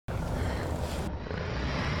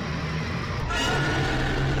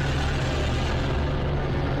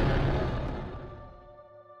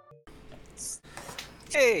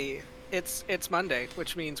Hey, it's Monday,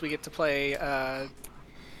 which means we get to play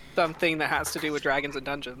something that has to do with dragons and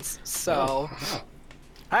dungeons. So,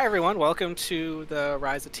 hi everyone, welcome to the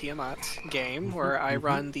Rise of Tiamat game, where I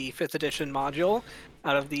run the 5th edition module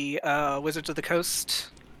out of the Wizards of the Coast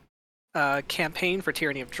campaign for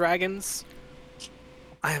Tyranny of Dragons.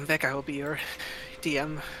 I am Vic, I will be your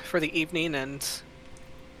DM for the evening, and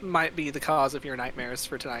might be the cause of your nightmares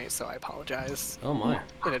for tonight, so I apologize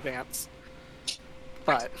in advance.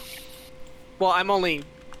 But, well, I'm only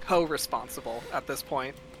co-responsible at this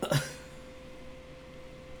point.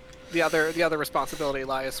 The other responsibility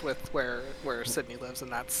lies with where Sydney lives,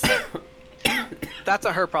 and that's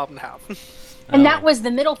a her problem to have. And that was the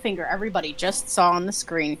middle finger everybody just saw on the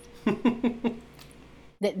screen.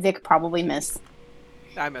 That Vic probably missed.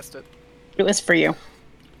 I missed it. It was for you.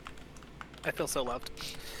 I feel so loved.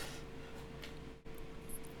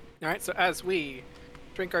 All right, so as we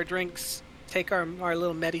drink our drinks, take our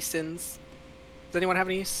little medicines, does anyone have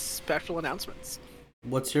any special announcements?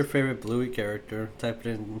 What's your favorite Bluey character? Type it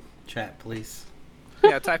in chat, please.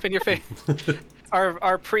 Yeah, type in your favorite.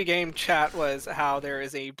 Our pre-game chat was how there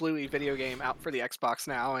is a Bluey video game out for the Xbox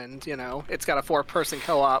now, and it's got a 4-person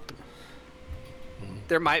co-op.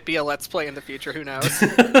 There might be a Let's Play in the future. Who knows?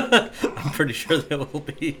 I'm pretty sure there will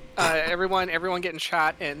be. Everyone get in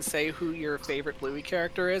chat and say who your favorite Bluey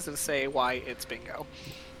character is, and say why it's Bingo.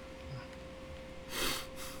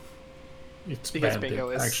 It's because Bandit, Bingo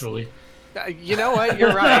is actually. You know what?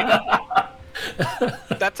 You're right.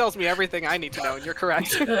 That tells me everything I need to know, and you're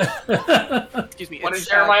correct. Excuse me. What it's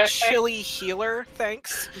did Jeremiah say? Chili Healer,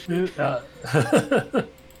 thanks.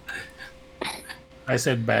 I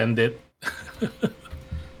said Bandit.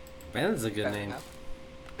 Bandit's a good name.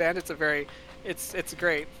 Bandit's a very, it's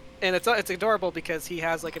great, and it's adorable because he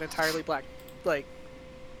has like an entirely black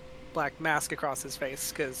mask across his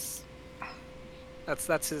face, because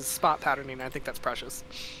that's his spot patterning. I think that's precious.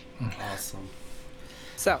 Awesome.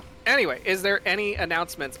 So, anyway, is there any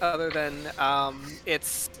announcements other than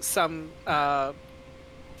it's some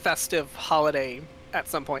festive holiday at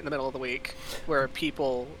some point in the middle of the week where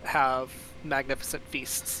people have magnificent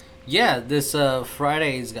feasts? Yeah, this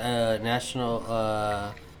Friday's national.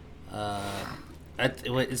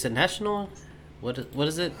 What is it? National? What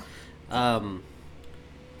is it?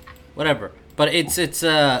 Whatever. But it's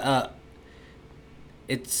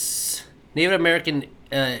Native American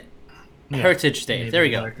Heritage Day. Native there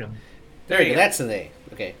we go. American. There you go. That's the day.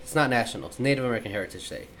 Okay, it's not national. It's Native American Heritage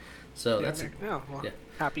Day. So that's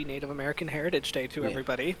Happy Native American Heritage Day to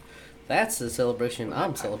everybody. That's the celebration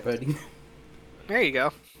I'm celebrating. There you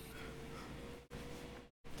go.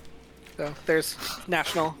 So there's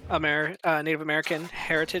National Native American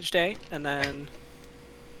Heritage Day, and then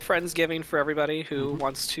Friendsgiving for everybody who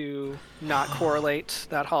wants to not correlate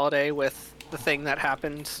that holiday with the thing that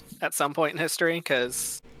happened at some point in history,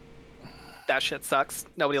 because that shit sucks.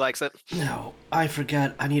 Nobody likes it. No, I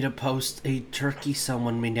forgot. I need to post a turkey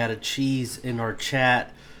someone made out of cheese in our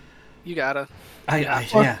chat. You gotta. I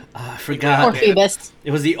forgot. Or Phoebus.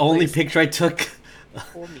 It was the only picture I took.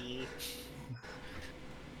 For me.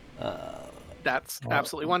 That's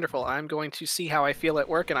absolutely wonderful. I'm going to see how I feel at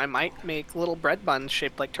work, and I might make little bread buns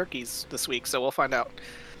shaped like turkeys this week, so we'll find out.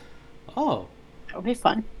 Oh. That would be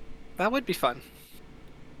fun. That would be fun.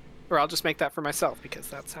 Or I'll just make that for myself, because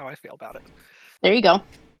that's how I feel about it. There you go.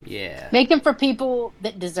 Yeah. Make them for people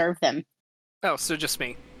that deserve them. Oh, so just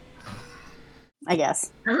me. I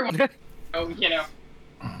guess. Everyone,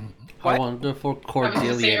 How wonderful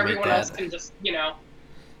Cordelia made everyone else that. can just,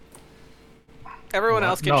 Everyone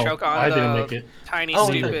else can choke on didn't make it. tiny, Oh,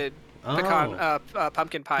 stupid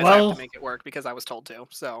pumpkin pies. I Well- have to make it work because I was told to.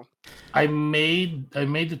 So I made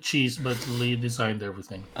the cheese, but Lee designed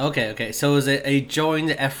everything. Okay. So it was a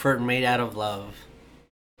joined effort made out of love.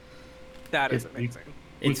 that is It- amazing.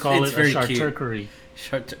 We It's call it a very cute. charcuterie.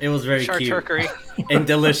 It was very cute Charcuterie. and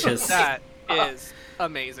delicious. That is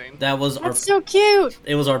amazing. That was That's so cute.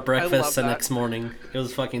 It was our love breakfast the that. next morning. It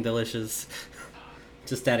was fucking delicious.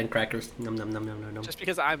 Just that and crackers. Nom nom nom nom nom nom. Just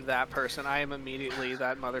because I'm that person, I am immediately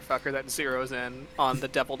that motherfucker that zeroes in on the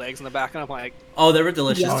deviled eggs in the back, and I'm like, Oh, they were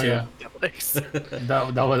delicious Oh too. yeah, deviled eggs.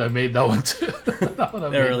 that one I made that one too. That one I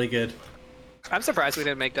They're made. really good. I'm surprised we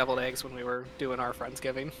didn't make deviled eggs when we were doing our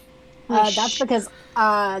Friendsgiving. That's because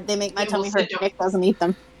they make my They tummy will hurt. sit Nick doesn't eat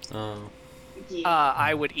them. Oh.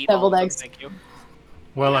 I would eat all Deviled of them, eggs. thank you.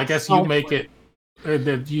 Well, I guess you Oh. make it.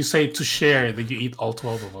 That you say to share that you eat all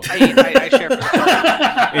 12 of them. I share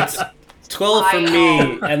for It's 12 for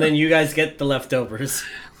me, and then you guys get the leftovers.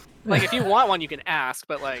 Like, if you want one, you can ask,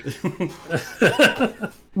 but like,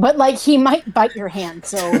 But like he might bite your hand,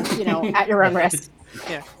 so at your own risk.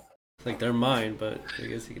 yeah. Like they're mine, but I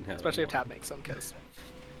guess you can have. Especially if them. Tab makes them, because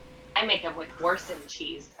I make them with Worcester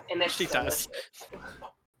cheese, and it's she does. delicious.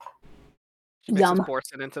 She mixes Yum.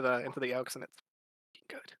 Borson into the yolks, and it's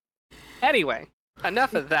good. Anyway,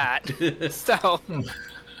 enough of that. So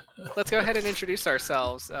let's go ahead and introduce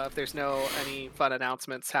ourselves. If there's any fun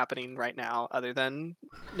announcements happening right now, other than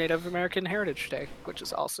Native American Heritage Day, which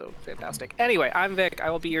is also fantastic. Anyway, I'm Vic. I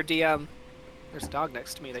will be your DM. There's a dog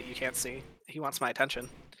next to me that you can't see. He wants my attention.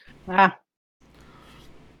 Ah,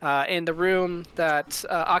 In the room that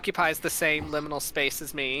occupies the same liminal space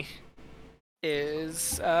as me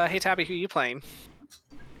is hey Tabby, who are you playing?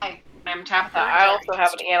 Hi, I'm Tabitha. I also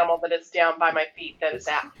have an animal that is down by my feet that is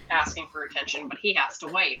asking for attention, but he has to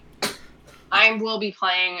wait. I will be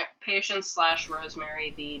playing Patience /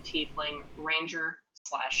 Rosemary, the Tiefling Ranger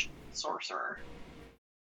 / Sorcerer.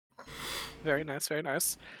 Very nice, very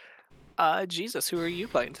nice. Jesus, who are you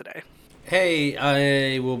playing today? Hey,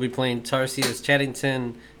 I will be playing Tarsius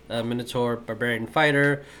Chaddington, a Minotaur Barbarian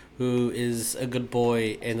Fighter, who is a good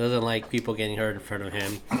boy and doesn't like people getting hurt in front of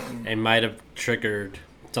him, and might have triggered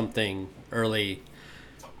something early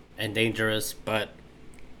and dangerous, but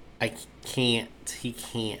I can't. He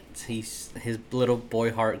can't. His little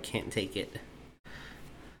boy heart can't take it.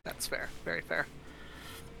 That's fair, very fair.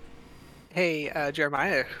 Hey,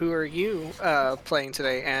 Jeremiah, who are you playing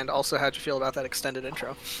today, and also how'd you feel about that extended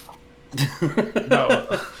intro?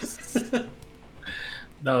 No.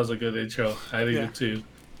 That was a good intro. I think it too.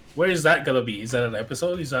 Where is that gonna be? Is that an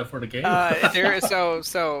episode? Is that for the game? There is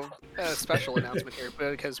a special announcement here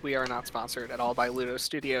because we are not sponsored at all by Ludo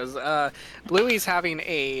Studios. Bluey's having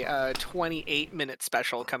a 28-minute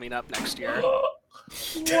special coming up next year.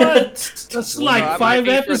 What? That's like 5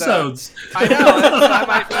 episodes. I know. That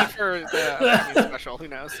might be for the special. Who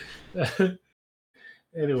knows?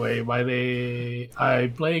 Anyway,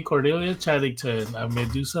 I play Cordelia Chaddington, a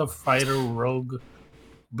Medusa fighter rogue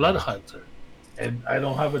blood hunter. And I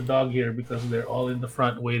don't have a dog here because they're all in the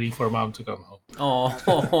front waiting for mom to come home.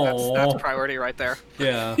 Oh, that's priority right there.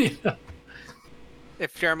 Yeah. Yeah.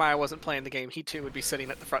 If Jeremiah wasn't playing the game, he too would be sitting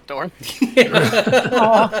at the front door.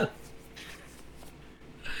 aw.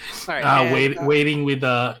 All right, Waiting with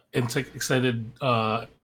the excited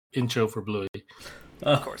intro for Bluey.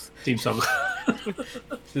 of course. Team song.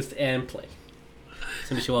 Just and play.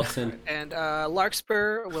 Somebody walks in. And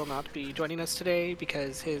Larkspur will not be joining us today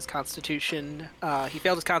because his constitution, he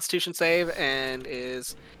failed his constitution save and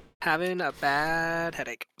is having a bad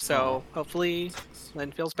headache. So hopefully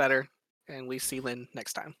Lynn feels better and we see Lynn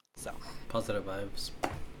next time. So Positive vibes.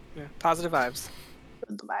 yeah, positive vibes.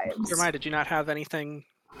 Good vibes. Jeremiah, did you not have anything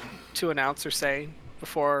to announce or say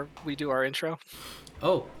before we do our intro?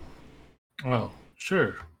 Oh, Oh,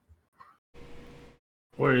 sure.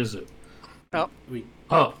 Where is it? we.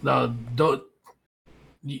 Oh, no, don't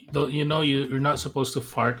you know you're not supposed to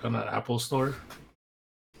fart on an Apple store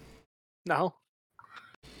No.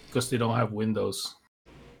 because they don't have windows.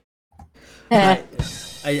 I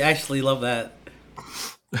actually love that,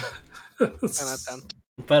 And that's done.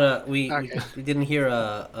 but we Okay. we didn't hear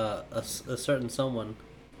a certain someone.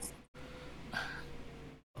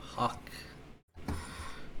 Hawk.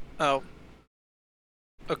 Oh.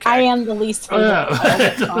 Okay. I am the least favorite.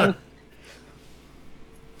 It's fine.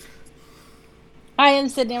 I am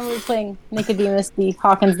sitting here playing Nicodemus the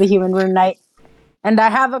Hawkins the Human Rune Knight. And I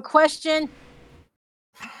have a question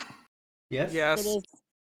Yes. Yes.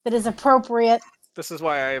 that is appropriate. This is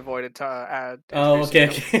why I avoided to add. Oh, okay,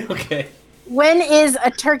 introducing you. okay. When is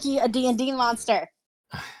a turkey a D&D monster?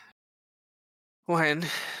 When?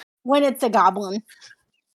 When it's a goblin.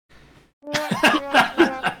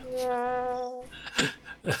 I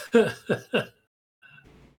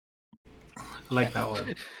like that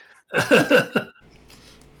one.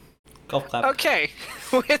 Golf clap. Okay.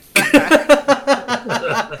 With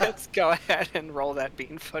that, let's go ahead and roll that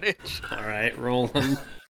bean footage. All right, rolling.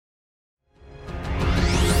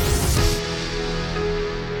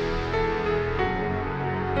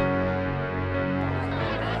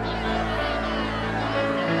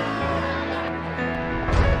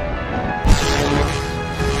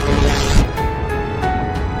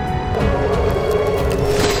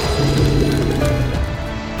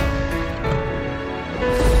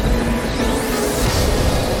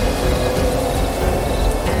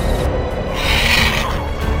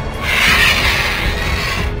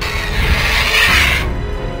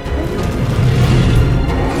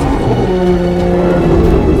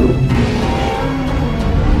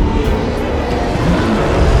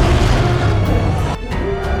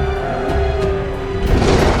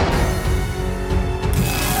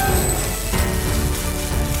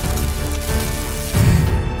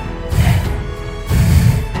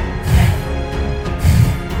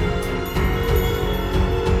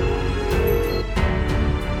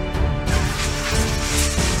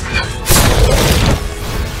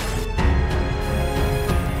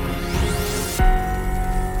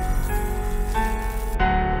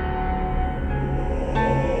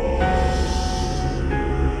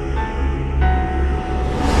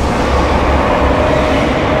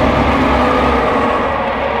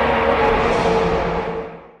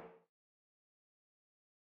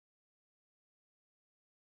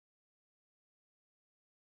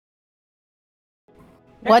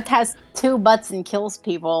 What has two butts and kills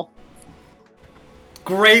people?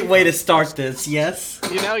 Great way to start this, yes?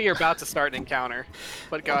 You know you're about to start an encounter,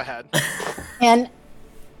 but go ahead. An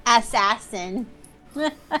assassin.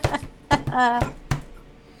 Yeah,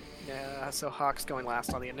 so Hawk's going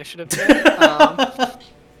last on the initiative today.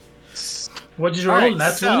 What did you All roll? right,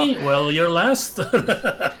 Nat so- 20? Well, you're last.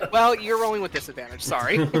 Well, you're rolling with disadvantage,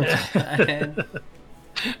 sorry.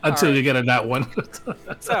 Until All you get a nat 1.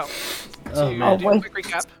 So, Oh, to man. do a quick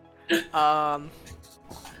recap,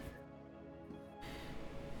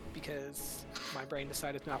 because my brain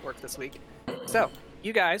decided to not work this week. So,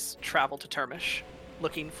 you guys travel to Termish,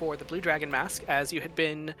 looking for the Blue Dragon Mask, as you had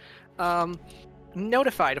been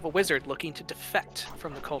notified of a wizard looking to defect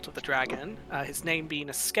from the Cult of the Dragon, his name being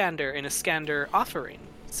Iskander, and Iskander offering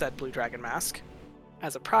said Blue Dragon Mask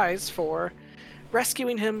as a prize for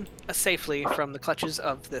rescuing him safely from the clutches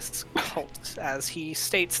of this cult, as he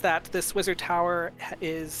states that this wizard tower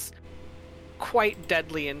is quite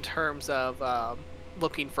deadly in terms of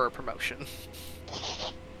looking for a promotion.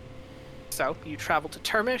 So you travel to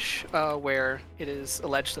Termish, where it is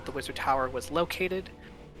alleged that the wizard tower was located.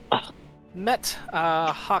 Met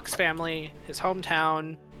Hawk's family, his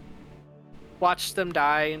hometown, watched them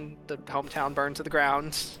die, and the hometown burned to the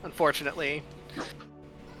ground, unfortunately,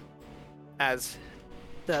 as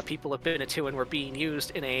the people of Binatuan were being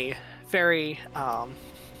used in a very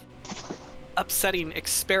upsetting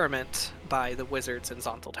experiment by the wizards in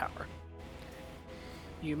Zontal Tower.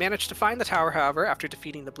 You managed to find the tower, however, after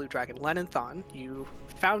defeating the blue dragon Lenanthon. You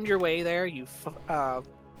found your way there, you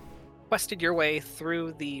quested your way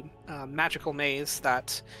through the magical maze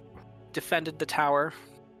that defended the tower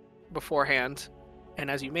beforehand, and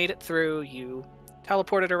as you made it through, you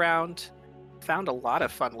teleported around, found a lot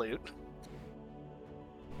of fun loot.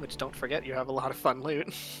 Which, don't forget, you have a lot of fun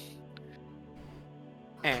loot.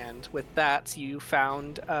 And with that, you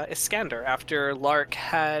found Iskander after Lark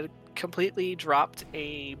had completely dropped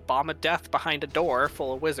a bomb of death behind a door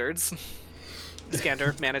full of wizards.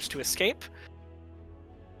 Iskander managed to escape,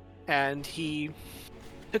 and he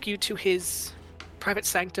took you to his private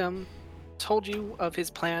sanctum, told you of his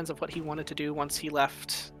plans of what he wanted to do once he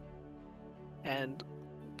left, and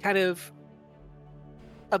kind of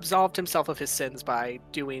absolved himself of his sins by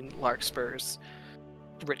doing Larkspur's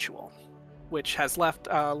ritual, which has left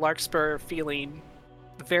Larkspur feeling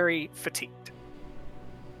very fatigued.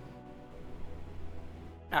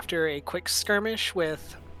 After a quick skirmish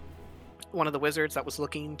with one of the wizards that was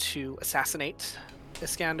looking to assassinate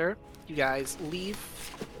Iskander, you guys leave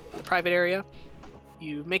the private area.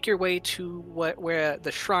 You make your way to where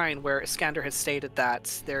the shrine where Iskander has stated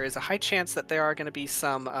that there is a high chance that there are going to be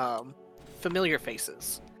some familiar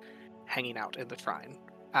faces hanging out in the shrine,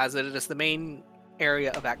 as it is the main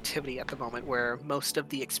area of activity at the moment where most of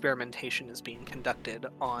the experimentation is being conducted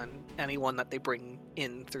on anyone that they bring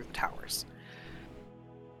in through the towers.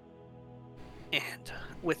 And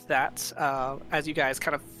with that, as you guys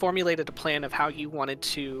kind of formulated a plan of how you wanted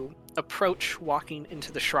to approach walking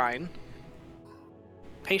into the shrine,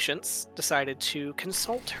 Patience decided to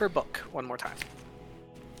consult her book one more time.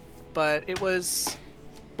 But it was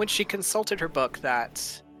when she consulted her book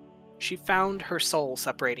that she found her soul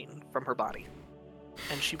separating from her body.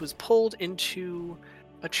 And she was pulled into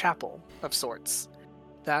a chapel of sorts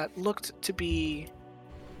that looked to be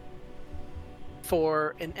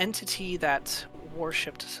for an entity that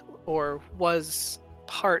worshipped or was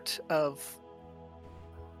part of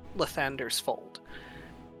Lathander's fold.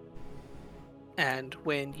 And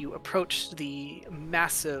when you approached the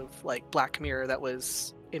massive, black mirror that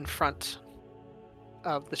was in front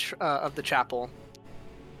of the chapel,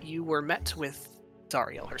 you were met with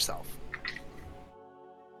Zariel herself.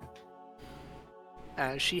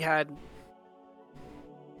 She had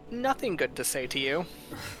nothing good to say to you,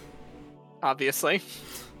 obviously.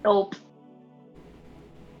 Nope.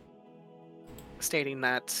 Stating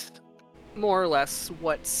that more or less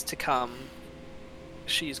what's to come,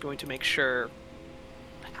 she's going to make sure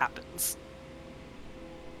happens.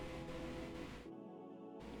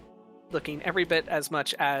 Looking every bit as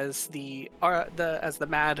much as the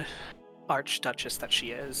mad archduchess that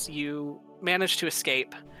she is, you manage to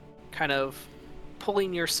escape, kind of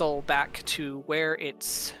pulling your soul back to where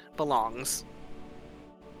it belongs.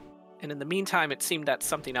 And in the meantime, it seemed that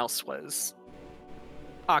something else was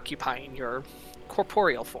occupying your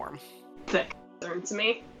corporeal form. That concerns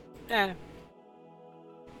me.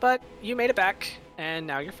 But you made it back, and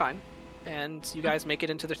now you're fine. And you guys make it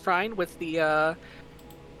into the shrine with the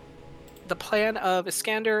plan of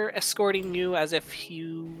Iskander escorting you as if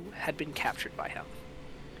you had been captured by him.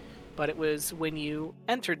 But it was when you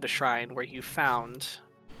entered the shrine where you found...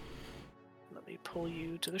 Let me pull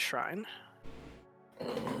you to the shrine.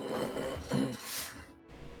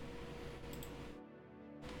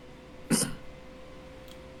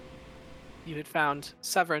 You had found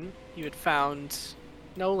Severin, you had found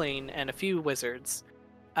Nolane, and a few wizards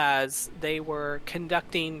as they were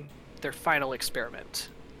conducting their final experiment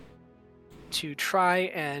to try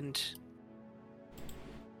and,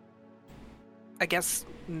 I guess,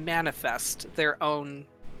 manifest their own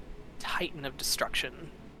Titan of Destruction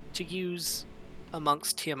to use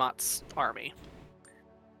amongst Tiamat's army.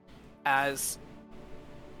 As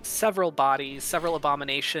several bodies, several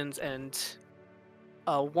abominations, and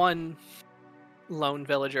one lone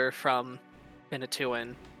villager from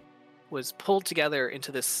Minatuan was pulled together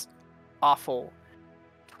into this awful,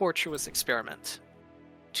 tortuous experiment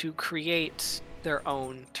to create their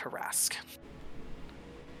own Tarask.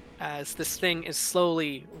 As this thing is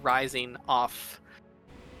slowly rising off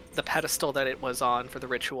the pedestal that it was on for the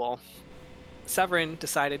ritual, Severin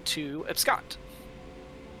decided to abscond.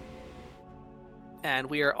 And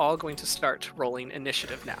we are all going to start rolling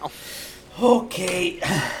initiative now. Okay.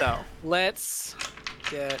 So, let's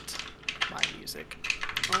get my music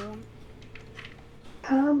on.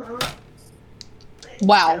 Come on.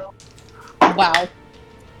 Wow. Wow.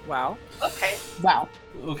 Wow. Okay. Wow.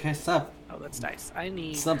 Okay, stop. Oh, that's nice. I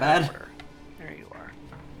need... It's not bad. order. There you are.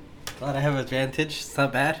 Glad I have advantage. It's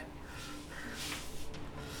not bad.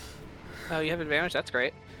 Oh, you have advantage? That's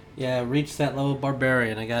great. Yeah, reach that level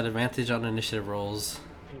barbarian. I got advantage on initiative rolls.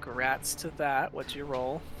 Congrats to that. What's your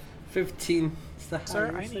roll? 15. It's the Sir,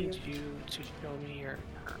 I highest need got. you to show me your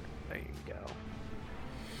turn. There you go.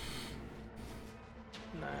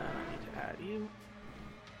 Now I need to add you.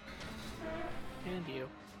 And you.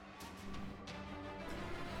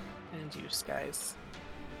 And you, guys.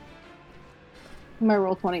 My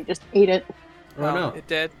roll 20 just ate it. Oh no. It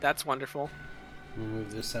did. That's wonderful.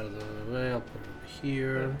 Move this out of the way. I'll put it over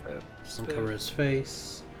here. Boop, Some boop, cover his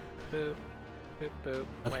face. boop, boop, boop.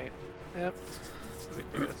 Okay. Wait. Yep. Let me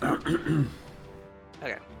figure this out.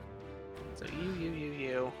 Okay. So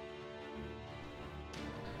you.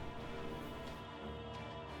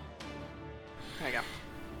 There you go.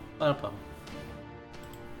 Not a problem.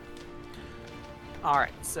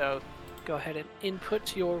 Alright, so go ahead and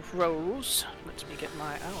input your rolls. Let me get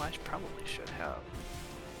my... Oh, I probably should have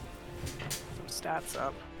some stats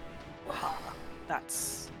up. Ha,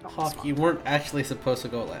 that's... not Hawk, smart. you weren't actually supposed to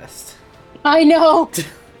go last. I know.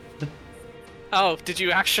 Oh, did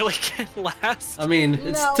you actually get last? I mean,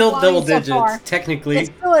 it's No, still why double so digits, far? technically.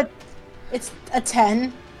 It's still it's a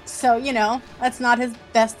 10. So, that's not his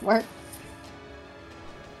best work.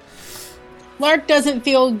 Lark doesn't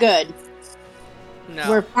feel good. No.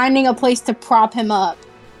 We're finding a place to prop him up.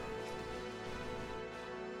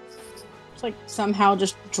 It's like somehow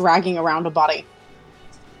just dragging around a body.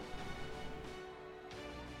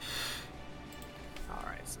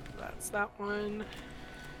 Alright, so that's that one.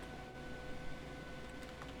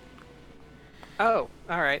 Oh,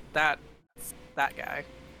 alright, that's that guy.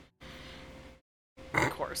 Of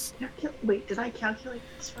course. Wait, did I calculate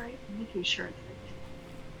this right? I'm making sure.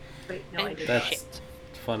 Wait, no, I And did That's shit.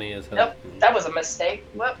 funny as hell. not. Nope, that was a mistake.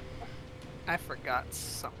 Whoop. I forgot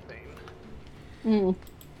something. Mm.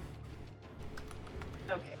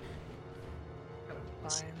 Okay.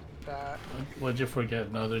 Gotta find that. What'd you forget?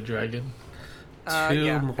 Another dragon? Two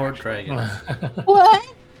Yeah, more actually. dragons.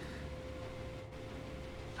 What?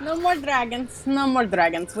 No more dragons. No more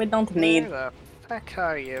dragons. We don't Where need. the heck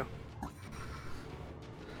are you?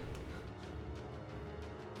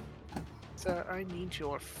 So I need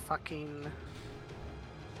your fucking...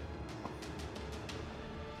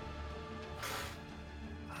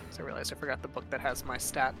 So I realized I forgot the book that has my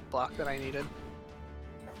stat block that I needed.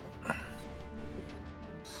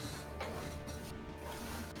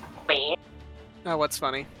 Oh, what's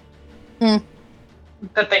funny?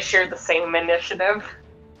 That they share the same initiative.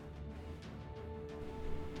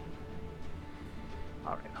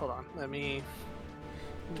 Alright, hold on. Let me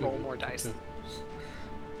roll more dice.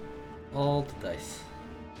 All the dice.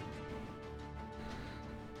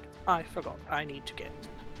 I forgot. I need to get.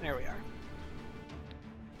 There we are.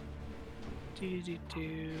 Do.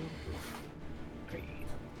 3.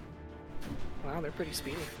 Wow, they're pretty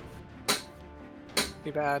speedy.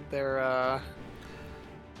 Too bad they're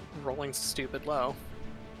rolling stupid low.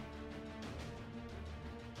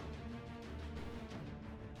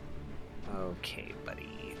 Okay,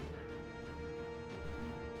 buddy.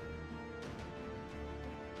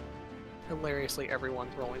 Hilariously,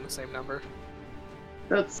 everyone's rolling the same number.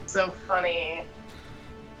 That's so funny.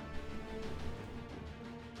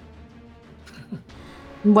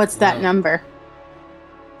 What's that Wow. number?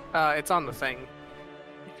 It's on the thing.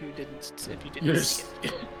 you didn't You're, see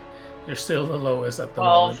it. you're still the lowest at the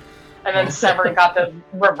 12. moment. And then Severn got the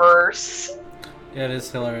reverse. Yeah, it is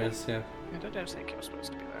hilarious. Yeah. I don't think you're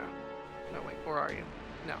supposed to be there. No, wait, where are you?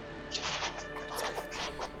 No.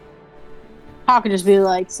 Hawk could just be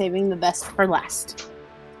like saving the best for last.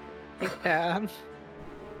 Yeah.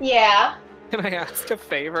 Yeah. Can I ask a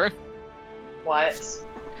favor? What?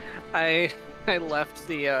 I left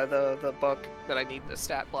the book that I need the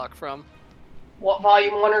stat block from. What,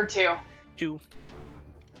 volume 1 or 2? 2.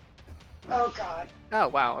 Oh god. Oh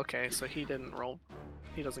wow. Okay, so he didn't roll.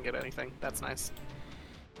 He doesn't get anything. That's nice.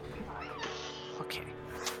 Okay.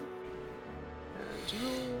 And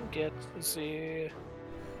you get the.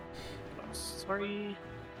 Oh, sorry.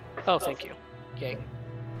 Oh, thank you. Yay.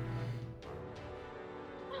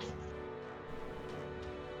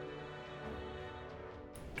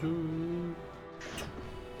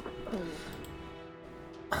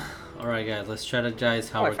 All right, guys. Let's strategize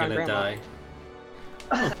how Oh, I we're found gonna Grandma. die.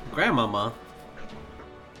 Oh, Grandmama.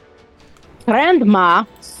 Grandma.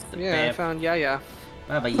 Yeah, I found Yaya.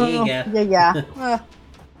 Baba Oh, Yaga. yeah.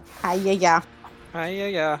 Hi, yeah. Hi,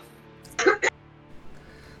 Yaya.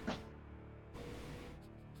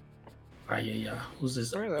 Yeah. Who's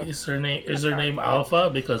this? Where the- Is her name Alpha?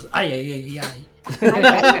 Because ay.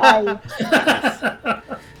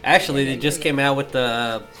 Actually, they just came out with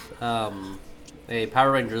the a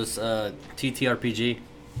Power Rangers TTRPG.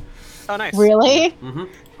 Oh, nice. Really? Mm-hmm.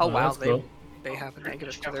 Oh wow, that's cool. they have a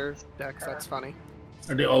negative to their decks. That's funny.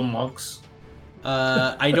 Are they all monks?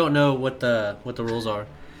 I don't know what the rules are.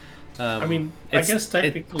 I mean, I guess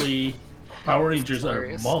technically Power Rangers are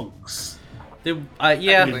hilarious. monks.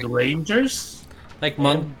 Yeah, With Rangers? like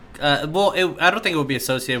monk. Well, I don't think it would be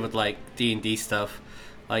associated with like D&D stuff.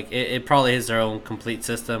 Like it probably is their own complete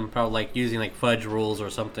system. Probably like using like fudge rules or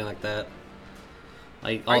something like that.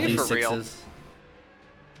 Like Are all you these for real? sixes.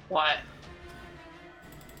 What?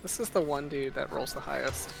 This is the one dude that rolls the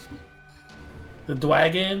highest. The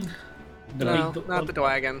Dwagon? No, not the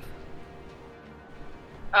Dwagon.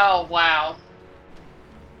 Oh, wow.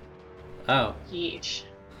 Oh, Yeesh.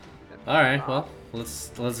 all right. Well, let's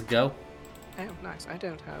go. Oh, nice. I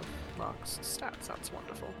don't have Locke's stats. That's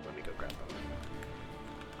wonderful. Let me go grab them.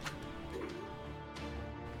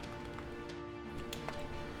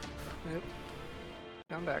 Nope.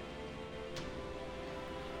 Come back.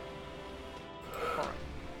 Alright.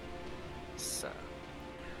 So.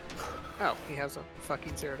 Oh, he has a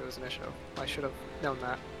fucking 0 to his initiative. I should have known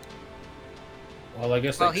that. Well, I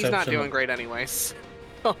guess the Well, he's not exception doing great anyways.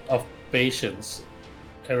 of patience.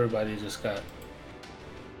 Everybody just got.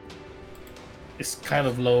 It's kind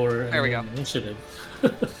of lower There we in go. initiative.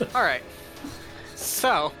 Alright.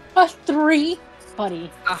 So, A 3,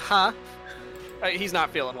 buddy. he's not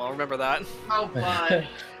feeling well, remember that. Oh, bud.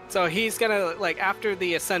 So he's gonna, like, after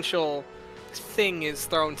the essential thing is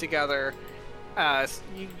thrown together,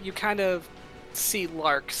 you kind of see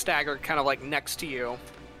Lark staggered kind of like next to you,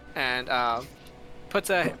 and puts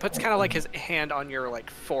kind of like his hand on your like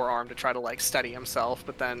forearm to try to like steady himself,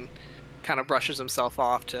 but then kind of brushes himself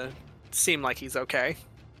off to seem like he's okay.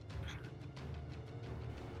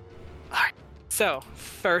 Alright, so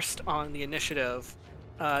first on the initiative,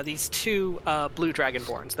 these two blue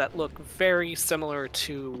dragonborns that look very similar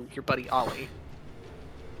to your buddy Ollie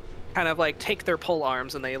kind of like take their pole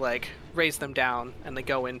arms and they like raise them down and they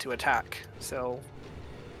go into attack. So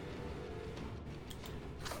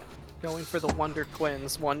going for the Wonder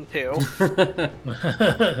Twins,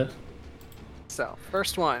 1-2. So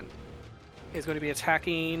first one is going to be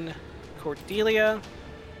attacking Cordelia.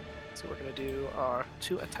 So we're going to do our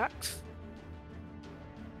 2 attacks.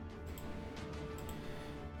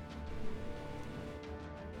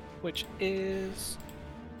 Which is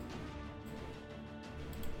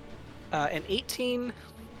an 18.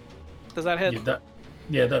 Does that hit?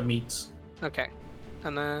 That meets. Okay.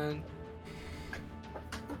 And then...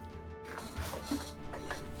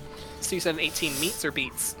 So you said an 18 meets or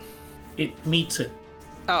beats? It meets it.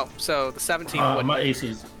 Oh, so the 17 would... My AC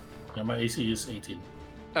is 18.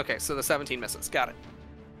 Okay, so the 17 misses. Got it.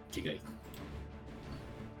 Okay.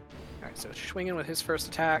 Alright, so swinging with his first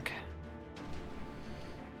attack.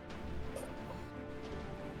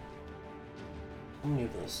 Move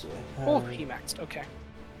this way. Oh, he maxed. Okay.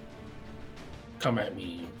 Come at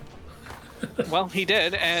me. Well, he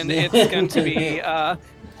did, and it's going to be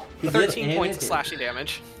 13 points of slashing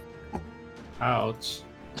damage. Ouch.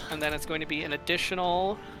 And then it's going to be an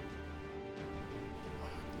additional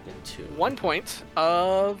Get 2. 1 point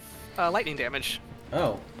of lightning damage.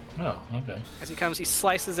 Oh. Oh, okay. As he comes, he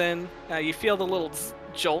slices in. You feel the little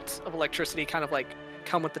jolt of electricity kind of like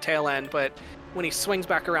come with the tail end, but when he swings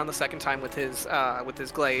back around the second time with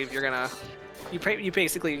his glaive, you're gonna you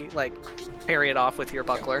basically like parry it off with your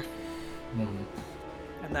buckler. Mhm.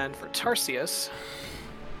 And then for Tarsius,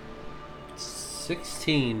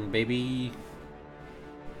 16, baby.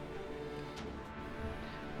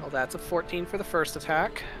 well, that's a 14 for the first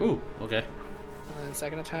attack. Ooh, okay. And then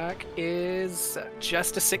second attack is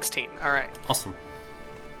just a 16. All right. Awesome.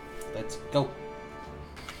 Let's go.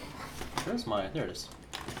 Where's my... There it is.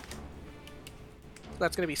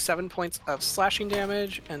 That's going to be 7 points of slashing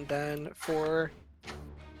damage, and then 3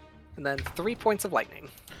 points of lightning.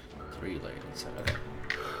 3 lanes. Okay.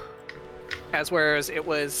 Whereas it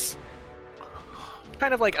was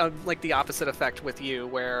kind of like the opposite effect with you,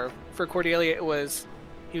 where for Cordelia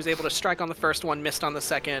he was able to strike on the first one, missed on the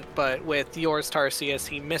second, but with yours, Tarsius,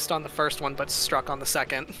 he missed on the first one, but struck on the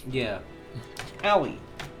second. Yeah. Owie.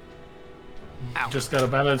 Ow. Just gotta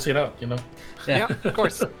balance it out, Yeah, of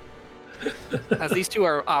course. As these two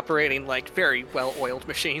are operating like very well-oiled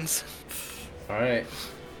machines. All right.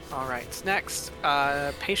 All right, next,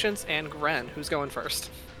 Patience and Gren. Who's going first?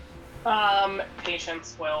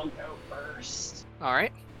 Patience will go first. All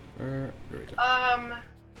right. There we go.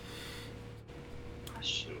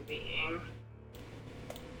 Question being...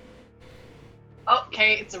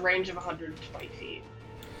 Okay, it's a range of 120 feet.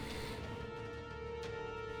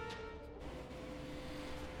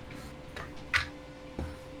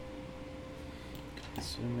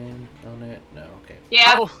 Zoom in on it. No, okay.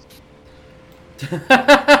 Yeah, Oh,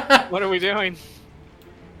 what are we doing?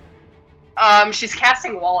 she's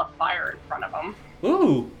casting Wall of Fire in front of him.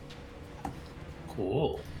 Ooh.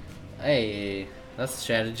 Cool. Hey, that's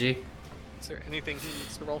strategy. Is there anything he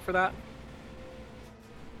needs to roll for that?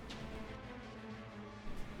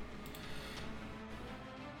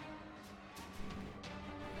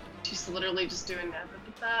 She's literally just doing that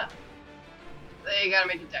with that. They gotta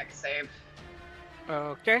make a dex save.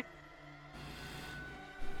 Okay.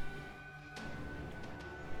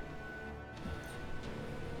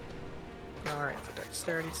 All right, the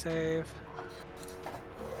dexterity save.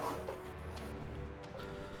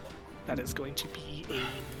 That is going to be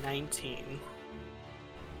a 19.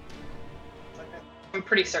 I'm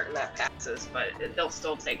pretty certain that passes, but they'll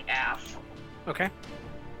still take half. Okay.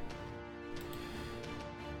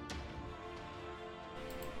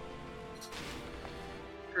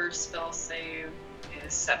 Her spell save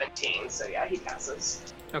is 17, so yeah, he passes.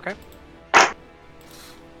 Okay.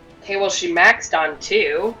 Okay, well, she maxed on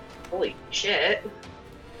 2. Holy shit.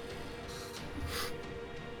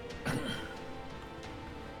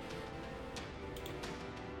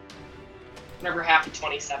 Whatever half of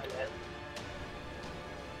 27 is.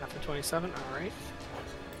 After 27. All right.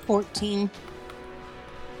 14.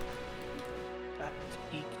 That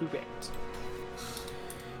is correct.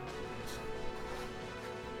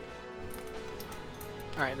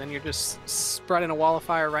 All right, then you're just spreading a wall of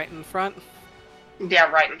fire right in front. Yeah,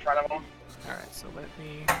 right in front of him. All right, so let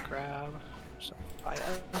me grab some fire.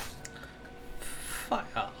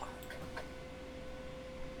 Fire.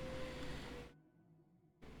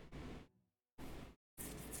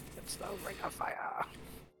 It's the ring of fire.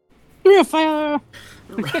 You're fire.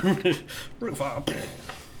 Ring fire.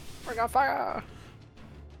 Ring of fire.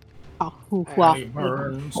 Oh, ooh, And wow. It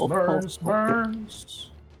burns, Oh, burns, oh, oh, burns.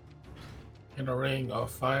 In a ring of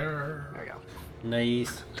fire. There we go.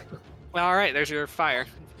 Nice. Well, all right, there's your fire.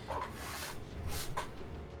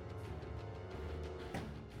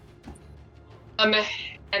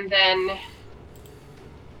 And then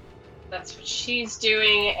that's what she's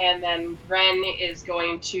doing, and then Ren is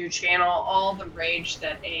going to channel all the rage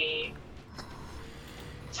that a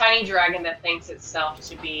tiny dragon that thinks itself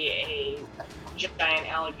to be a giant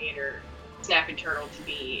alligator, snapping turtle to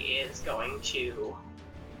be, is going to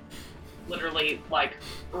literally like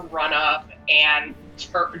run up and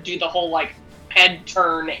do the whole like head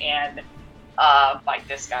turn and bite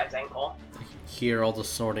this guy's ankle. Hear all the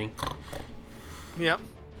sorting. Yep.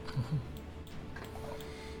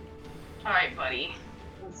 All right, buddy.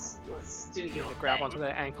 Let's do your Grab thing. onto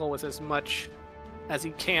the ankle with as much as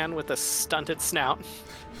you can with a stunted snout.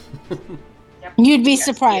 Yep. You'd be Yes,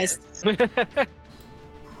 surprised. yes. All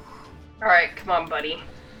right, come on, buddy.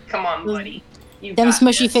 Come on, buddy. You Them got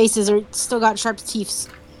smushy this. faces are still got sharp teeth.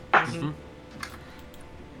 Mhm.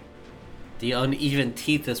 The uneven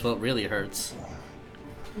teeth is what really hurts.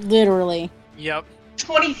 Literally. Yep.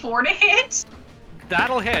 24 to hit.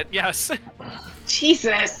 That'll hit. Yes.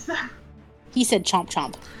 Jesus. He said chomp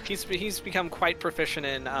chomp. He's become quite proficient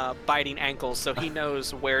in biting ankles, so he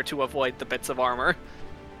knows where to avoid the bits of armor.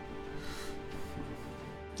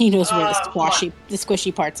 He knows where Come the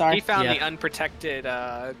squishy parts are. He found Yeah. the unprotected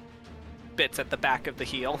bits at the back of the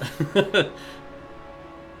heel.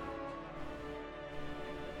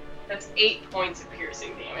 That's 8 points of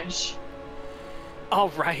piercing damage. All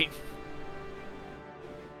right.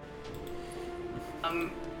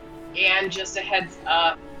 And just a heads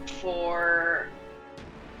up for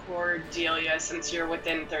Cordelia, since you're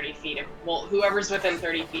within 30 feet of, well, whoever's within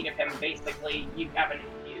 30 feet of him, basically, you have an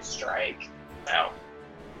infused strike. So.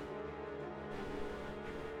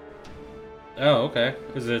 Oh, okay.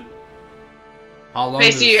 Is it? How long?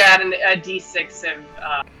 Basically, you add a d6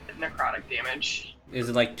 of necrotic damage. Is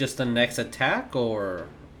it like just the next attack, or?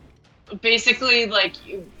 Basically, like,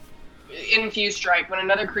 infused strike. When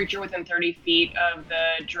another creature within 30 feet of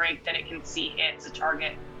the drake that it can see hits a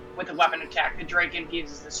target with a weapon attack, the drake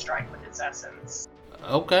infuses the strike with its essence.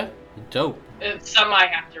 Okay, dope. It's some I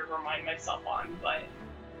have to remind myself on, but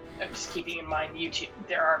I'm just keeping in mind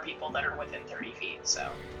there are people that are within 30 feet, so.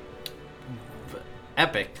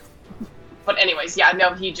 Epic. But anyways, yeah,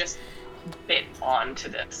 no, he just bit onto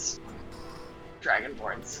this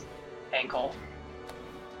Dragonborn's ankle.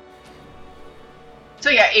 So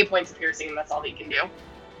yeah, 8 points of piercing, that's all he can do.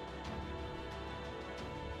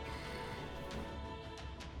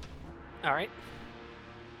 All right.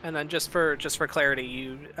 And then just for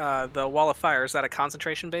clarity, the Wall of Fire, is that a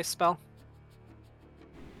concentration-based spell?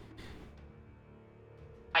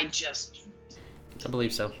 I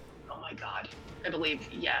believe so. oh my god. I believe,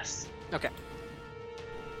 yes. Okay.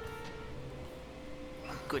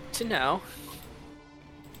 Good to know.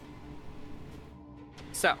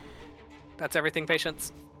 So, that's everything,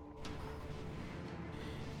 patients?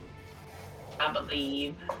 I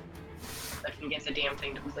believe I can get the damn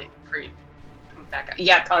thing to complete come back up.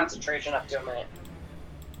 Yeah, concentration up to a minute.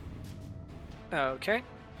 Okay.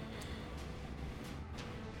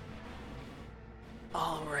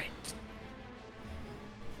 All right.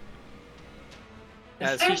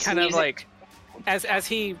 As he kind of like, as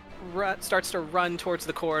he starts to run towards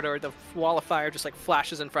the corridor, the wall of fire just like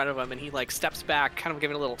flashes in front of him, and he like steps back, kind of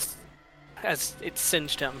giving a little, as it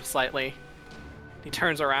singed him slightly. He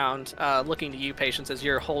turns around, looking to you, patients, as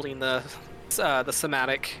you're holding the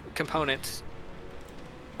somatic component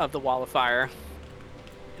of the wall of fire,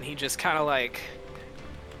 and he just kind of like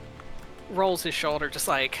rolls his shoulder, just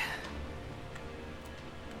like,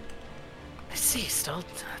 I see, still a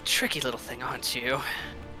tricky little thing, aren't you?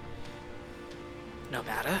 No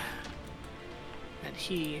matter. And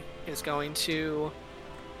he is going to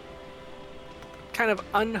kind of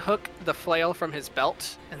unhook the flail from his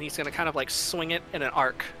belt, and he's going to kind of like swing it in an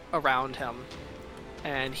arc around him.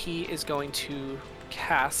 And he is going to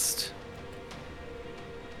cast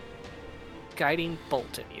Guiding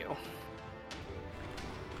Bolt at you.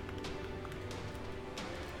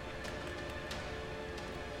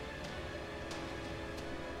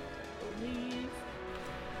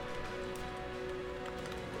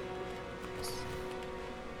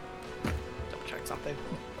 Double check something.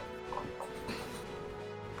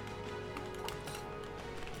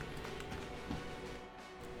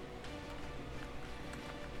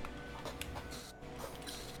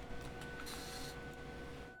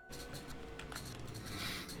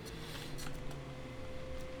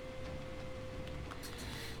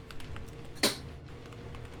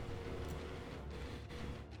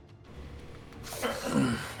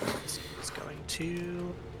 It's going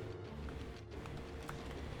to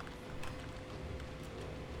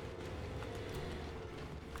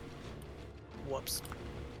whoops.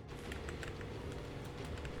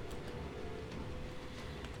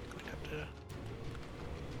 Going to have to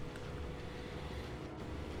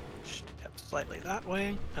step slightly that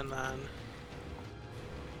way, and then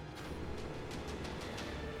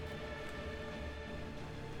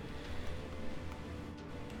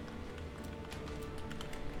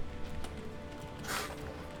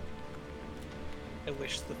I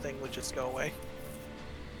wish the thing would just go away.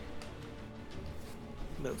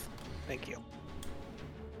 Move. Thank you.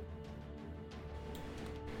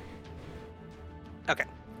 Okay.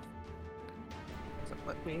 So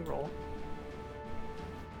let me roll.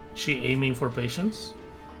 She aiming for patience.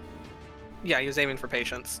 Yeah, he was aiming for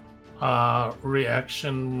patience.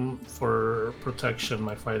 Reaction for protection,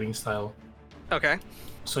 my fighting style. Okay.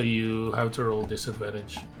 So you have to roll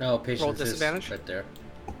disadvantage. No, patience Roll is disadvantage? right there.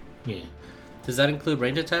 Yeah. Does that include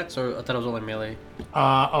range attacks, or I thought it was only melee?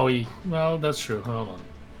 Well, that's true. Hold on.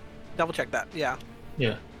 Double check that. Yeah.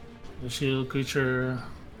 Yeah. The shield creature.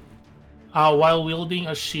 While wielding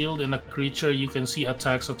a shield in a creature, you can see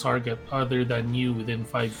attacks a target other than you within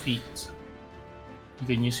 5 feet. You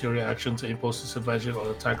can use your reaction to impose disadvantage on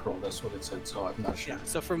attack roll. That's what it said, so I'm not sure. Yeah.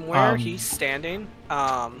 So from where he's standing,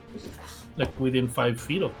 Like within 5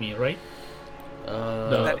 feet of me, right?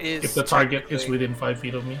 That is if the target is technically- within 5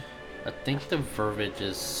 feet of me. I think the verbiage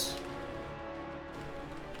is.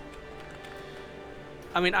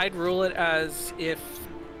 I mean, I'd rule it as if.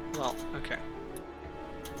 Well, okay.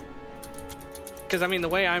 Because I mean, the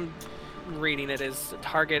way I'm reading it is a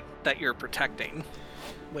target that you're protecting,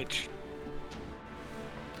 which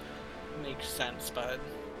makes sense, but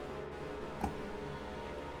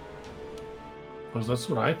Because that's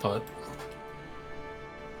what I thought.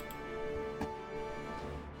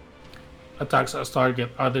 Attacks a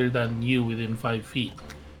target other than you within 5 feet.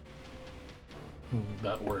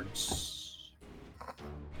 That words.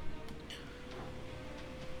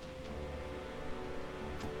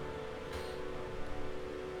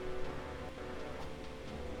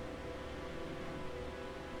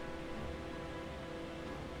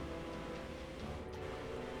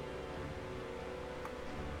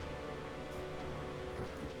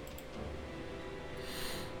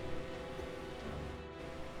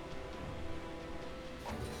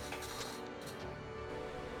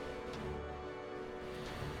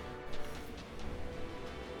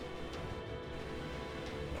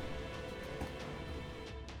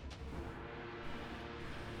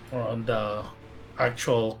 Or on the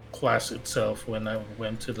actual class itself, when I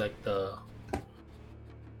went to like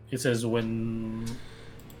it says when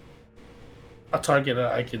a target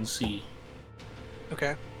that I can see,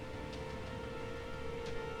 okay.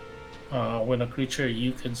 when a creature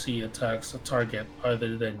you can see attacks a target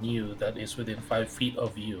other than you that is within 5 feet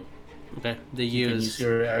of you, Okay, the you can use use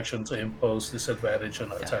your action to impose disadvantage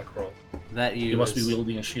on an Yeah. attack roll. that use. You must be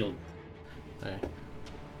wielding a shield. Okay.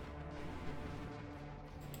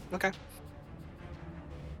 Okay.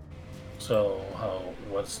 So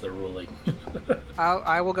what's the ruling?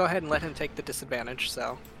 I will go ahead and let him take the disadvantage.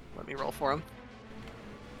 So let me roll for him.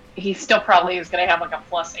 He still probably is going to have like a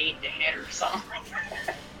 +8 to hit or something.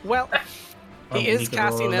 Well, I mean, he is can roll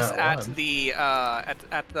casting on this that at one. the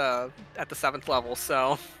at the 7th level.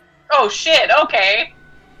 So Oh shit, okay.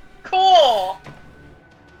 Cool.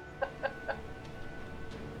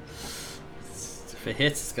 If it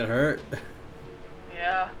hits, it's gonna hurt.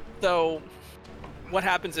 Yeah. so what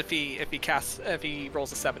happens if he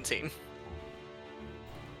rolls a 17?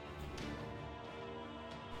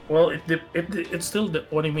 Well, it's still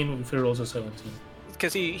what do you mean if he rolls a 17?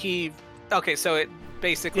 Because he okay. So it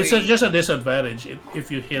basically It's just a disadvantage if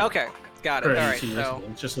you hit okay. Got her it. All right. AC. So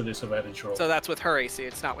It's just a disadvantage roll. so that's with her AC.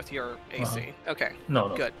 It's not with your AC. Okay.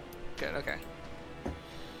 no. Good. Good. Okay.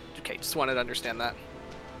 Okay. Just wanted to understand that.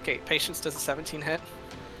 Okay. Patience does a 17 hit.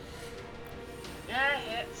 Yeah, it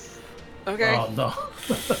hits. Okay. Oh no.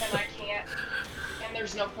 And I can't. And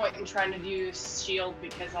there's no point in trying to do shield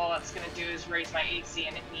because all that's going to do is raise my AC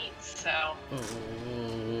and it meets. So.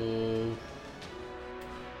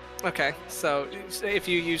 Okay. So if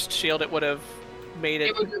you used shield, it would have made it.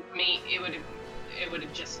 It would have meet. It would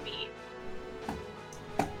have just meet.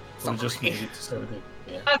 We just Sorry. made it to 17.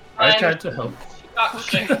 Yeah. That's I fine. tried to help. Oh,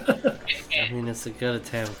 shit. I mean, it's a good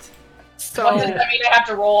attempt. So What does that mean? I have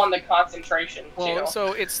to roll on the concentration too. well,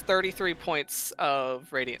 so it's 33 points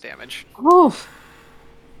of radiant damage. Oof.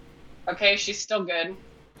 Okay, she's still good.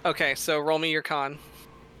 Okay. So roll me your con.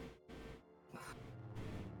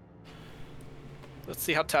 Let's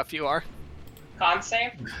see how tough you are. Con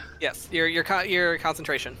save. Yes. Your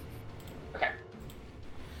concentration. Okay.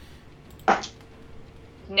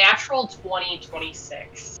 Natural 20,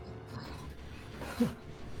 26.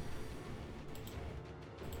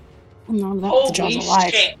 No, that Holy Jaw's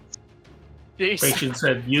alive. shit! Jeez. Patient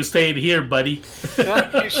said, "You stayed here, buddy."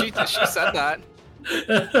 Yeah, she said that.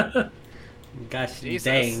 Gosh Jesus.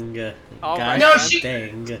 dang. All Gosh right, No, she-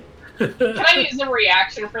 dang. Can I use a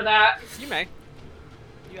reaction for that? You may.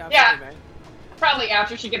 You absolutely Yeah. may. Probably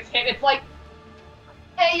after she gets hit. It's like,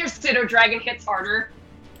 hey, your pseudo dragon hits harder.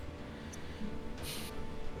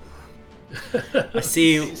 I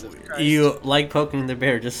see Jesus Christ. you like poking the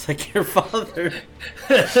bear just like your father.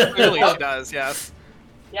 Clearly she does, yes.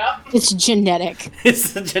 Yep. It's genetic.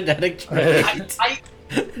 It's a genetic trait.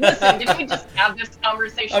 Listen, didn't we just have this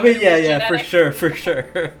conversation? I mean, It yeah, was yeah, for genetic?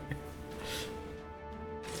 sure.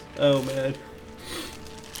 Oh man.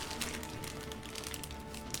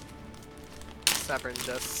 Severn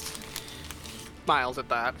just smiles at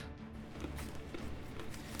that.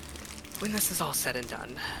 When this is all said and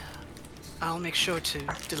done, I'll make sure to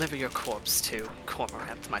deliver your corpse to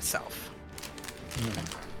Cormorant myself.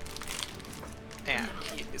 And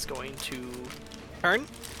he is going to turn,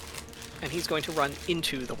 and he's going to run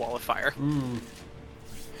into the wall of fire. Another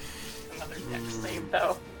deck save,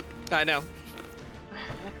 though. I know.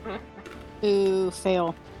 Ooh,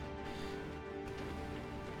 fail.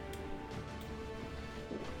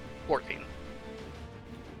 14.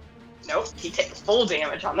 Nope, he takes full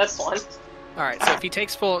damage on this one. All right. So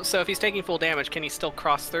if he's taking full damage, can he still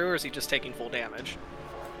cross through, or is he just taking full damage?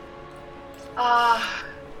 On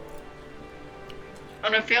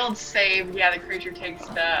a failed save, yeah, the creature takes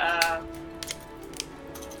the. All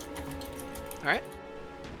right.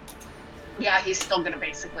 Yeah, he's still gonna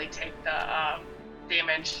basically take the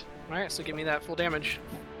damage. All right. So give me that full damage.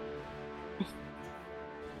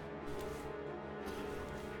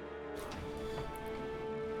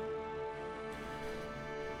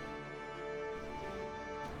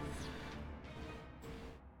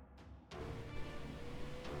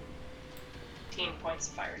 Points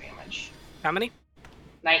of fire damage. How many?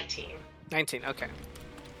 19. 19. Okay.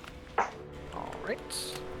 All right.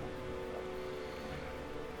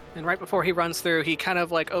 And right before he runs through, he kind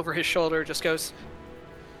of like over his shoulder just goes,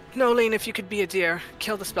 "Nolene, if you could be a dear,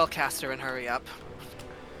 kill the spellcaster and hurry up."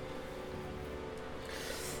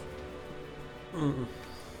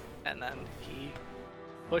 And then he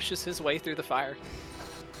pushes his way through the fire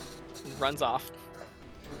and runs off.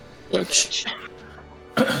 Which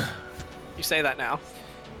You say that now.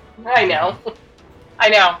 I know. I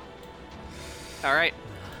know. All right.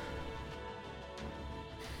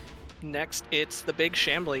 Next, it's the big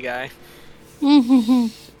shambly guy.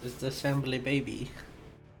 It's the shambly baby.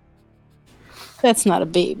 That's not a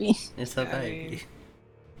baby. It's a baby.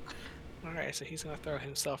 All right, so he's gonna throw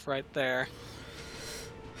himself right there.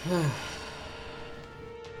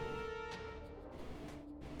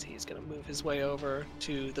 He's gonna move his way over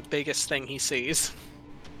to the biggest thing he sees.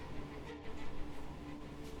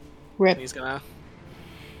 Rip. And he's gonna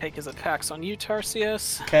take his attacks on you,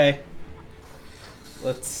 Tarsius, Okay.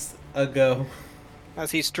 Let's go. as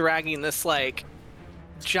he's dragging this like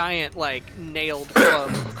giant like nailed club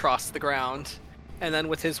across the ground, and then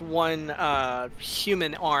with his one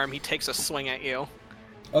human arm, he takes a swing at you.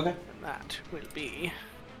 Okay. And that will be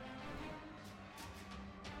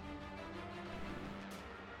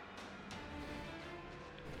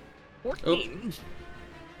 14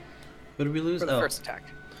 Who did we lose? for the Oh, first attack.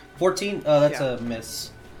 14? Oh, that's Yeah. a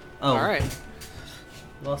miss. Oh. All right,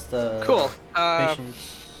 Lost the cool. patient.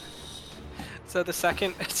 So the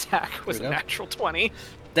second attack was a There we go. natural 20.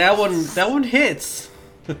 That one hits.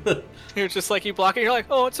 You're just like, you block it, you're like,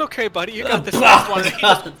 "Oh, it's okay, buddy, you got this Oh, next one." And he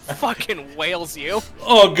God. just fucking wails you.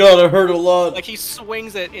 Oh god, I hurt a lot. Like, he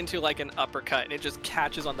swings it into like an uppercut, and it just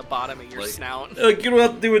catches on the bottom of your snout. You don't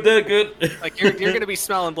have to do it that good. Like, you're gonna be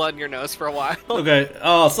smelling blood in your nose for a while. Okay.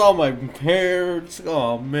 Oh, I saw my hair.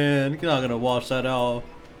 Oh man, you're not gonna wash that off.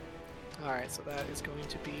 Alright, so that is going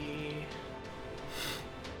to be...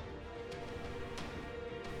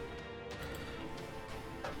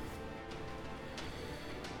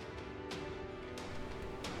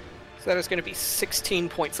 So that is going to be 16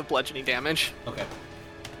 points of bludgeoning damage. Okay.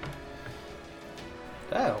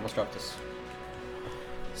 Ah, I almost dropped this.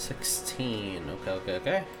 16.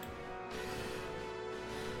 Okay.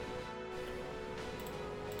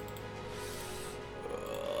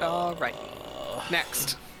 Alright.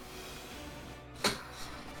 Next.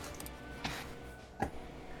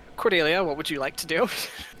 Cordelia, what would you like to do?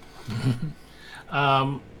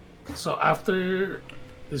 So after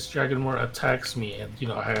this Dragonmore attacks me,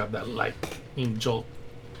 and I have that lightning jolt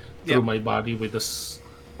through Yep. my body with this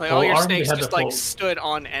Like, all pole your arm. snakes They had just a like pole- stood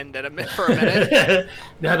on end for a minute.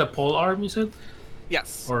 They had a pole arm, you said,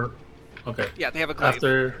 Yes. or okay. Yeah, they have a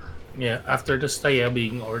glaive. After the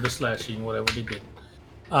stabbing or the slashing, whatever they did,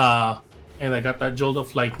 and I got that jolt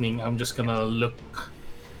of lightning. I'm just gonna look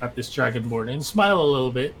at this Dragonborn and smile a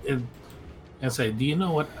little bit and say, "Do you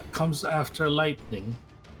know what comes after lightning?"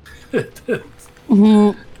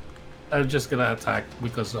 Mhm. I'm just gonna attack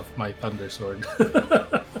because of my thunder sword.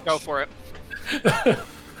 Go for it.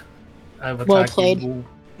 I'm attacking. Well played.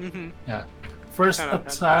 Mm-hmm. Yeah. First No.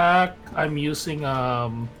 attack, I'm using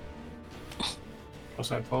what's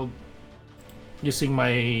that called? Using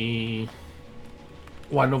my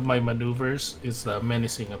one of my maneuvers is the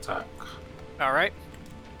menacing attack. Alright.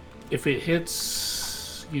 If it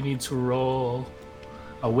hits, you need to roll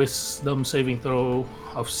a wisdom saving throw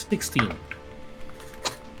of 16.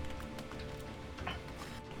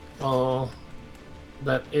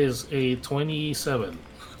 That is a 27.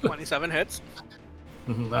 27 hits.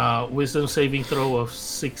 Wisdom saving throw of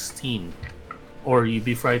 16, or you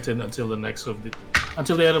be frightened until the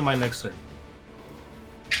end of my next turn.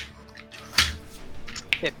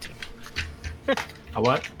 15. A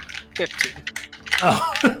what? 15.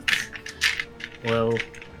 Oh, well. What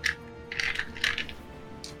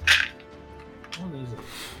is it?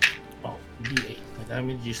 Oh, D8. My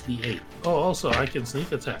damage is D8. Oh, also I can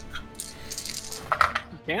sneak attack.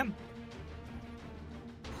 You can.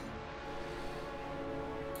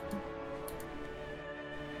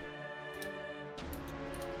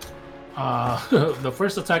 The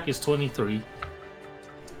first attack is 23.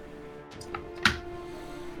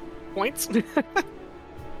 Points?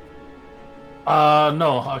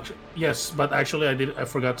 No, yes, but actually I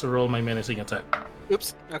forgot to roll my menacing attack.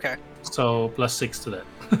 Oops. Okay. So +6 to that.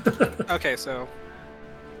 Okay, so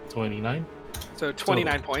 29.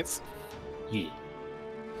 29 points. Yeah.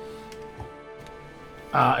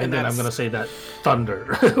 And And then I'm that's- gonna say that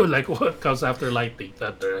thunder, like what comes after lightning,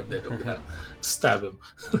 thunder, and then I'm gonna stab him.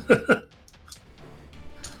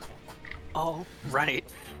 All right.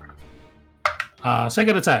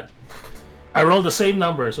 Second attack. I rolled the same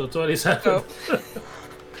number, so 27. Oh.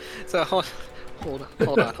 So hold on,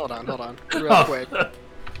 real Oh. quick.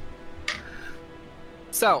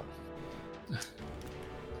 So,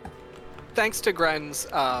 thanks to Gren's,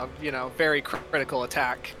 very critical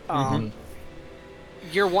attack,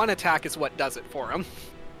 your one attack is what does it for him.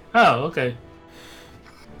 Oh, okay.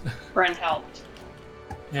 Brent helped.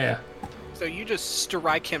 Yeah. So you just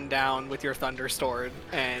strike him down with your Thunder Sword,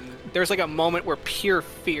 and there's like a moment where pure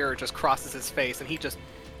fear just crosses his face, and he just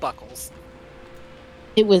buckles.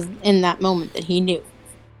 It was in that moment that he knew.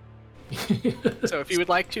 So if you would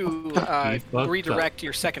like to He fucked redirect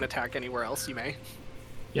your second attack anywhere else, you may.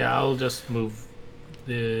 Yeah, I'll just move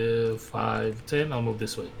the 5, 10. I'll move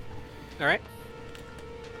this way All right.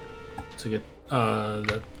 to get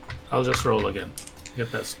that. I'll just roll again.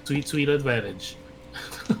 Get that sweet advantage.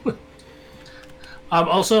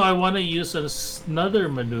 Also, I want to use another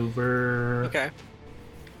maneuver. Okay.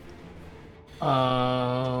 Yes,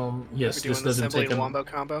 We're this doing the doesn't Assembly take and an Wombo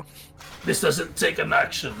combo. this doesn't take an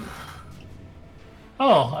action.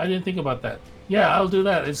 Oh, I didn't think about that. Yeah, I'll do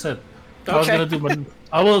that instead. I was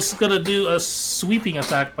gonna do a sweeping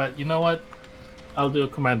attack, but you know what? I'll do a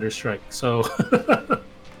commander strike. So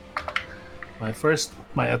my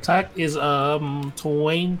attack is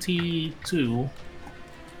 22,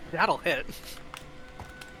 That'll hit.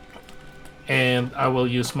 and I will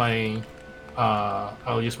use my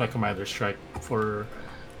commander strike for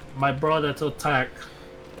my brother to attack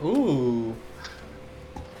Ooh.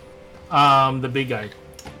 the big guy.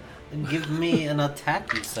 Give me an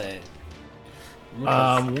attack, you say?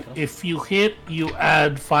 If you hit, you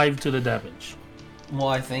add 5 to the damage.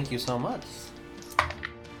 Why, thank you so much.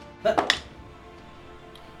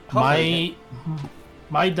 My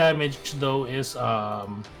damage though is what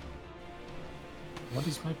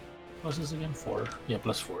is my pluses again? 4. Yeah,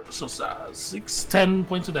 +4. So 10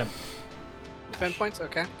 points of damage. 10 points?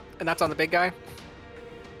 Okay. And that's on the big guy?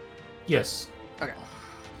 Yes. Okay.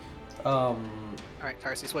 Um, Alright,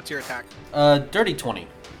 Tarsis, what's your attack? dirty 20.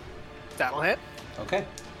 That'll hit. Okay.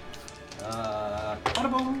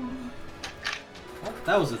 Bada-boom. Oh,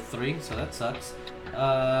 that was a 3, so that sucks.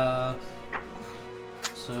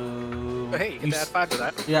 So... But hey, you get to add 5 to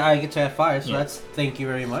that. Yeah, I get to add 5, so Yeah. that's... Thank you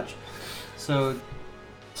very much. So,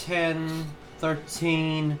 10,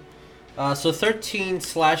 13... so 13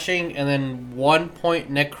 slashing, and then 1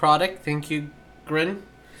 point necrotic. Thank you, Grin.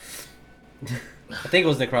 I think it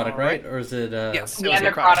was necrotic, right? Or is it... Yes, it Yeah,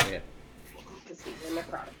 was necrotic. Yeah. Because he's a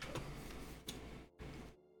necrotic.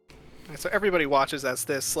 So everybody watches as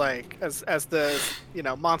this, like, as the,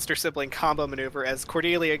 monster sibling combo maneuver, as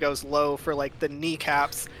Cordelia goes low for, like, the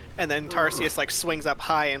kneecaps, and then Tarsius, like, swings up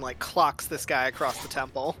high and, like, clocks this guy across the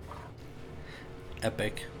temple.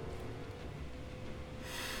 Epic.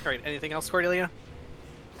 Alright, anything else, Cordelia?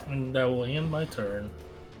 And that will end my turn.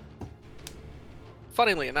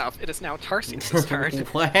 Funnily enough, it is now Tarsius' turn.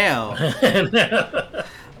 Wow.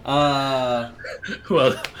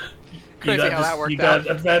 Well, Crazy how that worked you got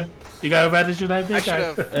out. You got advantage in that I big should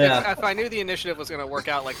have. Yeah. If I knew the initiative was going to work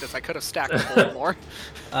out like this, I could have stacked up a little more.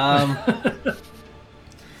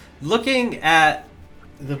 Looking at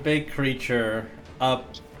the big creature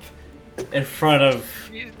up in front of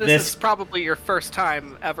This is probably your first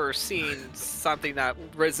time ever seeing something that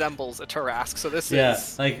resembles a Tarask, so this yeah,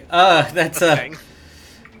 is like that's a thing.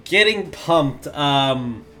 getting pumped.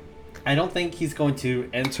 I don't think he's going to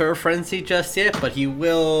enter a frenzy just yet, but he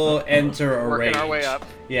will enter a Working rage. our way up.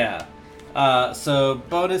 Yeah. So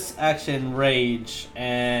bonus action rage,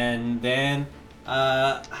 and then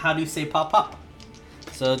how do you say pop pop?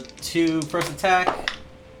 So 2 first attack.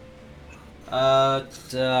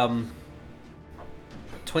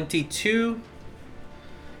 22.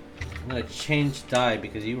 I'm gonna change die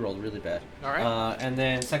because you rolled really bad. All right. And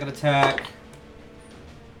then second attack.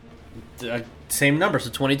 Same number, so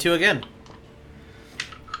 22 again.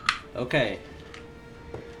 Okay.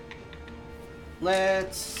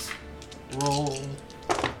 Let's roll.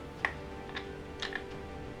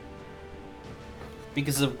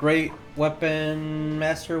 Because of Great Weapon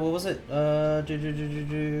Master, what was it?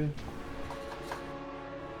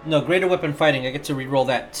 No, greater weapon fighting. I get to re-roll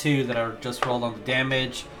that 2 that I just rolled on the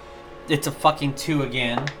damage. It's a fucking 2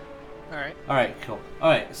 again. Alright. Alright, cool.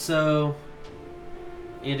 Alright, so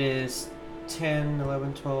it is 10,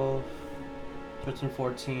 11, 12, 13,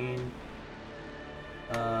 14,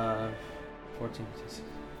 14, 15.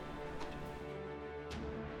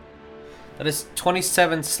 That is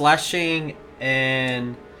 27 slashing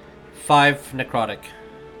and 5 necrotic.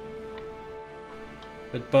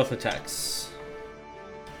 With both attacks.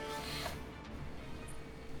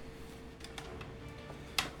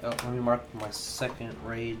 Oh, let me mark my second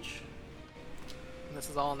rage. This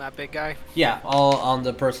is all on that big guy. Yeah, all on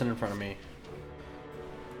the person in front of me.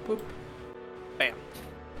 Boop. Bam.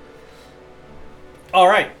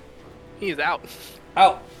 Alright. He's out.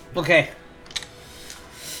 Out. Okay.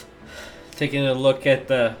 Taking a look at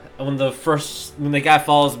when the guy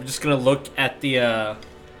falls, I'm just gonna look at the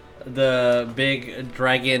big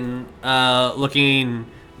dragon looking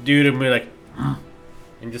dude and be like,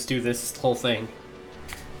 and just do this whole thing.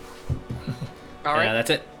 Alright. Yeah, that's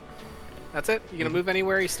it. That's it? You gonna move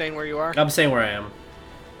anywhere? You staying where you are? I'm staying where I am.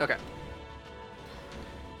 Okay.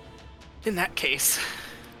 In that case.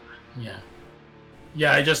 Yeah.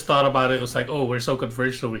 Yeah, I just thought about it. It was like, oh, we're so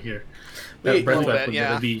converged over here. That breath weapon yeah.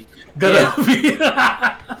 gonna be.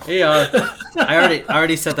 Yeah. I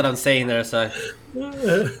already said that I'm staying there, so.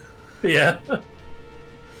 Yeah. Alright,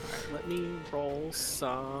 let me roll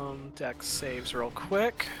some dex saves real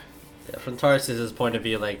quick. Yeah, from Taurus's point of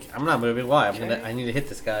view, like, I'm not moving. Why? I need to hit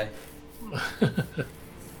this guy.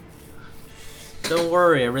 Don't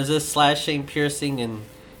worry, I resist slashing, piercing, and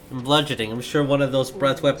bludgeoning. I'm sure one of those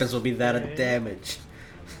breath weapons will be that of damage.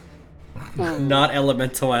 Not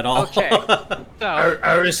elemental at all. Okay. So,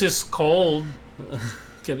 I resist cold.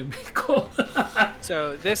 Can it be cold?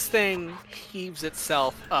 so this thing heaves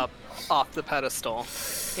itself up off the pedestal,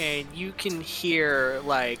 and you can hear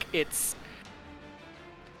there's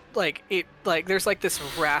like this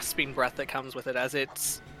rasping breath that comes with it as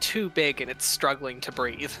it's too big and it's struggling to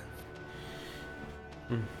breathe.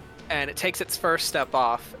 And it takes its first step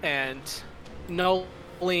off, and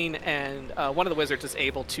Nolan and one of the wizards is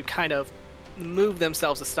able to kind of move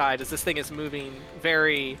themselves aside as this thing is moving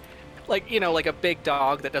very, like a big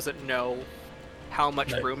dog that doesn't know how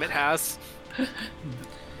much room it has.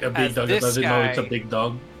 A big dog that doesn't know it's a big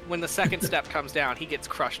dog. When the second step comes down, he gets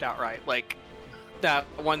crushed outright. Like that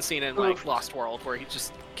one scene in Lost World where he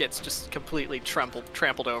just gets completely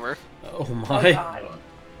trampled over. Oh my. Oh,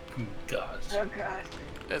 gosh. Oh god.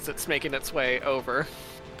 As it's making its way over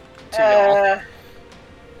to y'all.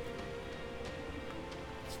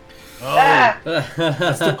 Oh,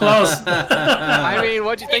 that's too close. I mean,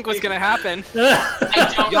 what'd you think was gonna happen?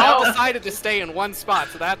 I don't Y'all know. decided to stay in one spot,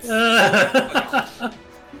 so that's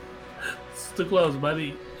It's too close,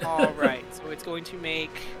 buddy. all right. So it's going to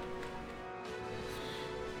make.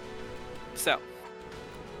 So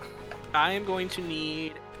I am going to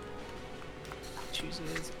need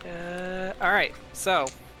chooses. All right. So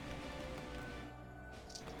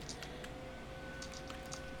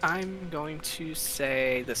I'm going to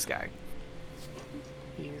say this guy.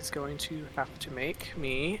 He's going to have to make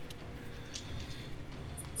me.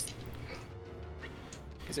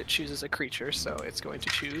 Because it chooses a creature, so it's going to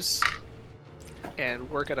choose. And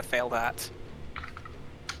we're going to fail that.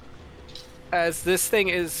 As this thing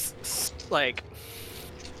is, like,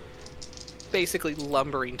 basically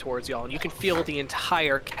lumbering towards y'all, and you can feel the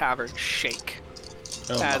entire cavern shake.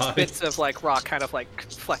 Oh As my. bits of, like, rock kind of, like,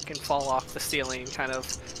 fleck and fall off the ceiling, kind of.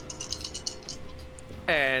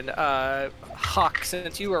 And, Hawk,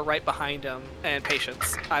 since you are right behind him, and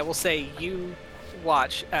Patience, I will say you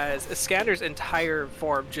watch as Iskander's entire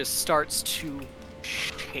form just starts to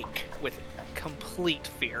shake with complete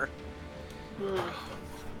fear.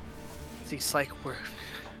 He's like, we're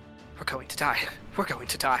going to die. We're going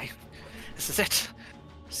to die. This is it.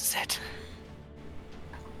 This is it.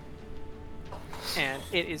 And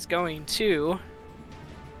it is going to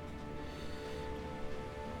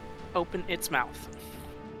open its mouth.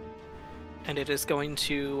 And it is going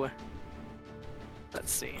to,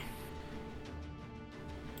 let's see.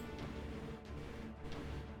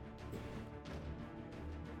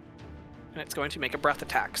 And it's going to make a breath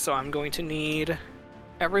attack. So I'm going to need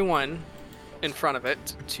everyone in front of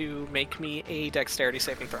it to make me a dexterity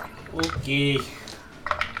saving throw. Okay.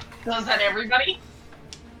 So is that everybody?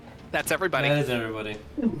 That's everybody. That is everybody.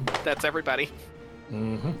 That's everybody.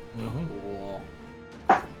 Mm-hmm. Mm-hmm. Cool.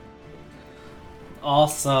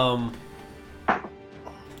 Awesome.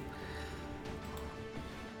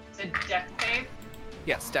 Is it death save?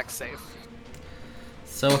 Yes, dex save.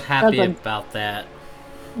 So happy Okay. about that.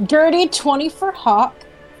 Dirty 20 for Hawk.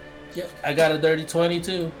 Yep, I got a dirty 20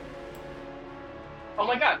 too. Oh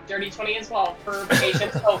my god, dirty 20 as well for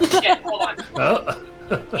patience. Oh shit, hold on.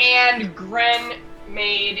 Oh. And Gren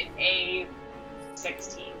made a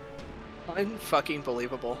 16. Unfucking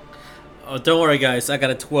believable. Oh, don't worry, guys. I got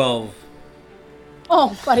a 12.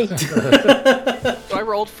 Oh, buddy. So I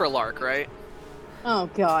rolled for Lark, right? Oh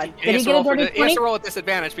God. He Did has he to get a roll for dirty he has 20? to roll at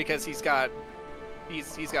disadvantage because he's got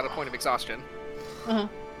a point of exhaustion. Uh-huh.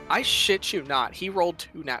 I shit you not. He rolled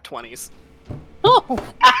 2 nat 20s. Oh.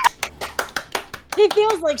 He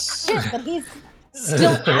feels like shit, but he's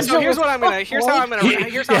still agile. So here's what I'm gonna. Here's how I'm gonna.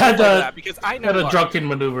 Here's how I'm gonna play that because I know Got a Lark. drunken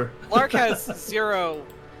maneuver. Lark has 0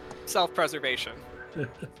 self-preservation.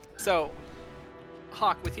 So,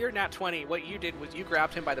 Hawk, with your nat 20, what you did was you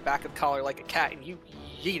grabbed him by the back of the collar like a cat and you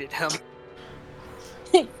yeeted him.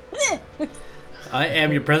 I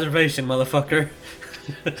am your preservation, motherfucker.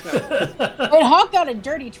 Wait, Hawk got a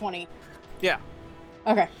dirty 20. Yeah.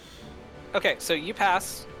 Okay. Okay, so you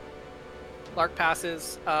pass. Lark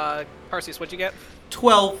passes. Perseus, what'd you get?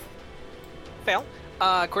 12. Fail.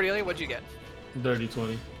 Cordelia, what'd you get? Dirty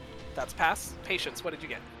 20. That's pass. Patience, what did you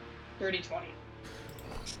get? Dirty 20.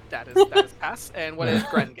 That is pass. And what did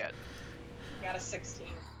Gren get? Got a 16.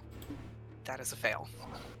 That is a fail.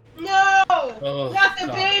 No! Oh, Not the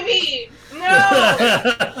God. baby! No!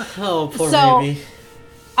 Oh, poor So- baby.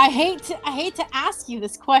 I hate to ask you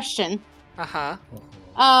this question. Uh-huh.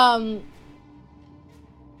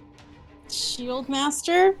 Shield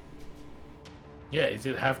Master? Yeah, is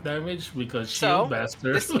it half damage? Because So, Shield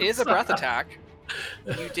Master. this is a breath attack.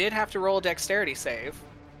 You did have to roll a dexterity save.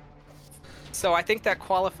 So I think that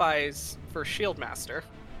qualifies for Shield Master.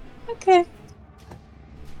 Okay.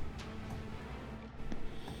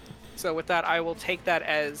 So with that, I will take that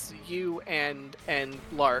as you and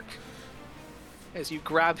Lark, as you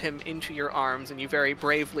grab him into your arms and you very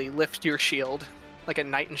bravely lift your shield like a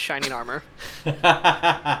knight in shining armor.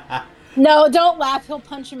 No, don't laugh. He'll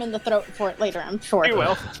punch him in the throat for it later, I'm sure. You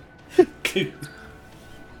will.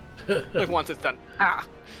 Like once it's done. Ah.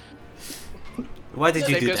 Why did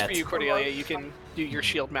you Same do goes that? for you, Cordelia. You can do your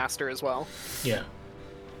shield master as well. Yeah.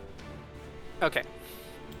 Okay.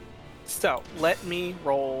 So let me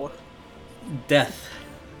roll. Death.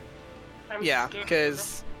 I'm Yeah, scared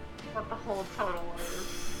because what the whole total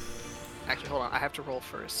is. actually, hold on. I have to roll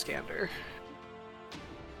for a scanner.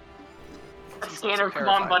 Scanner, come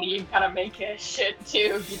on, buddy. You gotta make his shit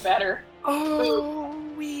too. You better. Oh,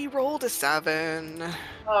 we rolled a 7. Oh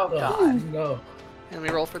Oh, god. no. And we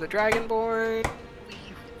roll for the Dragonborn. We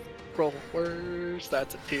roll worse.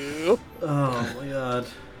 That's a 2. Oh my god.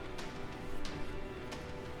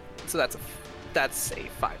 So that's a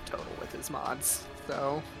 5 total with his mods.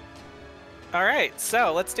 So, all right.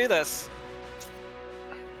 So let's do this.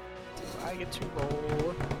 So I get to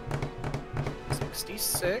roll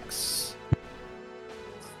 66.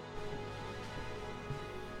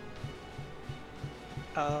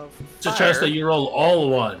 Of It's a fire. chance that you roll all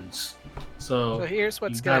ones. So So here's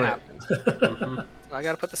what's you gonna got happen. I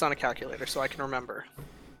gotta put this on a calculator so I can remember.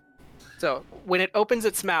 So when it opens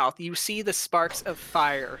its mouth, you see the sparks of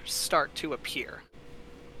fire start to appear.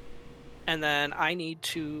 And then I need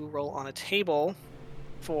to roll on a table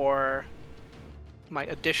for my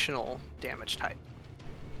additional damage type.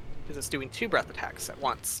 Because it's doing 2 breath attacks at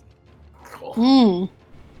once. Cool. Hmm.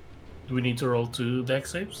 Do we need to roll 2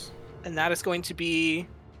 dex saves? And that is going to be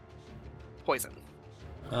poison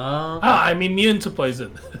Ah, I'm immune to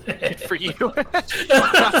poison. for you.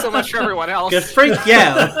 Not so much for everyone else. Good freak,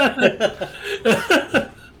 yeah.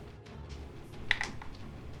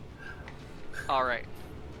 All right.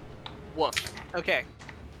 Woof. Okay.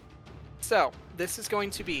 So this is going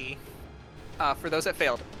to be, for those that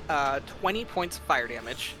failed, 20 points of fire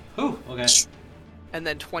damage, Ooh, okay. and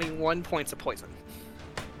then 21 points of poison.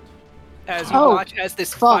 As you Oh, watch as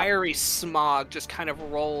this fuck. fiery smog just kind of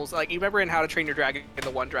rolls, like you remember in How to Train Your Dragon,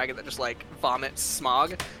 the one dragon that just like vomits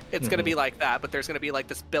smog? It's gonna be like that, but there's gonna be like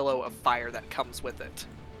this billow of fire that comes with it.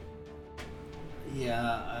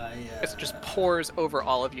 Yeah, It just pours over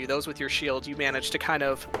all of you. Those with your shield, you manage to kind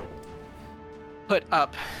of put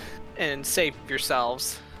up and save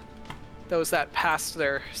yourselves. Those that passed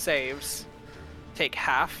their saves take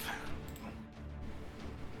half.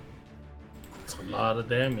 It's a lot of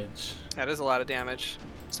damage. That is a lot of damage.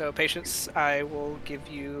 So patience, I will give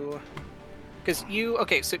you, because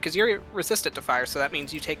you're resistant to fire, so that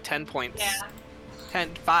means you take 10 points. Yeah.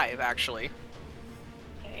 5 actually,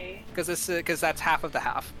 Okay. because that's half of the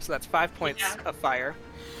half. So that's 5 points Yeah. of fire,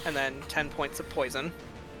 and then 10 points of poison.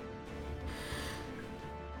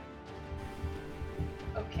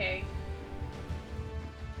 Okay.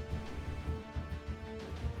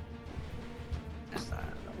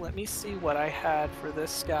 Let let me see what I had for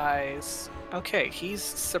this guy's. Okay, he's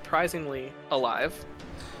surprisingly alive.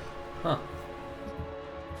 Huh.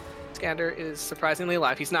 Skander is surprisingly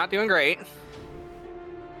alive. He's not doing great.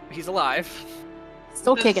 He's alive.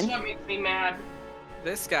 Still This kicking. shit makes me mad.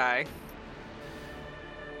 This guy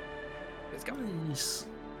is going. Please.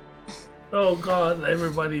 Oh god,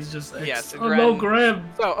 everybody's just Yes, oh no, Gren.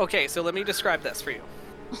 Gren. So, okay, so let me describe this for you.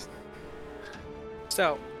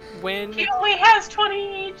 So, when He only has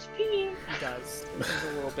 20 HP. he does, he's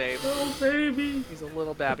a little babe. Oh baby. He's a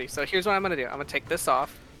little babby. So here's what I'm gonna do. I'm gonna take this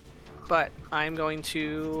off, but I'm going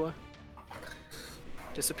to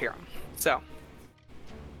disappear him. So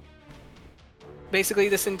basically,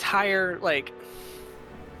 this entire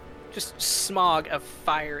just smog of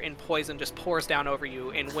fire and poison just pours down over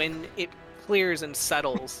you, and when it clears and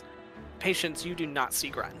settles, patience, you do not see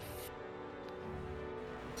Gren.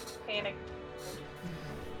 Panic.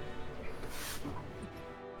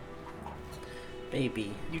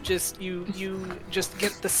 Baby. You just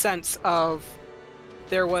get the sense of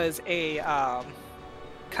there was a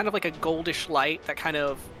kind of like a goldish light that kind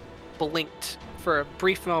of blinked for a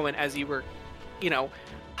brief moment as you were,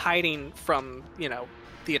 hiding from,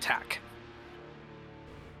 the attack.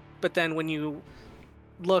 But then when you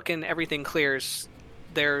look and everything clears,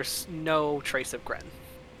 there's no trace of Gren.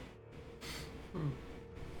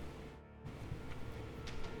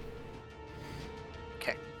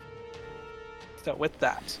 Okay. So with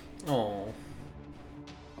that, Oh.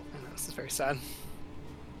 this is very sad.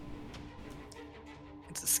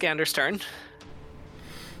 It's the Skander's turn.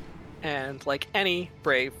 And like any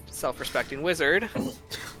brave, self-respecting wizard,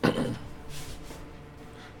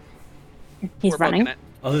 He's we're running. booking it.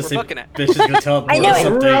 I was We're gonna say, booking it. bitch is gonna teleport I knew or it.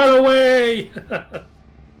 something. Run away.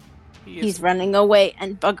 He is He's running away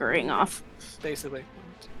and buggering off. basically.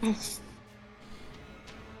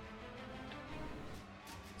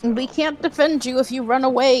 We can't defend you if you run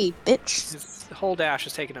away, bitch. His whole dash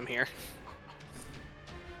is taking him here.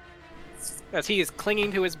 As he is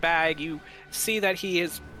clinging to his bag, you see that he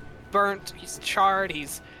is burnt, he's charred,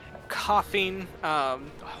 he's coughing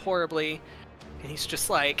horribly, and he's just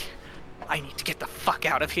like, I need to get the fuck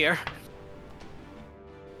out of here.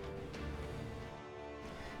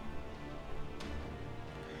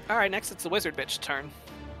 Alright, next it's the wizard bitch's turn.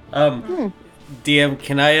 DM,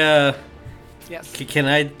 can I Yes. can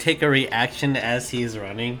I take a reaction as he's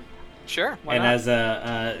running? Sure, why And not?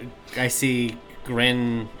 as I see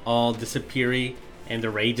Grin all disappearing and the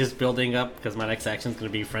rage is building up because my next action is going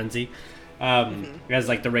to be frenzy. As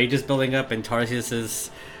like the rage is building up and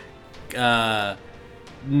Tarsius's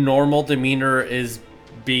normal demeanor is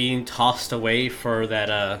being tossed away for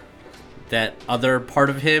that that other part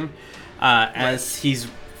of him. As he's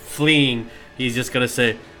fleeing, he's just gonna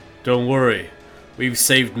say, "Don't worry, we've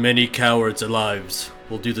saved many cowards' lives.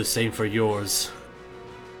 We'll do the same for yours."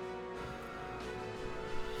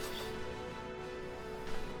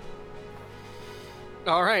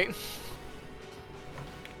 Alright.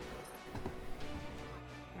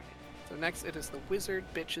 So next it is the wizard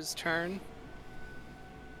bitch's turn.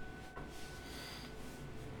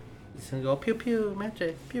 He's gonna go pew pew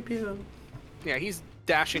magic pew pew. Yeah, he's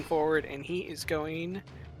dashing forward and he is going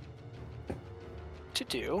to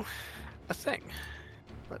do a thing.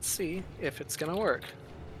 Let's see if it's gonna work.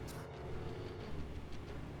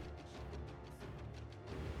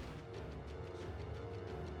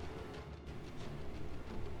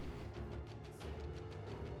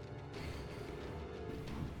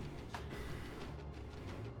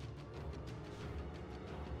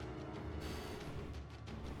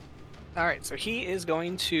 Alright, so he is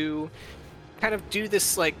going to kind of do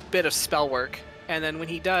this bit of spell work, and then when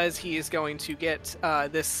he does, he is going to get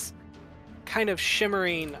this kind of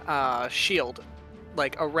shimmering shield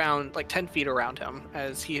around 10 feet around him,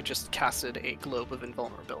 as he had just casted a globe of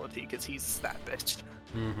invulnerability because he's that bitch.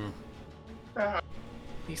 Mm-hmm.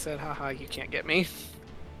 He said, haha, you can't get me.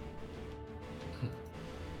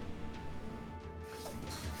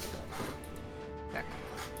 Okay.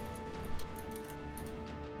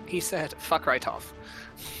 He said, fuck right off.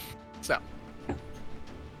 So,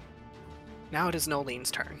 now it is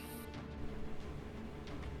Nolene's turn.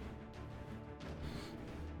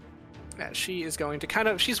 Yeah, she is going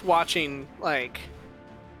to she's watching,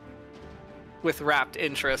 with rapt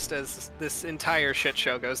interest as this entire shit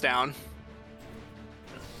show goes down.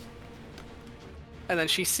 And then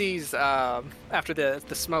she sees, after the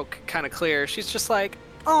smoke kind of clears, she's just like,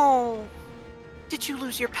 oh, did you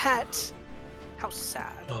lose your pet? How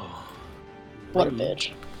sad. Oh. What a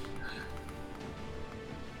bitch.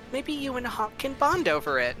 Maybe you and Hawk can bond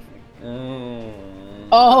over it.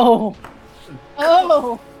 Oh.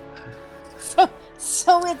 Oh.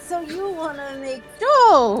 So you want to make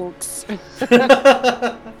jokes?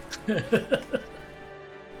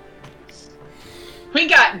 We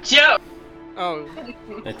got Joe. Oh,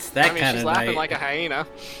 It's that kind she's of laughing night. like a hyena.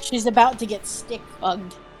 She's about to get stick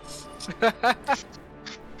bugged.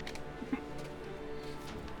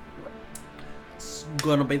 It's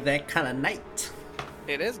gonna be that kind of night.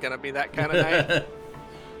 It is gonna be that kind of night.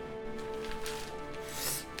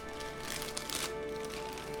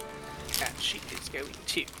 And she is going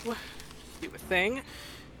to do a thing.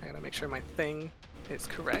 I gotta make sure my thing is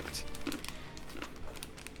correct.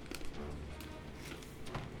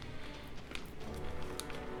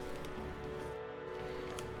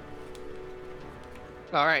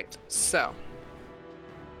 Alright, so.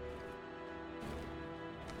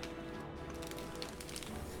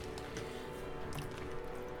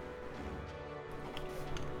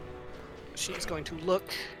 She's going to look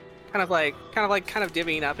kind of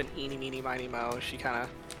divvying up an eeny, meeny, miny, mo. She kind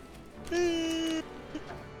of.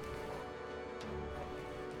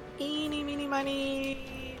 Eeny, meeny,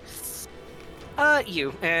 miny.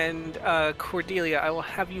 You. And, Cordelia, I will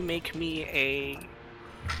have you make me a.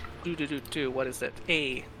 What is it?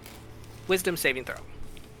 A wisdom saving throw.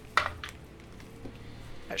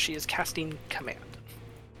 As she is casting command.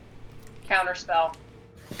 Counterspell.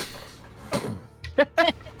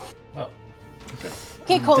 Oh.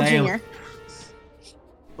 Okay, Cole Damn. Jr.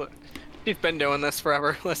 Look, she's been doing this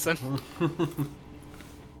forever. Listen.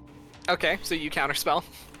 Okay, so you counterspell.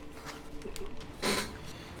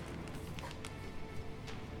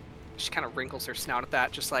 She kind of wrinkles her snout at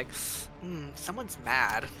that, just like, someone's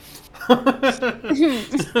mad.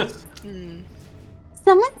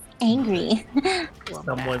 Someone's angry. Well,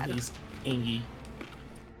 Someone mad. is angry.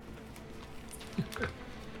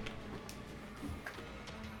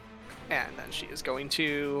 And then she is going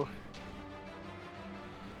to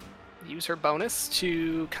use her bonus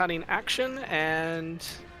to cutting action and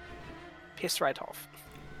piss right off.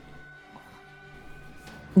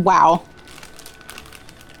 Wow.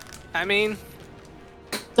 I mean,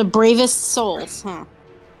 The bravest souls, huh?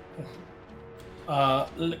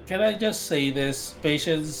 Can I just say this,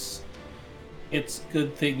 Patience? It's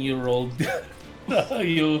good thing you rolled.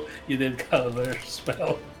 you did counter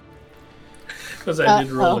spell because I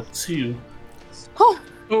did roll a 2. Oh,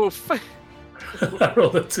 oof. I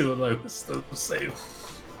rolled a 2 and I was still the same.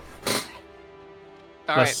 All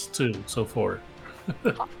right, Plus 2, so 4.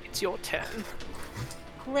 it's your turn.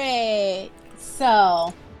 great.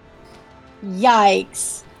 So,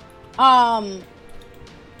 yikes.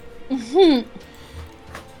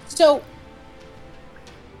 So,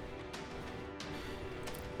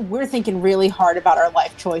 we're thinking really hard about our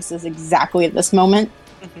life choices exactly at this moment.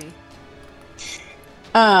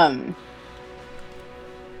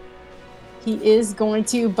 He is going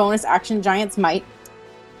to bonus action Giant's Might,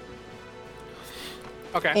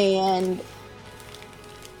 Okay. and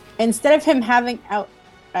instead of him having out,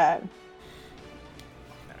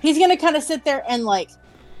 he's gonna kind of sit there and like,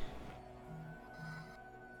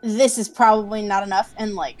 this is probably not enough,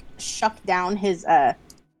 and like shuck down his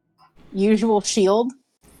usual shield.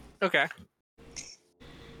 Okay.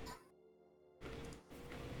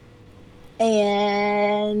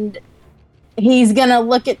 And he's gonna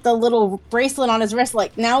look at the little bracelet on his wrist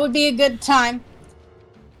like, now would be a good time.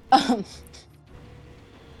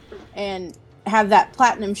 And have that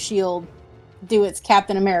platinum shield do its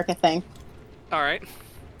Captain America thing. All right.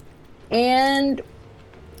 And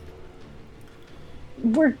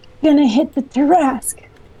we're gonna hit the Tarask.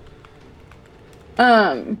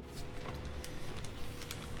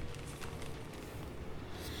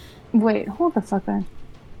 Wait, hold the fuck on.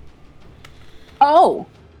 Oh.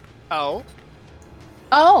 Oh.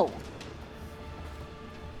 Oh.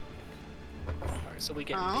 All right, so we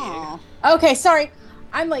get Oh. Okay, sorry.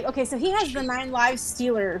 I'm like, okay, so he has the 9 Lives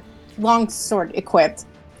Stealer longsword equipped.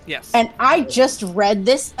 Yes. And I just read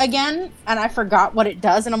this again, and I forgot what it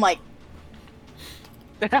does, and I'm like,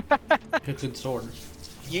 It's a good sword.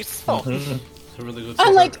 Useful. It's a really good sword.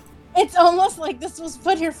 I'm like, it's almost like this was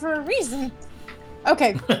put here for a reason.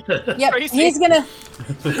 Okay. Yep. Crazy. He's gonna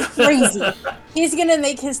crazy. He's gonna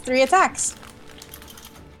make his 3 attacks.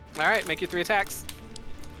 All right, make your 3 attacks.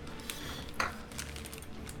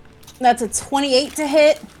 That's a 28 to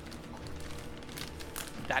hit,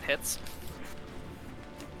 That hits.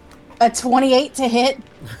 a 28 to hit,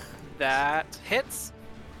 That hits.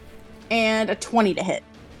 and a 20 to hit.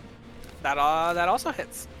 That also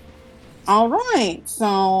hits. All right.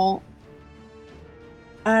 So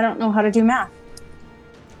I don't know how to do math.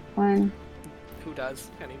 1, Who does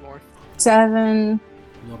anymore? 7.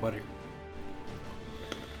 Nobody.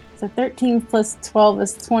 So 13 plus 12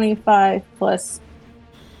 is 25 plus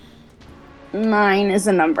 9 is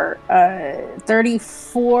a number.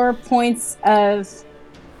 34 points of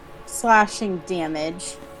slashing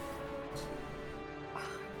damage.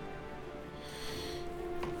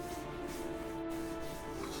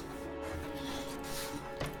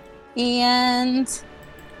 And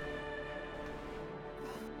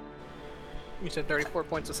You said 34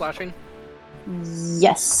 points of slashing?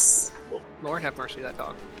 yes. Lord have mercy, that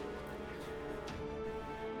dog.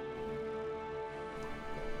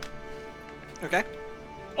 Okay.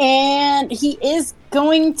 And he is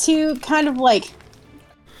going to kind of like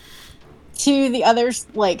to the others,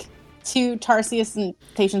 like to Tarsius and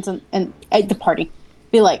Patience and the party,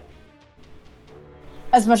 be like,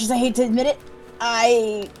 as much as I hate to admit it,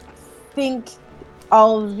 I think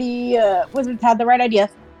all of the wizards had the right idea.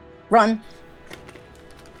 Run.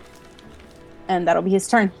 And that'll be his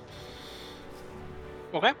turn.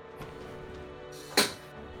 Okay.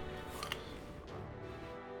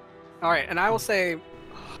 Alright, and I will say,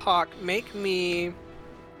 Hawk, make me...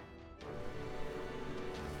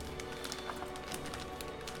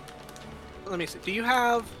 Let me see.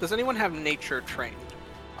 Does anyone have nature trained?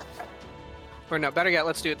 Or no, better yet,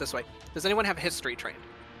 let's do it this way. Does anyone have history trained?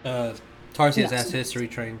 Tarsius Yes. has history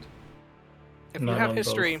trained. If you None have on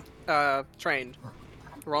history trained,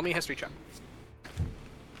 roll me a history check.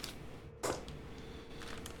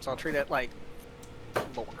 So I'll treat it like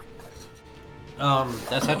lore.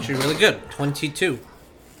 That's actually really good. 22.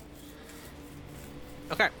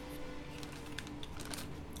 Okay.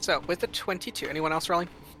 So with the 22, anyone else rolling?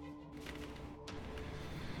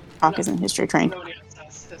 Hawk isn't history trained. Nobody else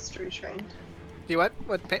has history trained. You what?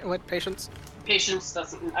 What patience? Patience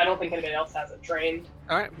doesn't. I don't think anybody else has it trained.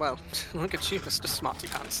 All right. Well, look at you, Mr. Smarty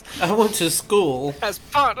Pants. I went to school. As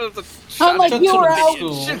part of the Oh, like Chaddington you were out.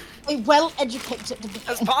 lineage, A well-educated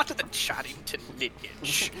as part of the Chaddington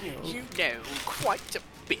lineage, you know quite a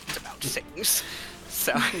bit about things.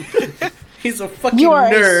 So, He's a fucking You are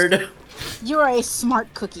a- nerd. You're a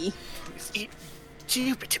smart cookie.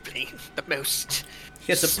 indubitably the most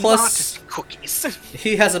He has a plus. smartest cookies.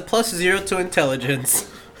 He has a +0 to intelligence.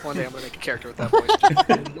 One day I'm gonna make a character with that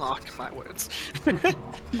voice. Mock my words.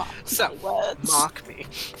 So, mock me.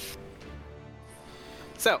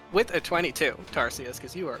 So, with a 22, Tarsius,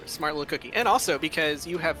 because you are a smart little cookie, and also because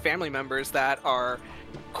you have family members that are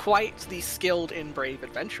quite the skilled and brave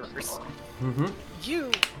adventurers, Mm-hmm.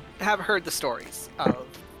 you have heard the stories of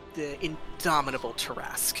the indomitable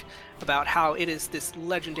Tarask, about how it is this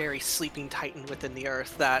legendary sleeping titan within the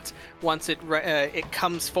earth that once it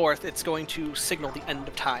comes forth, it's going to signal the end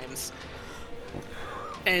of times.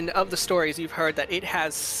 And of the stories, you've heard that it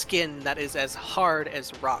has skin that is as hard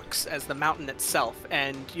as rocks, as the mountain itself,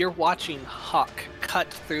 and you're watching Hawk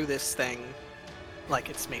cut through this thing like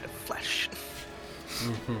it's made of flesh.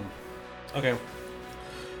 Mm-hmm. Okay.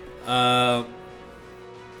 I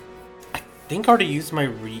think I already used my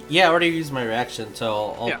I already used my reaction,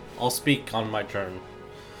 so I'll speak on my turn.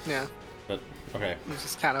 Yeah, But okay. it's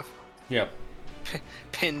just kind of Yeah.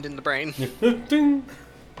 pinned in the brain. Ding.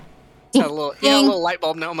 Had a little light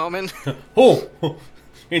bulb no moment. Oh,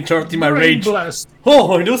 interrupting my Brain rage. blast.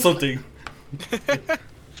 Oh, I know something.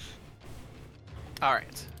 All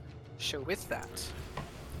right. So with that,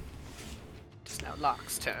 it's now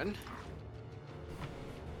Lark's turn.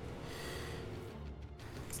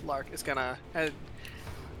 Lark is gonna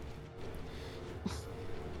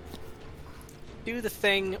do the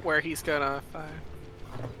thing where he's gonna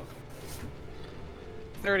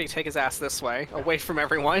 30 take his ass this way, away from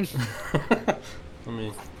everyone. I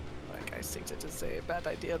mean, Like, I think it is a bad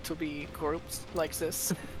idea to be grouped like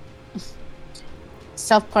this.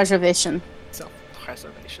 Self-preservation.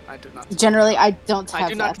 Self-preservation. I do not. Generally, I don't have I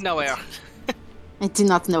do not that. know her. I do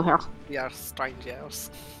not know her. We are strangers.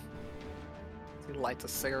 He lights a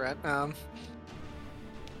cigarette.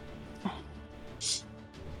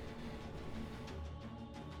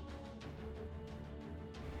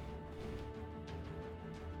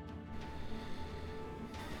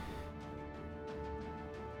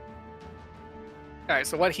 Alright,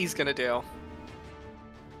 so what he's gonna do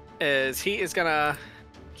is he is gonna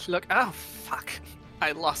look. Oh, fuck.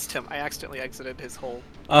 I lost him. I accidentally exited his whole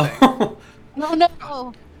thing. oh, No,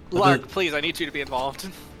 no. Lark, please, I need you to be involved.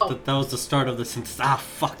 that was the start of the sentence. Ah,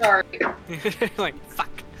 fuck. Sorry. Like, fuck.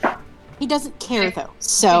 He doesn't care though.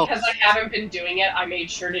 So Because I haven't been doing it, I made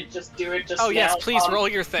sure to just do it just Oh, yes, now. please roll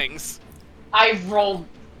your things. I rolled...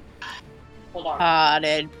 Hold on.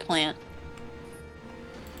 potted plant.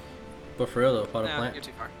 But for real though, pot of No, plant. you're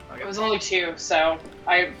too far. Okay. It was only 2, so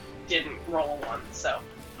I didn't roll 1, so...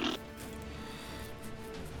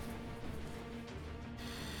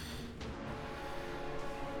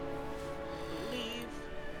 Leave.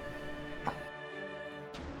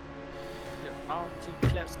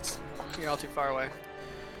 too far away.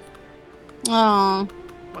 Oh,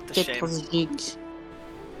 What the get shame. project.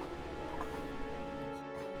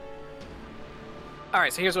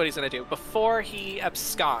 Alright, so here's what he's going to do. Before he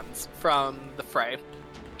absconds from the fray,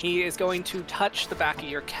 he is going to touch the back of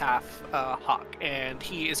your calf, Hawk, and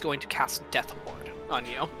he is going to cast Death Ward on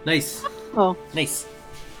you. Nice. Oh, Nice.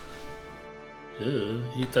 Ew,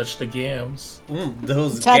 you touched the gams.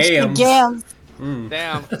 Those touch the gams. gams.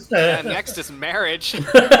 Damn. And next is marriage.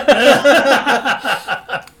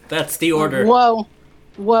 That's the order. Whoa,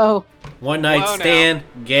 whoa. One night Whoa, now. stand,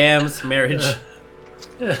 gams, marriage.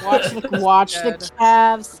 Watch the Dead.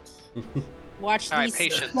 calves. Watch All right, these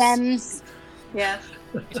patience. stems. Yes.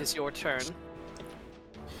 It is your turn.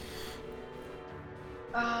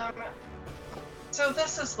 So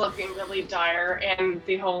this is looking really dire, and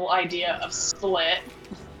the whole idea of split.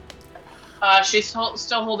 She's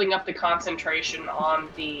still holding up the concentration on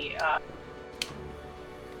the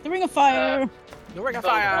The ring of fire. The ring of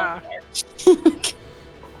boat fire.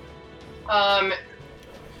 Um.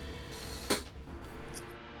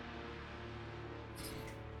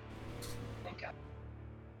 Thank God.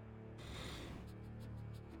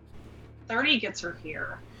 30 gets her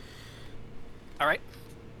here. Alright.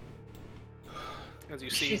 As you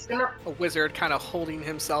see, She's gonna. a wizard kind of holding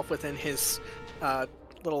himself within his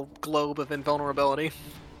little globe of invulnerability.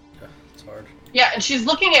 It's hard. Yeah, and she's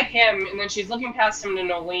looking at him, and then she's looking past him to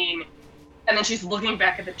Nolene, and then she's looking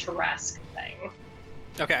back at the Tarrasque thing.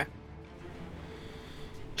 Okay.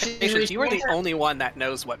 She's Patience, you are the reaching her- only one that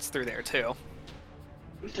knows what's through there, too.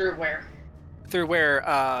 Through where? Through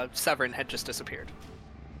where Severin had just disappeared.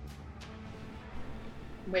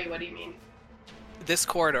 Wait, what do you mean? This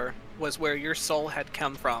corridor was where your soul had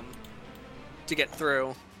come from to get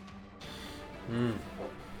through. Mm.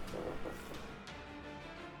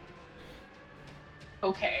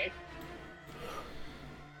 Okay.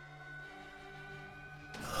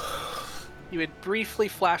 You had briefly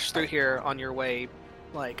flashed through here on your way,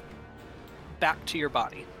 like, back to your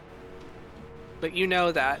body. But you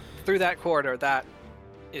know that through that corridor, that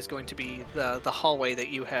is going to be the hallway that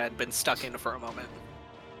you had been stuck in for a moment.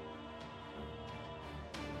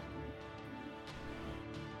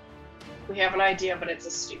 We have an idea, but it's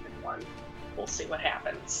a stupid one. We'll see what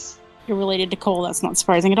happens. You're related to Cole. That's not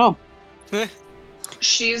surprising at all.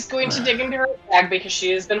 She's going to dig into her bag because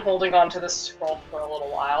she has been holding on to the scroll for a little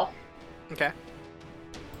while. Okay.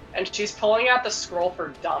 And she's pulling out the scroll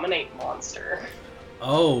for Dominate Monster.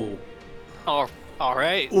 Oh.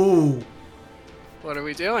 Alright. Ooh. What are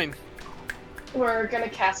we doing? We're gonna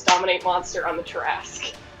cast Dominate Monster on the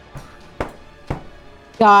Tarrasque.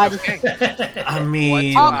 God. Okay. I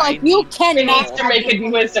mean, What? Like, you It cannot. needs to make a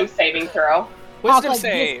wisdom saving throw. Wisdom like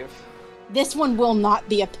save. This one will not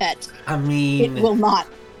be a pet. I It mean, will not.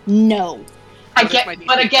 No. I What is my get,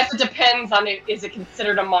 but I DC? guess it depends on is it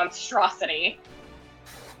considered a monstrosity.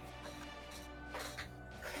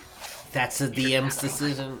 that's a DM's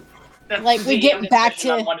decision. That's Like, we the get back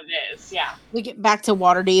decision on to- what it is. Yeah. We get back to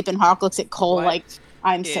Waterdeep, and Hawk looks at Cole What like,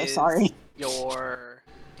 I'm so is sorry. Your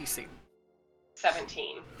DC.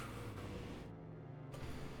 17.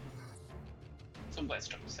 It's a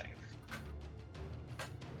wisdom save.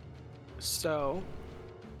 So,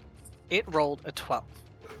 it rolled a 12.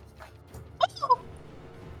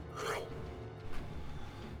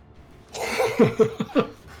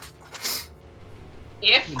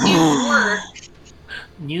 If it works,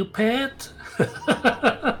 New pet?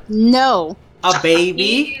 No. A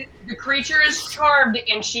baby? the creature is charmed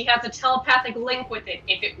and she has a telepathic link with it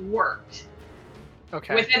if it worked.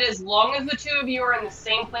 Okay. With it, as long as the two of you are in the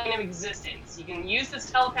same plane of existence, you can use this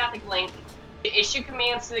telepathic link to issue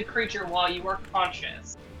commands to the creature while you are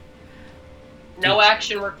conscious. No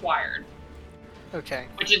action required, Okay.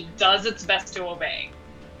 which it does its best to obey.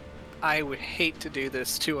 I would hate to do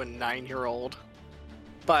this to a 9-year-old,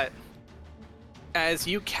 but as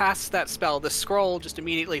you cast that spell, the scroll just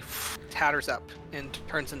immediately tatters up and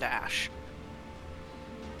turns into ash.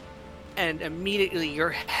 And immediately your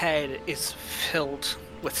head is filled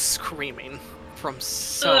with screaming from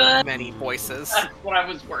so many voices. That's what I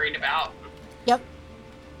was worried about. Yep.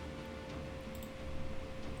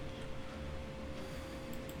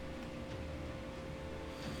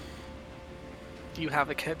 You have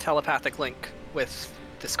a telepathic link with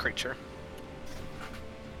this creature.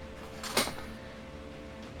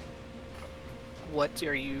 What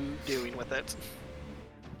are you doing with it?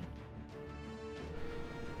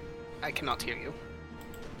 I cannot hear you.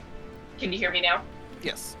 Can you hear me now?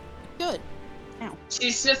 Yes. Good.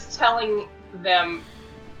 She's just telling them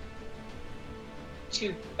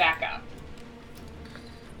to back up.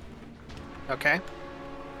 Okay.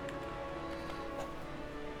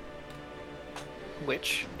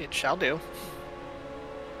 which it shall do.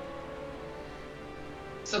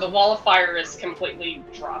 So the wall of fire is completely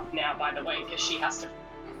dropped now, by the way, because she has to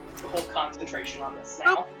hold concentration on this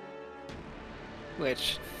now.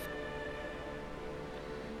 Which,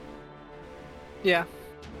 yeah.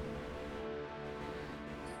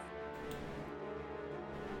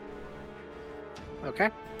 Okay.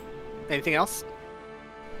 Anything else?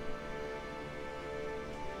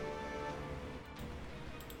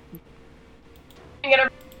 I'm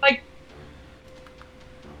gonna, like,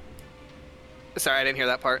 Sorry, I didn't hear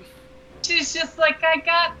that part. she's just like, I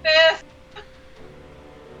got this!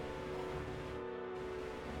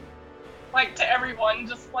 Like, to everyone,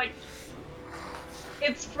 just like,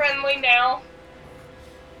 it's friendly now.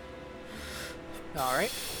 All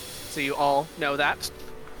right. So you all know that.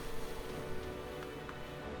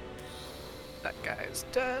 That guy's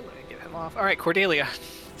dead. Let me get him off. All right, Cordelia.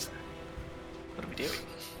 What are we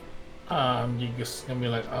doing? You just gonna be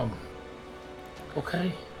like,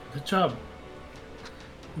 okay, good job.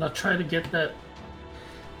 Now try to get that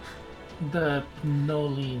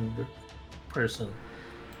no-lean person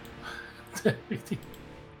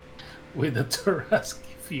with the Tarask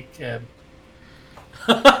if you can.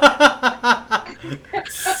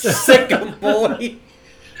 Sick boy.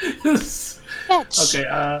 Fetch. Okay,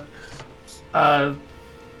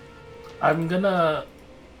 I'm gonna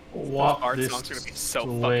walk bard this songs are gonna be so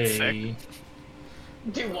fucking way. sick.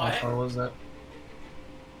 Do How what? far was that?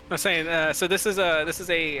 I'm saying, so this is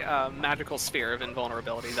a magical sphere of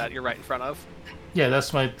invulnerability that you're right in front of. Yeah,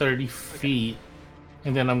 that's my 30 feet.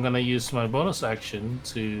 And then I'm gonna use my bonus action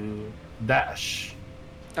to dash.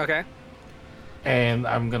 Okay. And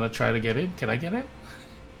I'm gonna try to get in. Can I get in?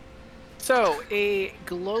 So a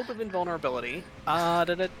globe of invulnerability.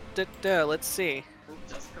 Let's see.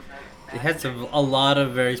 Just prevent It has a lot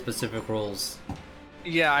of very specific rules.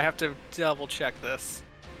 Yeah, I have to double check this.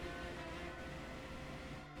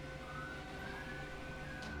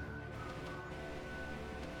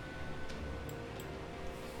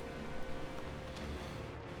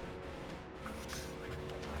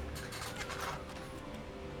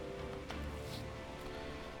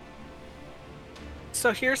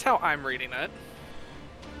 So here's how I'm reading it.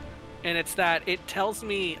 And it's that it tells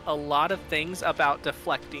me a lot of things about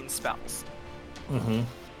deflecting spells. Mm-hmm.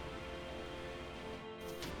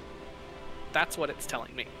 That's what it's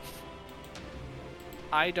telling me.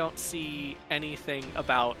 I don't see anything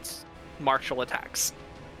about martial attacks.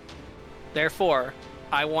 Therefore,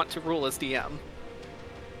 I want to rule as DM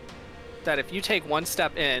that if you take one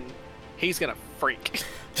step in, he's gonna freak.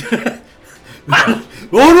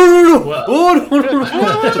 Oh no! Well- Oh no!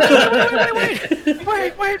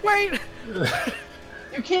 Wait!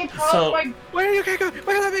 You can't cross So- my. Wait, you can't go. Wait,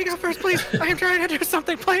 let me go first, please. I am trying to do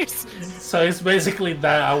something, please. So it's basically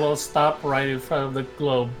that I will stop right in front of the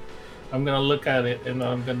globe. I'm gonna look at it and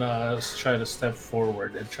I'm gonna try to step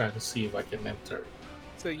forward and try to see if I can enter.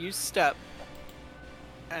 So you step,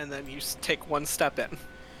 and then you take one step in,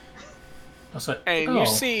 I was like, and oh. you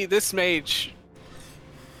see this mage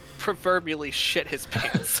proverbially shit his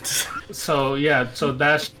pants. So yeah, so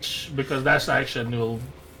dash, because dash action will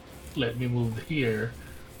let me move here.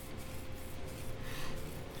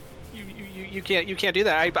 You can't do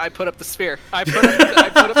that. I put up the sphere. I put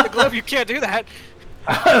up the glove. You can't do that.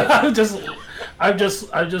 I'm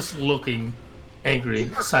just looking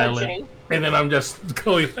angry, silent, and then I'm just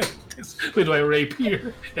going like this with my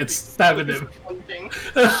rapier and stabbing him.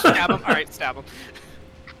 Stab him. All right, stab him.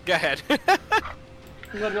 Go ahead.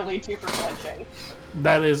 Literally 2 for punching.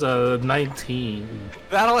 That is a 19.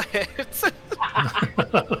 That'll hit.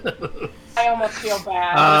 I almost feel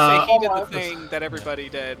bad. I say he did the Almost. thing that everybody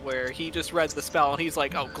did, where he just read the spell and he's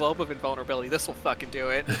like, "Oh, globe of invulnerability. This will fucking do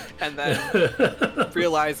it." And then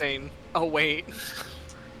realizing, "Oh wait."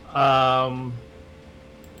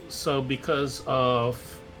 So because of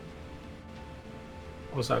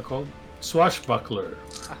what's that called? Swashbuckler.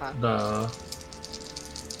 Uh-huh. The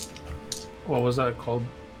what was that called?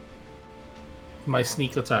 My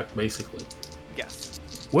sneak attack, basically. Yes.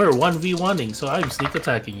 We're 1v1ing, so I'm sneak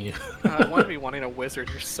attacking you. I want to be wanting a wizard.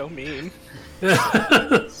 You're so mean.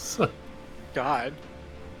 So- God,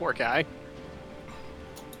 poor guy.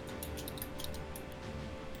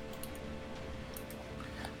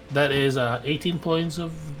 that is 18 points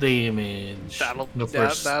of damage. That'll- the that-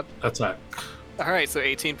 first that- attack. All right, so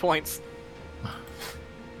 18 points.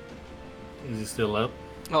 Is he still up?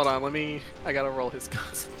 Hold on, I gotta roll his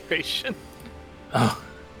concentration. Oh,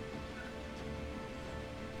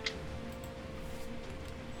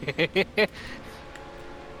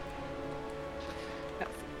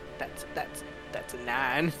 That's a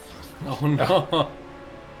 9. Oh no!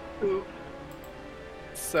 Ooh.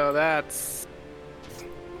 So that's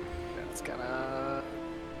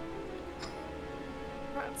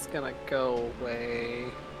gonna go away.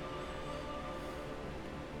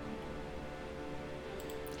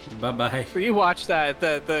 Bye-bye. So you watch that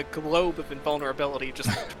the globe of invulnerability just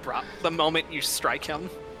drop the moment you strike him.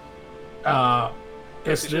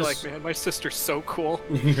 Is You're this like, man, my sister's so cool.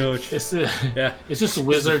 is it, Yeah. is this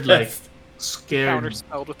wizard like scared?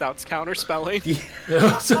 Counterspelled without counterspelling.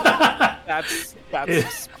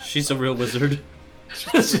 That's She's a real wizard.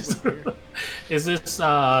 Is this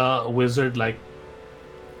wizard like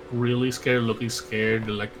really scared, looking scared,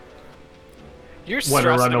 like you're wanna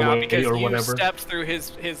run stressing out away because or you whatever? stepped through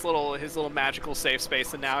his little magical safe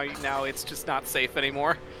space, and now it's just not safe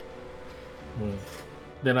anymore.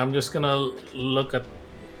 Then I'm just gonna look at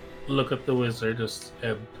the wizard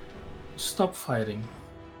and stop fighting.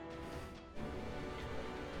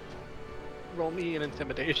 Roll me an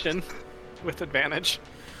intimidation with advantage.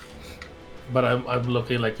 But I'm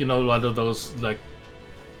looking like, you know, one of those like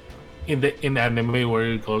in anime where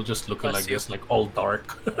you go just looking Bless like you. this, like all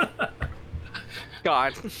dark.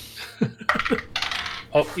 God,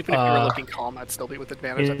 Oh, even if you were looking calm, I'd still be with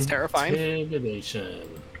advantage. That's terrifying. Intimidation.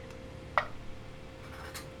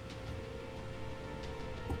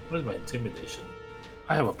 Where's my intimidation?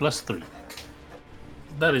 I have a +3.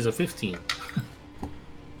 That is a 15.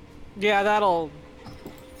 Yeah, that'll.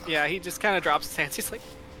 Yeah, he just kind of drops his hands. He's like,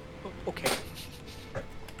 "Oh, okay."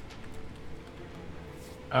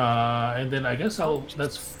 And then I guess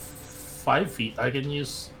that's 5 feet. I can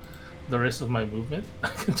use the rest of my movement. I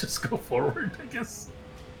can just go forward, I guess.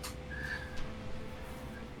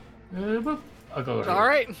 But I'll go All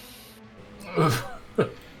ahead. right,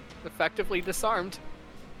 effectively disarmed.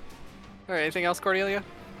 All right, anything else, Cordelia?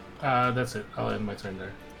 That's it. I'll end my turn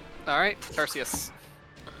there. All right, Tarsius.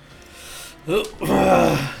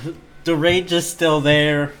 The rage is still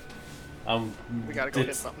there. We gotta go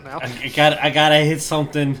hit something now. I gotta hit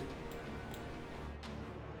something.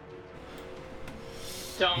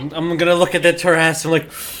 Don't. I'm gonna look at that terrace. I'm like,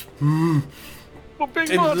 Oh, big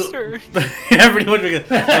And- monster! everyone.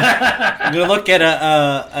 I'm gonna look at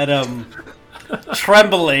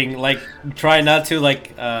trembling, like try not to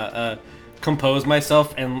like compose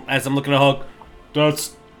myself, and as I'm looking at Hulk,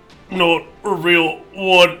 that's not a real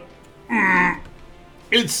one.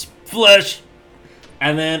 It's flesh.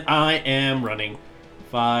 And then I am running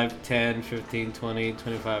 5, 10, 15, 20,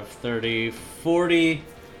 25, 30, 40.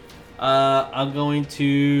 I'm going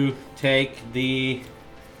to take the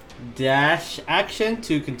dash action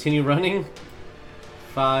to continue running.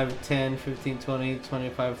 5, 10, 15, 20,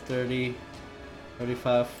 25, 30,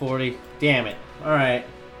 35, 40. Damn it. Alright.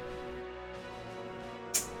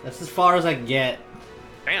 That's as far as I can get.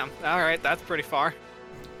 Damn. All right, that's pretty far.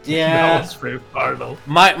 That Yeah. was very far though.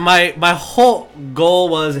 My whole goal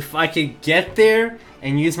was if I could get there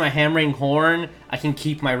and use my hammering horn, I can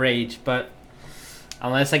keep my rage, but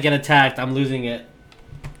unless I get attacked, I'm losing it.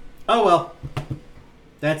 Oh well.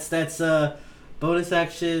 That's bonus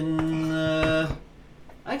action.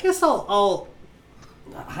 I guess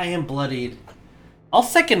I am bloodied. I'll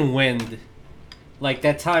second wind. Like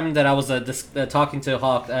that time that I was talking to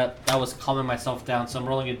Hawk, I was calming myself down, so I'm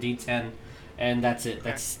rolling a d10, and that's it.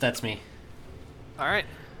 That's me. All right.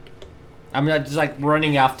 I'm not just like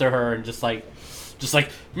running after her and just like,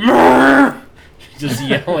 "Mrrr!" just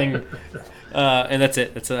yelling, and that's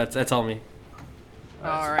it. That's all me.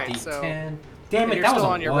 All right, so D10. Damn it, you're that was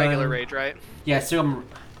still a on your 1. regular rage, right? Yeah, so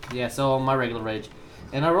on my regular rage,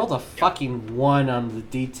 and I rolled a fucking 1 on the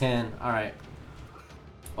D10. All right.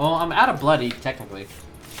 Well, I'm out of bloody technically.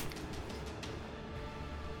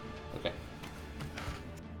 Okay.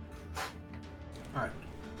 All right.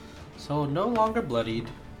 So no longer bloodied.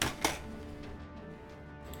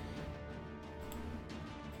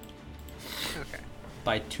 Okay.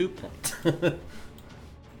 By 2 points. All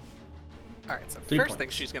right. So 3 first thing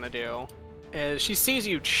points. she's gonna do is she sees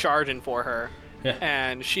you charging for her, Yeah.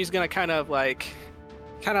 and she's gonna kind of like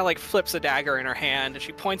flips a dagger in her hand, and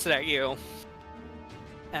she points it at you,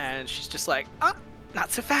 and she's just like, "Ah,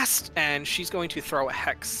 not so fast!" And she's going to throw a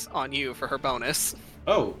hex on you for her bonus.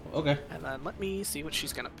 Oh, okay. And then let me see what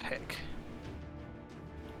she's gonna pick.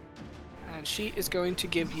 And she is going to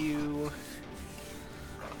give you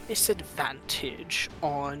disadvantage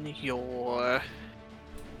on your.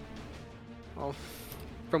 Well,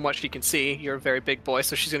 from what she can see, you're a very big boy,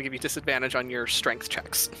 so she's gonna give you disadvantage on your strength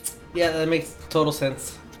checks. Yeah, that makes total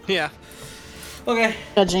sense. Yeah, Okay.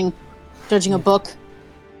 Judging a book.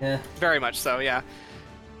 Yeah. very much so. Yeah.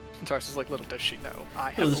 And Tarsus is like, little does she know, I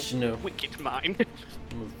Little have does she know. a wicked mind.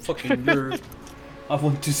 I'm a fucking nerd. I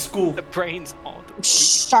went to school. The brains on the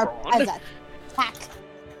Sharp brawn. as a tack.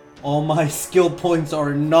 All my skill points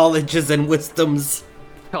are knowledges and wisdoms.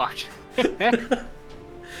 Gosh.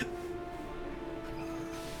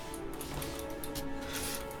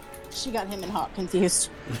 She got him and Hawk confused.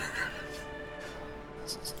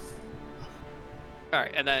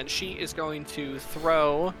 Alright, and then she is going to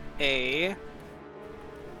throw a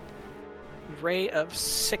ray of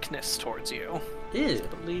sickness towards you. Ew.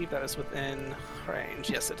 I believe that is within range.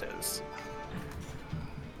 Yes, it is.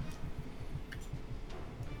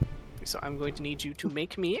 So I'm going to need you to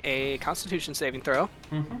make me a Constitution saving throw.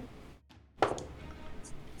 Mm-hmm.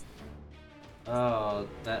 Oh,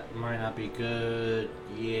 that might not be good.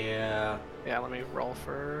 Yeah. Yeah, let me roll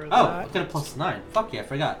for Oh, that. I got a +9. Fuck yeah, I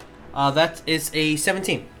forgot. That is a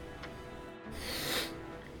 17.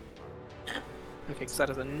 Okay, so that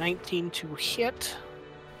is a 19 to hit.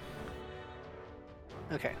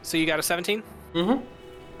 Okay, so you got a 17? Mm-hmm.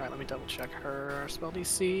 Alright, let me double check her spell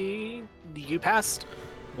DC. You passed.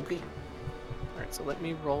 Okay. Alright, so let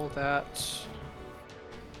me roll that.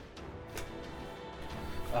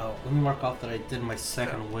 Oh, let me mark off that I did my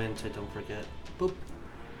second win so I don't forget. Boop.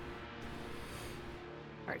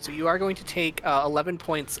 Alright, so you are going to take 11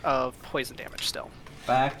 points of poison damage still.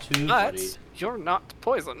 Back to But buddy. you're not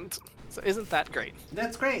poisoned, so isn't that great?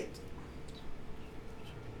 That's great.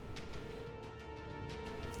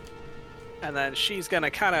 And then she's gonna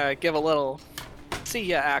kind of give a little see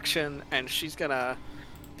ya action, and she's gonna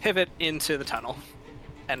pivot into the tunnel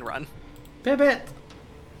and run. Pivot.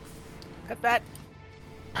 Pivot.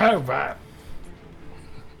 Pivot.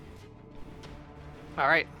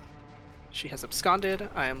 Alright. She has absconded.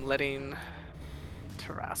 I am letting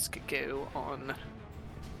Tarask go on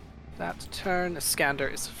that turn. Iskander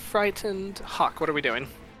is frightened. Hawk, what are we doing?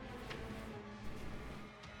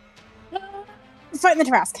 Fighting the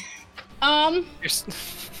Trask. You're He's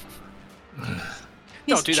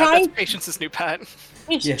Don't do that. trying. That's Patience's new pet.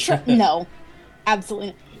 No, absolutely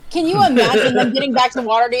not. Can you imagine them getting back to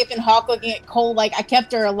Waterdeep and Hawk looking at Cole like, I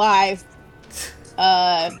kept her alive,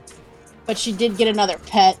 but she did get another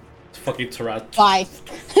pet. Fucking Tarat. Bye.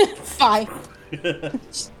 Bye.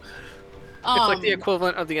 It's like the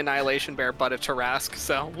equivalent of the Annihilation Bear, but a Tarask,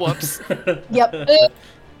 so whoops. Yep.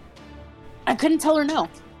 I couldn't tell her no.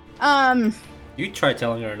 You try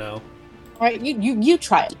telling her no. Right, you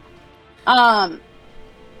try it.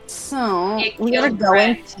 So It we gotta killed go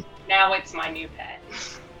in. Brett. Now it's my new pet.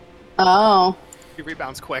 Oh, He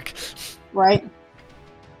rebounds quick. right.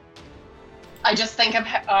 I just think of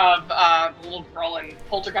the little girl in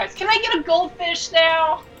Poltergeist. Can I get a goldfish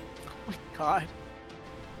now? God.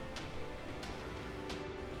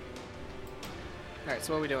 Alright,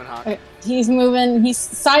 so what are we doing, Hawk? Okay, he's moving. He's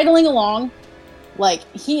sidling along. Like,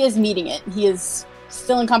 he is meeting it. He is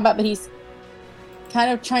still in combat, but he's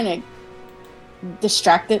kind of trying to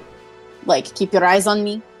distract it. Like, keep your eyes on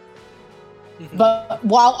me. But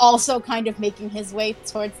while also kind of making his way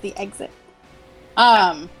towards the exit.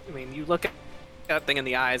 I mean, you look at that thing in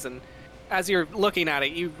the eyes, and as you're looking at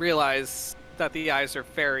it, you realize that the eyes are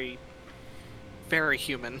very, very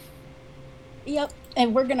human. Yep.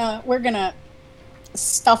 And we're gonna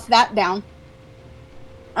stuff that down.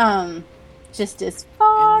 Just as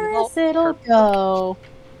far as it'll go.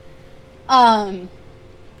 And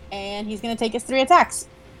he's gonna take his 3 attacks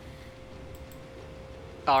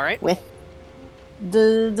Alright. with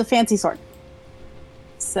the fancy sword.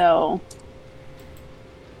 So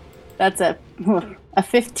that's a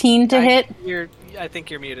 15 to hit. I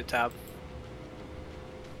think you're muted, Tab.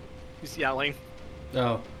 He's yelling.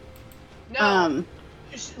 Oh. No.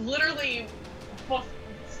 Literally.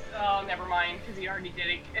 Oh, never mind, because he already did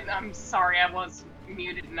it. And I'm sorry, I was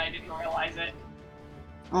muted and I didn't realize it.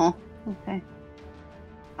 Oh, okay.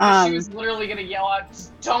 She was literally gonna yell out,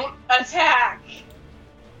 "Don't attack!"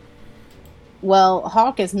 Well,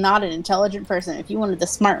 Hawk is not an intelligent person. If you wanted the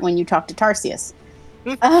smart one, you talk to Tarsius.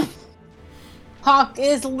 Hawk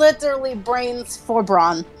is literally brains for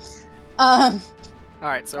brawn.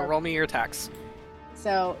 Alright, so roll me your attacks.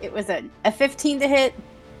 So it was a 15 to hit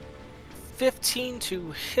 15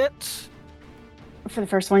 to hit. for the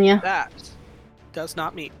first one, yeah. That does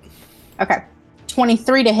not meet. Okay.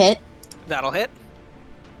 23 to hit That'll hit.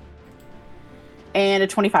 and a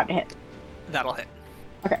 25 to hit. That'll hit.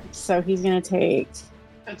 Okay, so he's gonna take.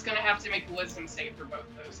 It's gonna have to make a wisdom save for both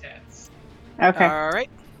those hits. Okay. Alright.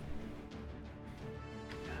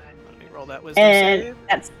 Let me roll that wisdom And save.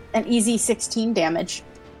 that's an easy 16 damage.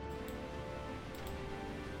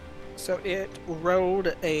 So it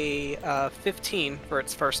rolled a 15 for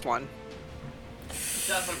its first one.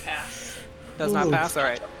 Doesn't pass. Does not Ooh. pass?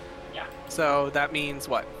 Alright. Yeah. So that means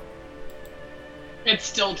what? It's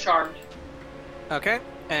still charmed. Okay.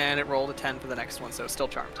 and it rolled a 10 for the next one, so it's still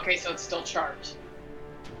charmed. Okay, so it's still charmed.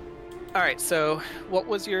 All right, so what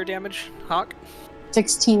was your damage, Hawk?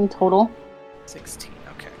 16 total. 16,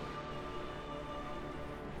 okay.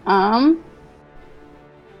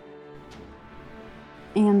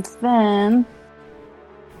 And then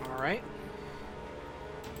All right.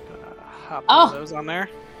 Hop Oh! one of those on there.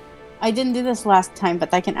 I didn't do this last time,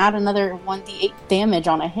 but I can add another 1d8 damage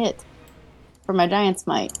on a hit for my giant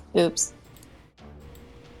smite. Oops.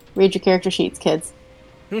 Read your character sheets, kids.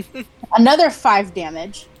 Another 5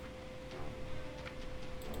 damage.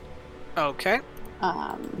 Okay.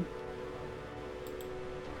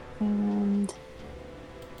 And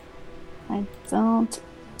I don't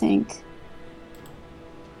think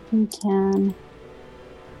we can.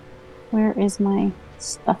 Where is my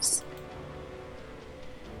stuffs?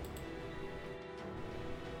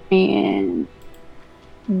 And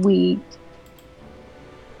we.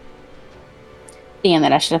 Damn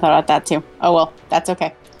it, I should have thought about that too. Oh well, that's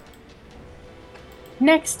okay.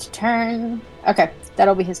 Next turn. Okay,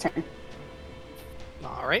 that'll be his turn.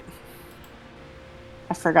 All right.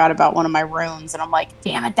 I forgot about one of my runes, and I'm like,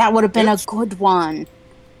 damn it, that would have been a good one.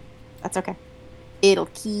 That's okay. It'll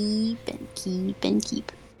keep and keep and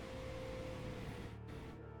keep.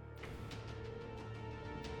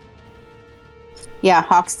 Yeah,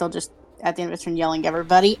 Hawk's still just at the end of his turn yelling,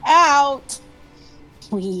 everybody out!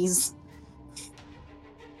 Please.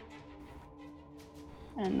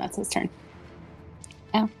 And that's his turn.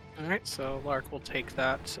 All right, so Lark will take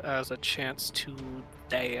that as a chance to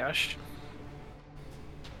dash.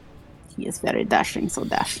 He is very dashing, so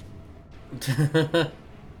dash.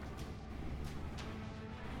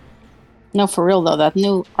 No, for real though, that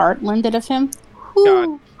new art lended of him. God,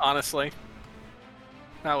 Whew. honestly.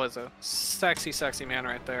 That was a sexy, sexy man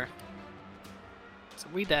right there. So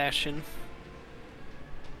we dashing.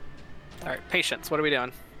 Alright, patience, what are we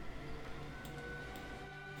doing?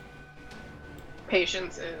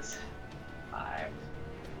 Patience is 5,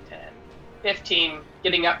 10, 15,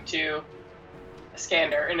 getting up to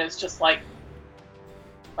Iskander, and it's just like,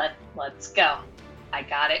 let's go. I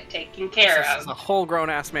got it taken care This is a of. whole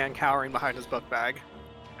grown-ass man cowering behind his book bag.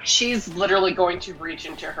 She's literally going to reach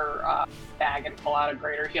into her bag and pull out a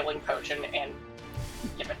greater healing potion and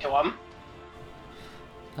give it to him.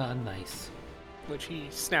 Nice. Which he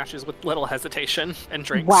snatches with little hesitation and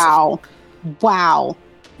drinks. Wow. Wow.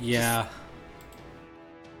 Yeah.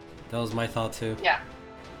 That was my thought too. Yeah.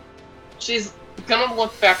 She's gonna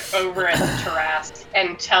look back over at the Tarask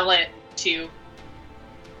and tell it to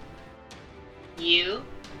you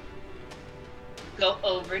go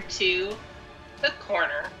over to the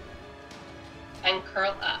corner and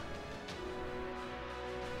curl up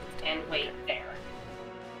and wait there.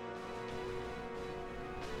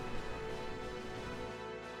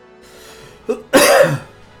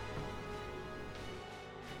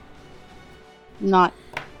 Not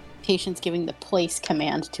Patience giving the place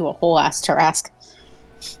command to a whole ass Tarask.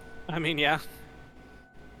 I mean, yeah.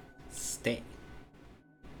 Stay.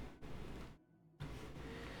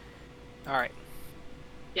 Alright.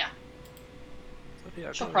 Yeah. So,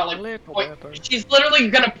 yeah, She'll go a probably little point. bit, She's literally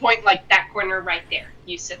gonna point like that corner right there.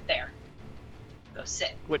 You sit there. Go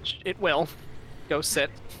sit. which it will. Go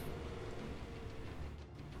sit.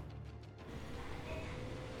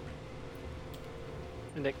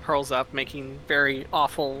 And it curls up, making very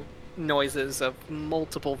awful noises of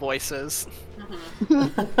multiple voices.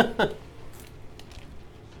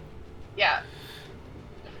 Yeah.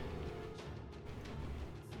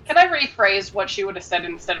 Can I rephrase what she would have said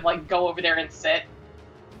instead of like go over there and sit?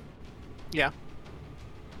 Yeah.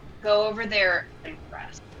 Go over there and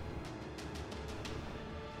rest.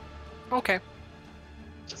 Okay.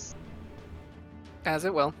 Just As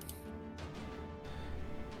it will.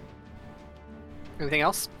 Anything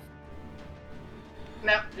else?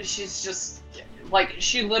 no, she's just like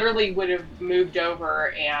she literally would have moved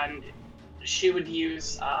over and she would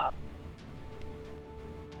use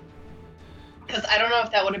because I don't know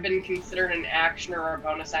if that would have been considered an action or a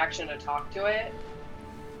bonus action to talk to it.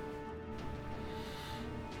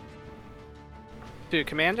 To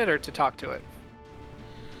command it or to talk to it?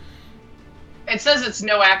 It says it's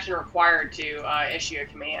no action required to issue a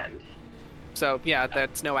command. So, yeah,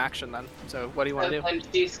 that's no action then. So, what do you want to do? And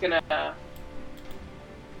she's gonna 10.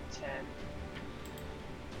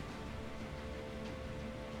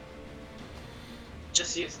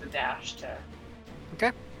 Just use the dash to.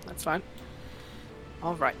 Okay, that's fine.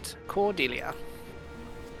 Alright, Cordelia.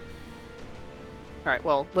 Alright,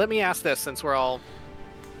 well, let me ask this since we're all.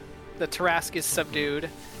 The Tarask is subdued.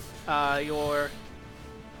 Your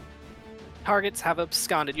targets have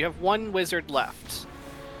absconded. You have one wizard left.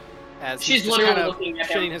 as She's he's just literally kind of looking at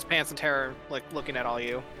shitting him. his pants in terror, like looking at all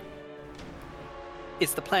you.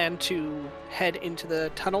 Is the plan to head into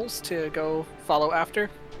the tunnels to go follow after?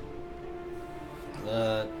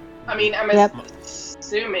 I mean, I'm Yep.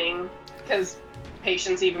 assuming, because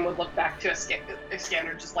Patience even would look back to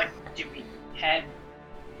Iskander, just like, do we head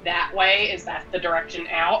that way? Is that the direction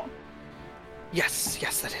out? Yes,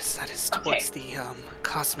 that is Okay. towards the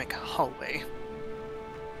cosmic hallway.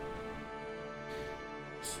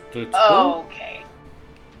 Okay.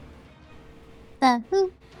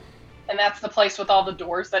 Who? And that's the place with all the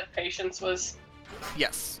doors that Patience was.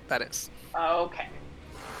 Yes, that is. Okay.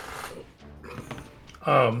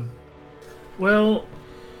 Well,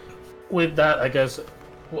 with that, I guess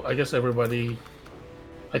everybody.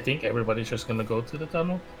 I think everybody's just gonna go to the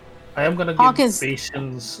tunnel. I am gonna Hawk give is-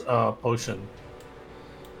 Patience potion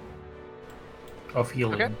of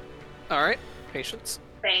healing. Okay. All right, patience.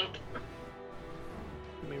 Thank.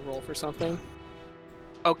 Let me roll for something.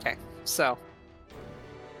 Okay, so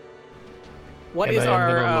what And is I am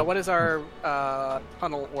gonna our look-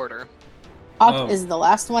 tunnel order? Hawk is the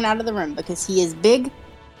last one out of the room because he is big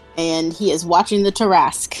and he is watching the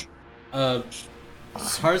Tarask.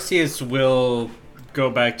 Tarsius will go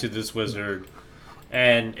back to this wizard,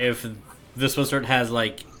 and if this wizard has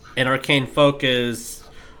like an arcane focus,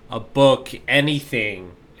 a book,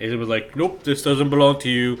 anything, it was like, nope, this doesn't belong to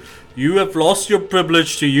you. You have lost your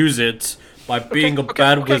privilege to use it by being a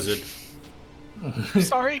bad wizard.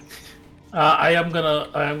 Sorry. I am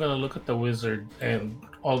gonna look at the wizard, and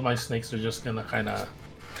all my snakes are just gonna kind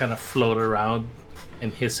of float around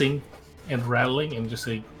and hissing and rattling, and just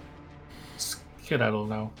say, "Skedaddle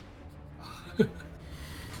now."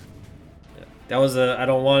 That was I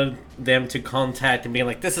don't want them to contact and being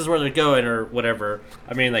like, this is where they're going or whatever.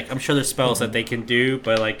 I mean, like, I'm sure there's spells that they can do,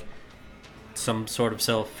 but like some sort of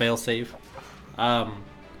failsafe.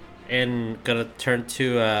 And gonna turn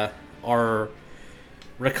to our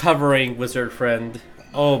recovering wizard friend.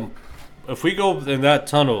 If we go in that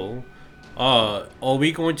tunnel, are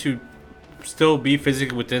we going to still be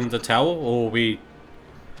physically within the tower, or are we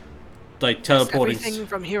like teleporting? Everything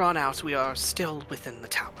from here on out, we are still within the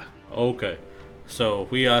tower. Okay. So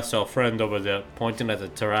we asked our friend over there, pointing at the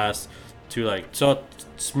terrace, to like start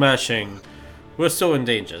smashing. We're still in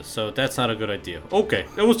danger, so that's not a good idea. Okay,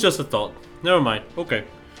 it was just a thought. Never mind. Okay.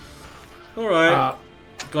 All right.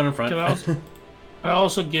 Go in front. I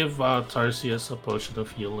also give Tarsius a potion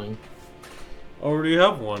of healing. Already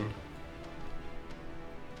have one.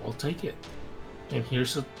 We'll take it. And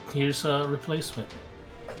here's a replacement.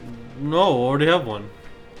 No, already have one.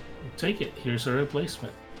 Take it. Here's a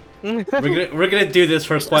replacement. We're gonna do this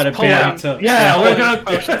for quite a bit. Yeah, So- we're gonna.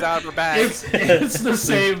 Potions out of her bag. It's the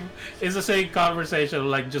same. It's the same conversation,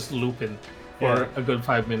 like just looping for a good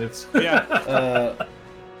 5 minutes. Yeah.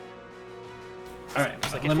 All right.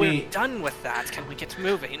 Like, let if me. we're done with that, can we get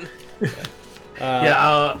moving?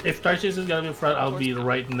 If Tarsius is gonna be in front, I'll be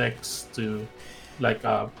right next to, like,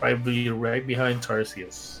 probably right behind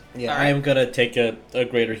Tarsius. Yeah, Alright. I am gonna take a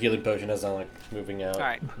greater healing potion as I'm like moving out. All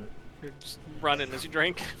right. You're just running as you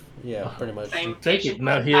drink. Yeah, pretty much. Same Take it. Patience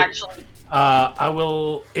Now will here- Actually, I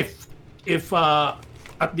will if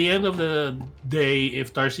at the end of the day,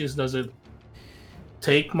 if Tarsius doesn't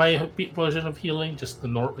take my potion of healing, just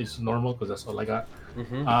it's normal because that's all I got.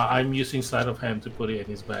 Mm-hmm. I'm using sleight of hand to put it in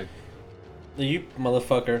his bag. You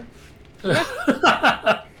motherfucker.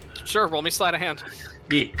 Sure, roll me sleight of hand.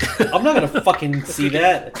 Yeah. I'm not gonna fucking see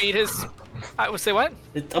that. Beat his. I would say what?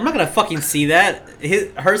 I'm not gonna fucking see that.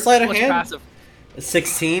 Her sleight of What's hand. passive?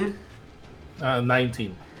 16.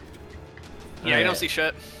 19. Yeah, you don't see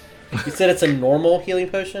shit. You said it's a normal healing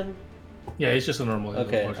potion. Yeah, it's just a normal healing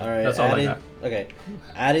Okay, potion. all right. That's all I got. Okay,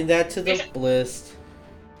 adding that to the list.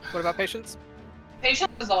 What about patience?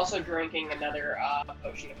 Patience is also drinking another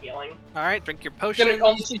potion of healing. All right, drink your She's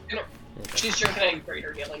potion. she's drinking a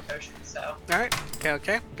greater healing potion, so. All right.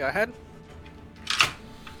 Okay. Go ahead.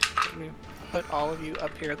 Let me put all of you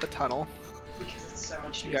up here at the tunnel. Because it's so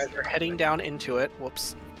much You guys easier. are heading down into it.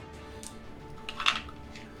 Whoops.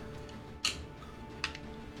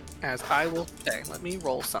 As I will say, let me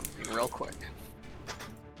roll something real quick.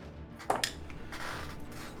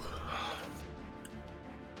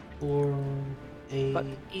 Four, But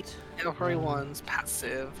 8. everyone's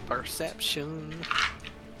passive perception.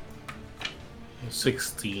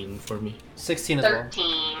 16 for me. 16 as well.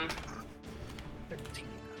 13. 13.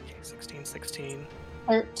 Okay, 16.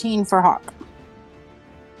 13 for Hawk.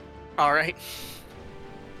 All right.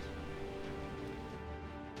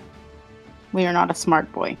 We are not a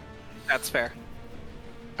smart boy. That's fair.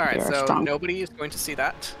 All right, They are so strong. nobody is going to see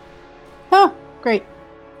that. Oh, great.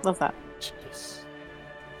 Love that. Jeez.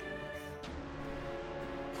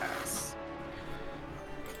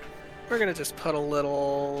 We're gonna just put a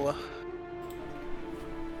little.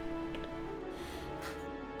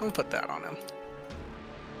 I'll put that on him.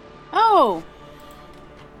 Oh,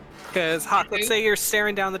 Because, Hawk, let's say you're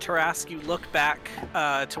staring down the terrace, you look back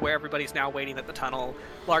to where everybody's now waiting at the tunnel,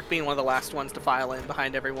 Lark being one of the last ones to file in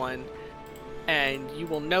behind everyone, and you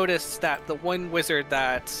will notice that the one wizard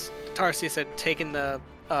that Tarsius had taken the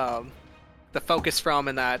focus from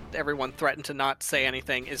and that everyone threatened to not say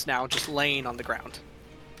anything is now just laying on the ground.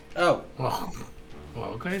 Oh. Well,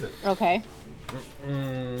 okay then. okay.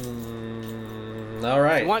 All If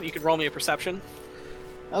right. you want, you can roll me a perception.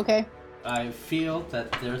 Okay. I feel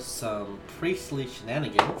that there's some priestly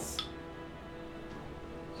shenanigans.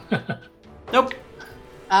 Nope.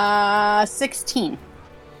 16.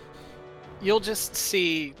 You'll just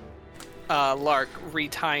see Lark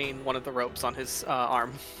retying one of the ropes on his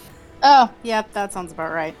arm. Oh, yep, that sounds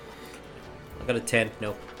about right. I got a 10.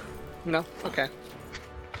 No. No? Okay.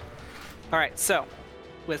 Alright, so,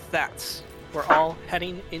 with that, we're all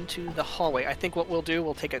heading into the hallway. I think what we'll do,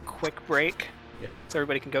 we'll take a quick break. Yeah. So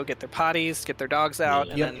everybody can go get their potties, get their dogs out,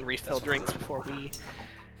 and Yep. then refill drinks before we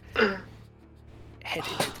head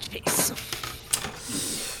into the chase.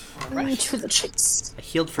 Alright. To the chase. I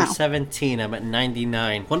healed for Ow. 17. I'm at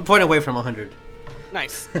 99. 1 point away from 100.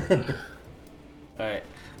 Nice. Alright.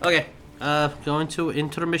 Okay. Going to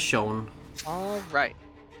intermission. Alright.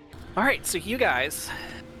 Alright, so you guys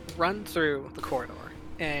run through the corridor.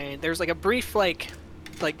 And there's like a brief, like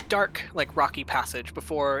dark, like rocky passage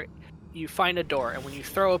before you find a door. And when you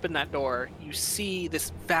throw open that door, you see this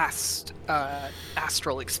vast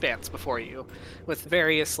astral expanse before you with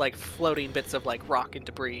various like floating bits of like rock and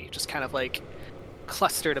debris just kind of like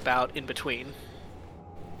clustered about in between.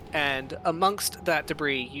 And amongst that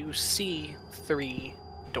debris, you see 3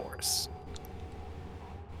 doors.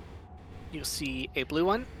 You'll see a blue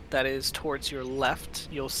one that is towards your left.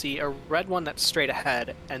 You'll see a red one that's straight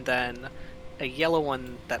ahead, and then a yellow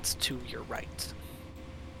one that's to your right.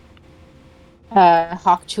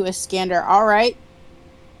 Hawk to a scander. All right.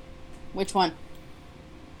 Which one?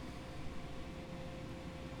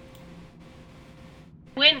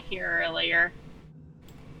 Went here earlier.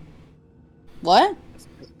 What?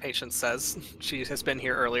 Patience says she has been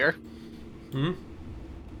here earlier. Hmm?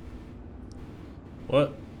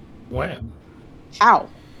 What? When? How?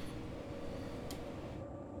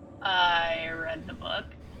 I read the book.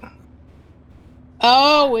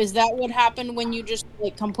 Oh, is that what happened when you just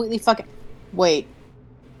like completely fucking... Wait.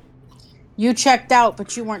 You checked out,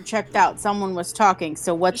 but you weren't checked out. Someone was talking,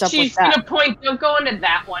 so what's up She's with that? gonna point, don't go into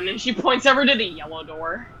that one, and she points over to the yellow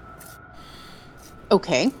door.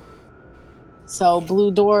 Okay. So,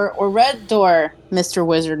 blue door or red door, Mr.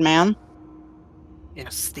 Wizard Man?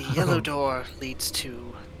 Yes, the yellow door leads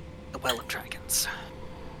to the Well of Dragons.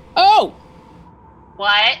 Oh!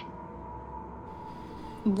 What?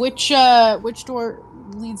 Which door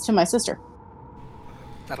leads to my sister?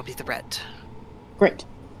 That'll be the red. Great.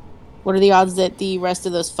 What are the odds that the rest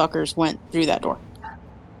of those fuckers went through that door?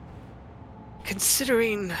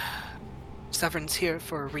 Considering Severn's here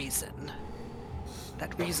for a reason,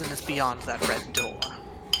 that reason is beyond that red door.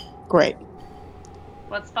 Great.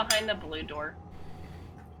 What's behind the blue door?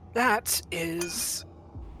 That is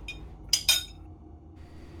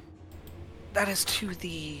to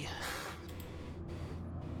the...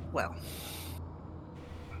 Well,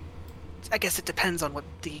 I guess it depends on what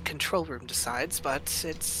the control room decides, but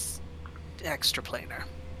it's extraplanar.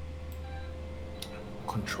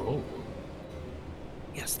 Control.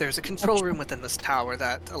 Yes, there's a control room within this tower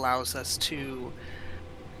that allows us to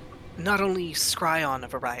not only scry on a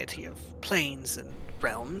variety of planes and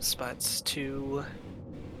realms, but to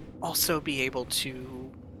also be able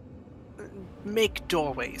to make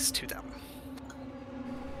doorways to them.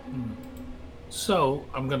 So,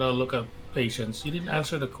 I'm gonna look at Patience. You didn't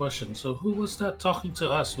answer the question. So, who was that talking to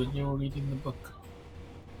us when you were reading the book?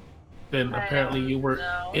 Then I apparently don't you were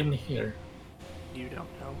know. in here. You don't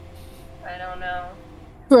know. I don't know.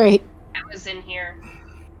 Great. I was in here.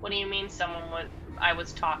 What do you mean I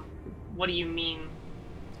was talking? What do you mean?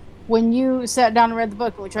 When you sat down and read the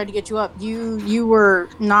book and we tried to get you up, you were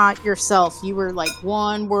not yourself. You were like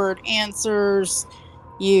one word answers.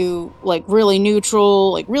 You like really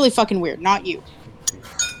neutral, like really fucking weird. Not you.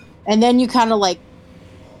 And then you kind of like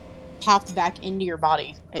popped back into your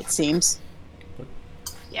body. It seems.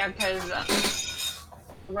 Yeah, because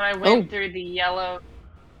when I went through the yellow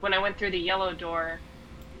door,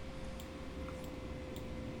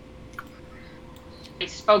 I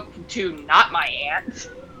spoke to not my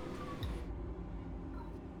aunt.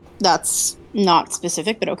 That's not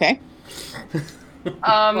specific, but okay.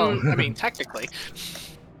 Well, I mean, technically.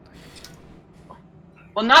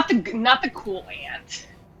 Well, not the cool aunt.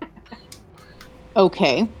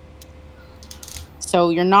 Okay. So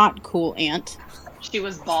you're not cool, Aunt. She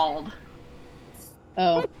was bald.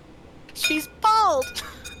 Oh. She's bald.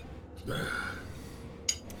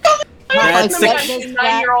 That's Like, the- what does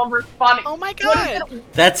 9-year-old responding. Oh my What god. is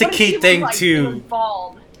it- That's a what does key she look thing like? She was to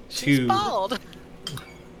bald. She's to bald.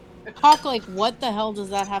 Hawk, like, what the hell does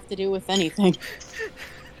that have to do with anything?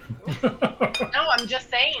 No, I'm just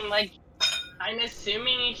saying, like, I'm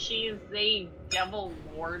assuming she's a devil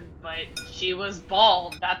lord, but she was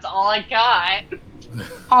bald. That's all I got.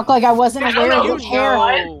 Hawk, like, I wasn't I don't aware know that who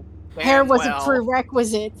hair, knows. hair was well. a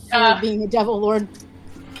prerequisite for being a devil lord.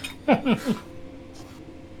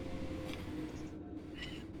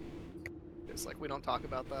 It's like we don't talk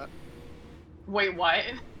about that. Wait, what?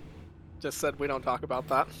 Just said we don't talk about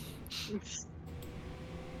that.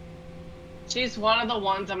 She's one of the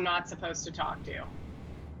ones I'm not supposed to talk to.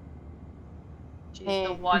 She's the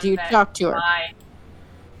And one you that talk to her.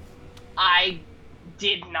 I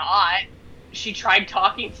did not. She tried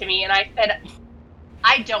talking to me, and I said,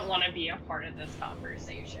 I don't want to be a part of this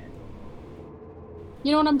conversation.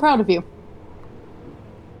 You know what? I'm proud of you.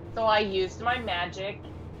 So I used my magic,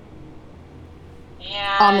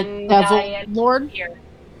 On a and devil I ended lord? here.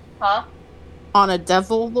 Huh? On a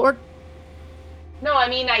devil lord? No, I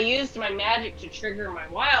mean, I used my magic to trigger my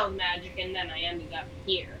wild magic, and then I ended up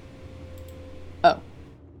here. Oh.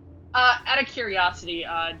 Out of curiosity,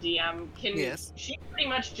 DM, can Yes. she pretty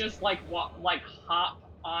much just like hop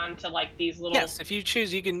onto like these little? Yes, if you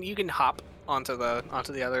choose, you can hop onto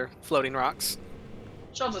the other floating rocks.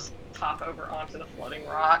 She'll just hop over onto the floating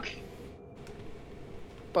rock.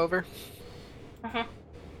 Over. Uh-huh.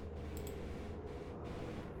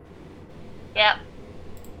 Yep.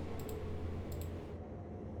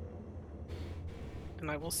 And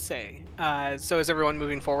I will say, so is everyone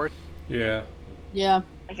moving forward? yeah. Yeah.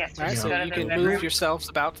 I guess All right, just so go to you the can bedroom. move yourselves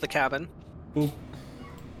about the cabin. Boop.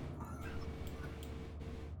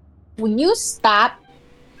 Will you stop?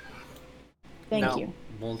 Thank No. you.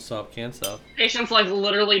 Won't stop, can't stop. Patient's like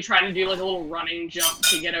literally trying to do like a little running jump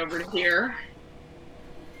to get over to here.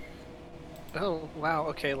 Oh wow,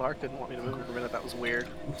 okay, Lark didn't want me to move for a minute. That was weird.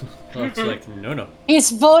 Oh, it's like no. He's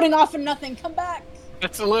floating off of nothing. Come back.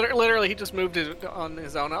 It's literally he just moved it on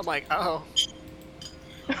his own. I'm like, oh.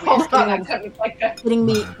 Hold on, I couldn't like that.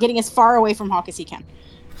 Getting as far away from Hawk as he can.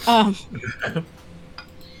 As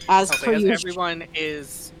I'll per say, as usual. everyone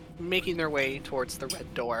is making their way towards the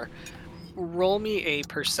red door, roll me a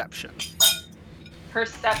perception.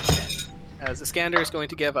 Perception. As the scanner is going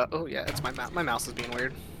to give a. Oh yeah, it's my mouse. My mouse is being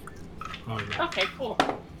weird. Oh, no. Okay, cool.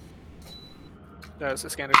 So the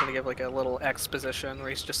scanner's going to give like a little exposition where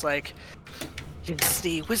he's just like, yes,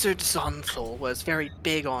 the wizard Zonthal was very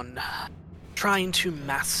big on trying to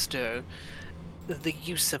master the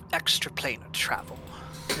use of extraplanar travel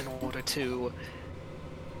in order to,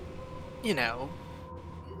 you know,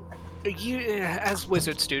 as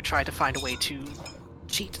wizards do, try to find a way to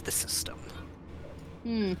cheat the system.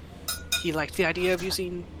 Hmm. He liked the idea of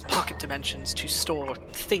using pocket dimensions to store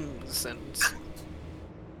things and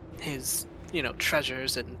his, you know,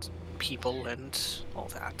 treasures and people and all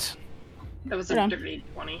that. That was Hold a on. dirty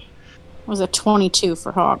 20. It was a 22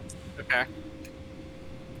 for Hawk. Okay.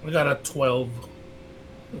 We got a 12.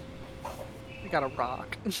 We got a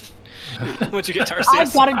rock. What'd you get, Tarsius?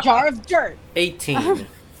 I've got a jar of dirt. 18.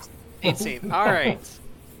 18. All right.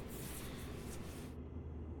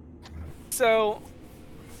 So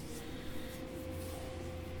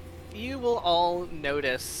you will all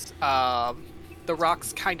notice the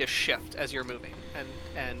rocks kind of shift as you're moving,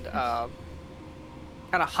 and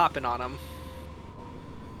kind of hopping on them.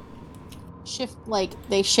 Shift like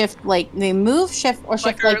they move, shift, or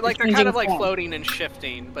shift Like like they're kind of like form. floating and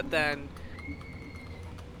shifting, but then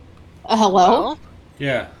Hello? well,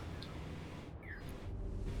 Yeah.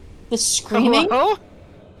 The screaming? hello?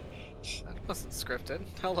 That wasn't scripted.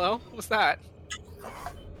 Hello? What was that?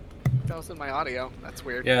 That was in my audio. That's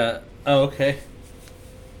weird. Yeah. Oh, okay.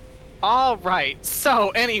 All right. So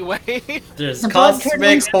anyway, There's The blood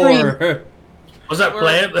cosmic curdling horror. Was that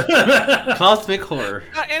We're- planned? Cosmic horror.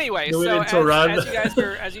 anyway, Do we so need to run?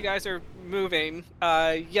 as you guys are moving,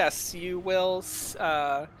 yes, you will.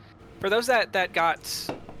 For those that got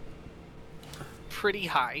pretty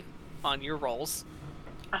high on your rolls,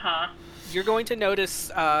 Uh-huh. you're going to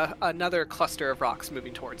notice another cluster of rocks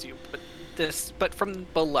moving towards you, but from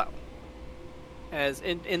below. As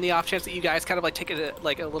in the off chance that you guys kind of like take a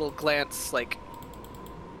little glance, like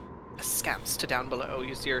askance to down below,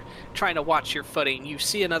 as you're trying to watch your footing, you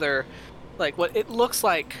see another, like what it looks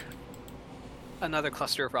like, another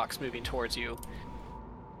cluster of rocks moving towards you.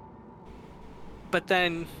 but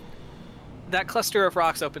then that cluster of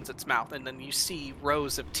rocks opens its mouth, and then you see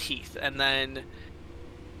rows of teeth, and then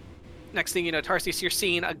next thing you know, Tarsius, you're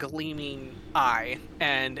seeing a gleaming eye,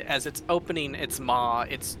 and as it's opening its maw,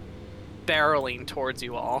 it's barreling towards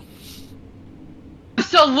you all.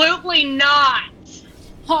 Absolutely not!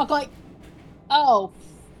 Hawk, like, oh,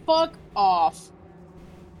 fuck off.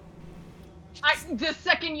 The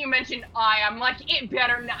second you mentioned I'm like, it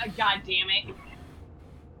better not. God damn it!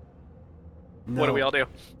 No. What do we all do?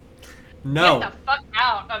 No. Get the fuck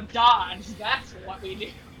out of Dodge. That's what we do.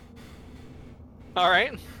 All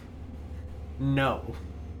right. No.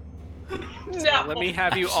 No. Let me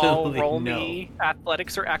have you all Absolutely roll no. me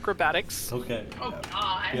athletics or acrobatics. Okay. Oh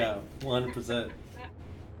God. Yeah, 100%.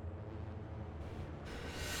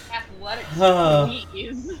 Athletics,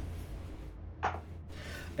 please.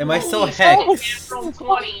 Am I still Holy hexed? Natural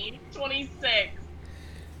 20, 26.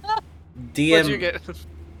 What'd you DM, get?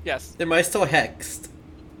 Yes. am I still hexed?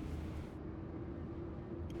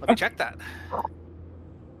 Let me check that.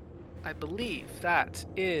 I believe that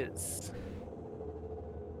is.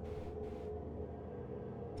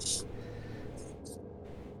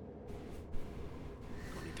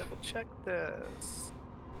 Let me double check this.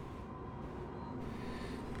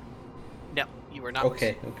 No, you are not.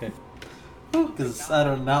 Okay. Because I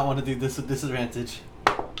do not want to do this with disadvantage.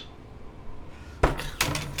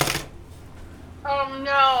 Oh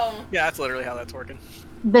no. Yeah, that's literally how that's working.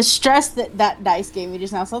 The stress that dice gave me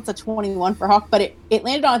just now, so that's a 21 for Hawk, but it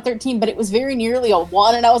landed on a 13, but it was very nearly a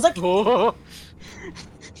 1, and I was like, Oh.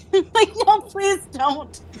 like, no, please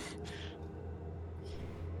don't.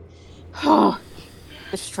 The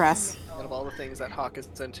stress. Out of all the things that Hawk is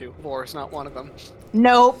into, war is not one of them.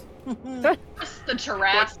 Nope. Just the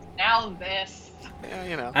giraffes. Now this. Yeah,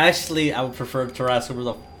 you know. Actually, I would prefer Taras over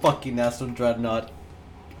the fucking Astro Dreadnought.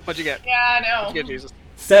 What'd you get? Yeah, I know. What'd you get, Jesus?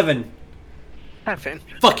 7. Heaven.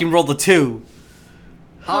 Fucking rolled a 2.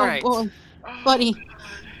 All right. Oh, boy. Buddy.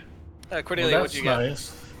 Cordelia, Well, what'd that's you get?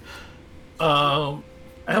 nice. I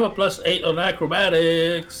have a +8 on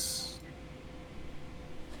acrobatics.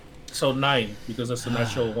 So 9, because that's a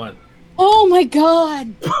natural 1. Oh my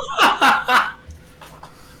god.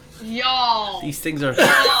 Y'all. These things are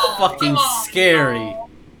fucking scary.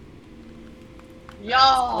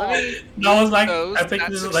 Y'all. Let me No, it's like those I think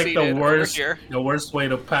that this is like succeeded the over worst, here. the worst way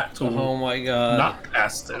to Oh my god. not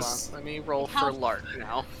pass Hold this. on. Let me roll for Lark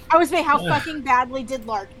now. I was saying, how fucking badly did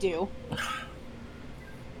Lark do?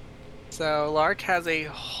 So Lark has a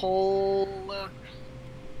whole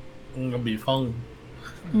It's gonna be fun.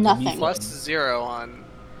 Nothing. +0 on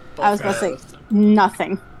both. I was about to say, rounds.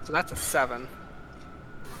 nothing. So that's a 7.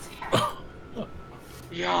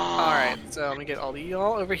 Y'all. All right. So let me get all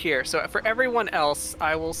y'all over here. So for everyone else,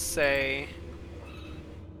 I will say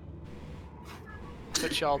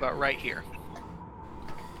put y'all about right here.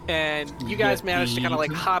 And you guys managed to kind of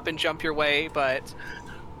like hop and jump your way, but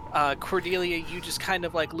Cordelia, you just kind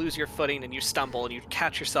of like lose your footing and you stumble and you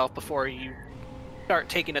catch yourself before you start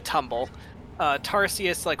taking a tumble.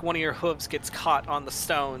 Tarsius, like one of your hooves gets caught on the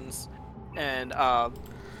stones, and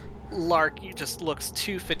Lark, you just looks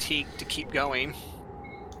too fatigued to keep going.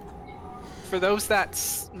 For those that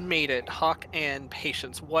made it, Hawk and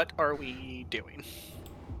Patience, what are we doing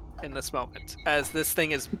in this moment as this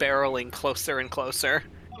thing is barreling closer and closer?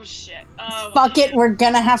 Oh shit. Fuck it, we're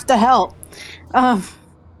gonna have to help. Let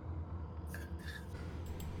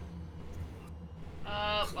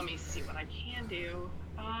me see what I can do.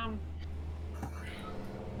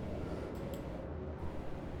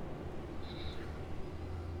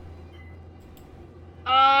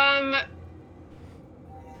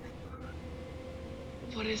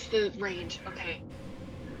 What is the range? Okay.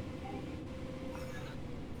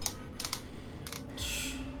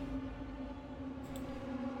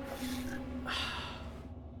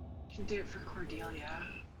 Can do it for Cordelia,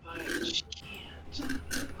 but she can't.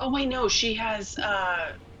 Oh wait, no, she has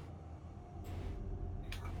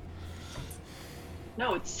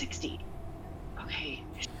no, it's 60. Okay.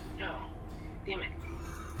 No. Damn it.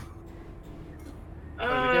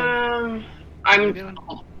 I'm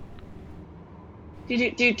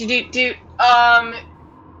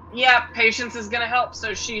yeah, Patience is gonna help,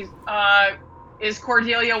 so she's is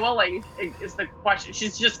Cordelia willing? Is the question.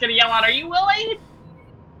 She's just gonna yell out, "Are you willing?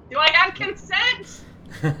 Do I have consent?"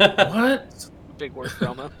 What? Big word for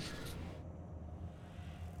Elmo.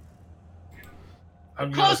 I'm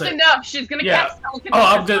gonna Close say, enough. She's gonna Yeah. cast telekinesis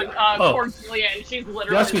Oh, I'm good. on Oh. Cordelia, and she's you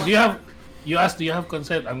literally. ask me, like, do you have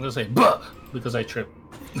consent? I'm gonna say, "Buh," because I tripped.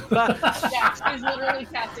 Yeah, she's literally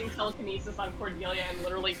casting telekinesis on Cordelia and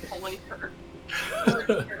literally pulling her.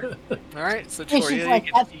 All right, so Patience Cordelia like,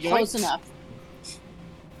 gets that's close yoinked. enough.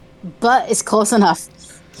 but it's close enough.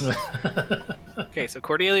 Okay, so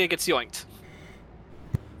Cordelia gets yoinked.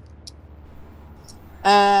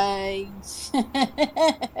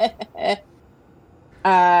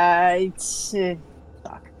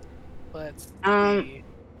 Fuck. Let's see.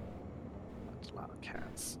 That's a lot of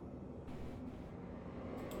cats.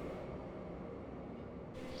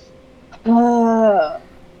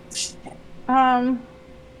 Shit.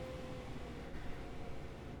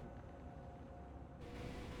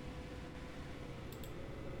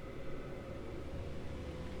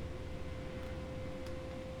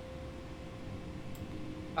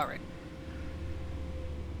 All right.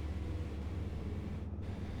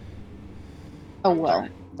 Oh well,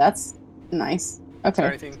 that's nice. Okay. So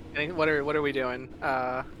anything? What are we doing?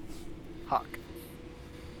 Hawk.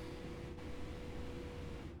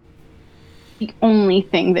 The only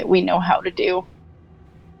thing that we know how to do.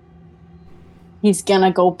 He's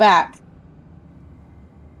gonna go back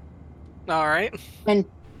All right. and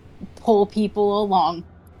pull people along.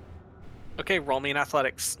 Okay, roll me in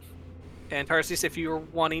athletics. And Tarsius, if you're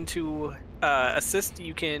wanting to assist,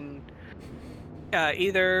 you can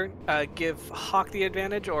either give Hawk the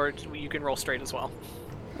advantage, or you can roll straight as well.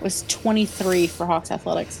 It was 23 for Hawks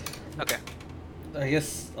Athletics. Okay. I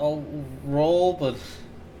guess I'll roll, but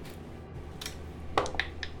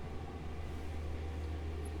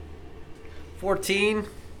 14.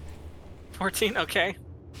 14. Okay.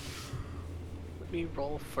 Let me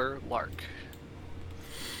roll for Lark.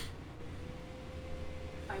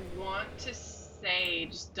 I want to say,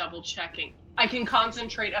 just double checking, I can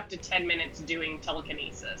concentrate up to 10 minutes doing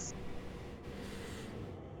telekinesis.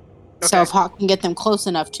 So Okay. if Hawk can get them close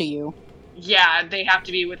enough to you. Yeah, they have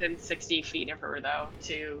to be within 60 feet of her, though,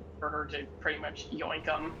 for her to pretty much yoink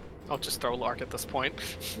them. I'll just throw Lark at this point.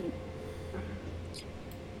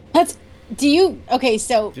 Okay,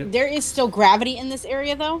 so Yep. there is still gravity in this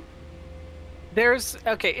area though?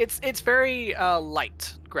 It's very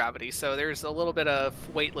light gravity, so there's a little bit of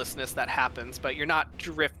weightlessness that happens, but you're not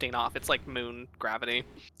drifting off. It's like moon gravity.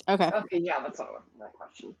 Okay. Okay, yeah, that's not my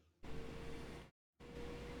question.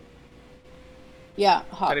 Yeah,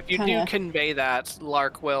 Hawk. But if you kinda, do convey that,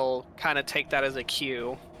 Lark will kind of take that as a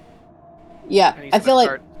cue. Yeah, And he's I gonna feel like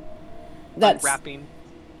start that's wrapping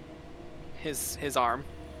his arm.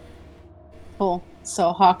 cool.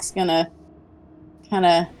 So Hawk's gonna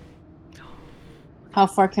kinda how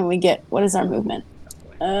far can we get? What is our movement?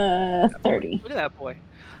 30. Look at that boy.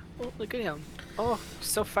 Oh, look at him. Oh,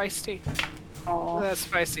 so feisty. Oh. That's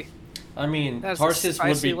spicy. I mean, That's a Tarsius would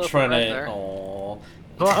spicy be loaf of trying bread to. there. Oh,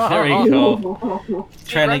 there we go.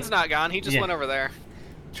 See, Trying Bren's to not gone. He just yeah. went over there.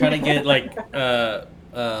 trying to get like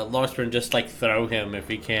Lostburn just like throw him if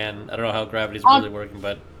he can. I don't know how gravity's On- really working,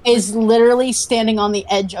 but Is literally standing on the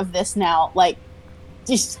edge of this now, like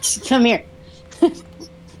just come here.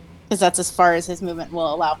 Because that's as far as his movement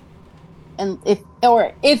will allow. And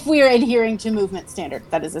if we are adhering to movement standard,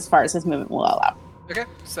 that is as far as his movement will allow. Okay,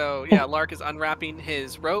 so yeah, Lark is unwrapping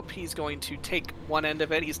his rope. He's going to take one end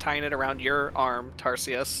of it. He's tying it around your arm,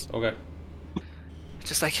 Tarsius. okay.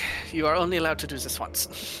 Just like, you are only allowed to do this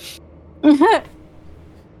once.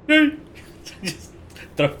 Just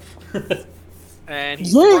throw. And he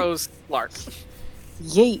Yeah. throws Lark.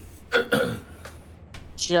 Yeet.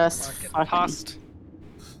 Just Lark gets fucking tossed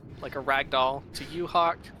like a rag doll to you,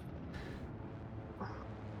 Hawk.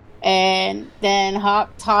 and then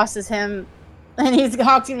Hawk tosses him, and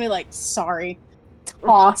Hawk's gonna be like, "Sorry,"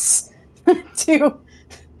 toss to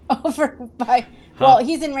over by. Well,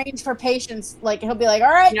 he's in range for patience. Like he'll be like,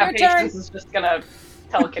 "All right, Yeah, your turn." Patience is just gonna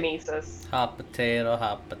telekinesis. Hot potato,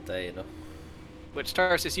 hot potato. Which,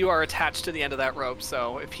 Tarsius, you are attached to the end of that rope,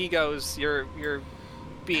 so if he goes, you're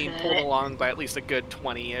being pulled along by at least a good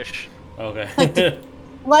 20-ish. Okay.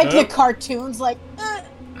 Like the cartoons, like.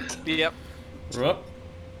 Yep. Rup.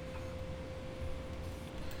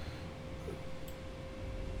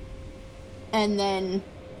 And then,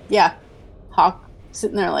 yeah, Hawk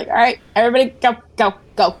sitting there like, all right, everybody, go, go,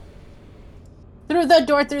 go. Through the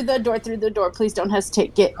door, through the door, through the door. Please don't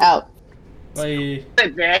hesitate. Get out. Bye.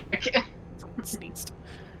 Vic. Someone sneezed.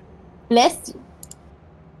 Bless you.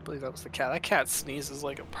 I believe that was the cat. That cat sneezes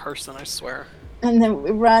like a person, I swear. And then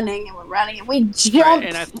we're running and we're running and we jump.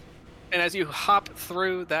 Right, and as you hop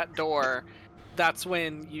through that door, that's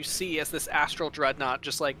when you see as this astral dreadnought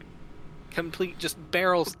just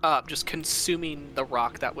barrels up, just consuming the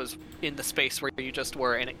rock that was in the space where you just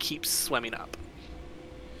were, and it keeps swimming up.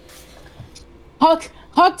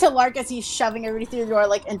 Hawk to Lark as he's shoving everybody through the door,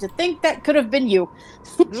 like, and to think that could have been you.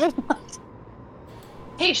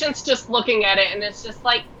 Patience just looking at it, and it's just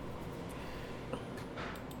like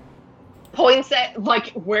points at like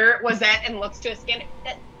where it was at and looks to a scanner.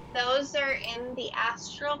 those are in the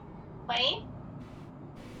astral plane?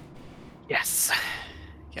 Yes.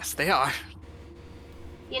 Yes, they are.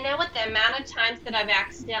 You know what? The amount of times that I've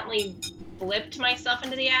accidentally blipped myself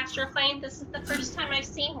into the astral plane, this is the first time I've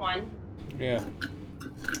seen one. Yeah.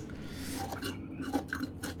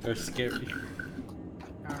 They're scary.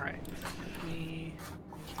 Alright. Me,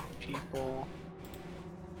 people.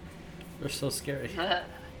 They're so scary. Uh,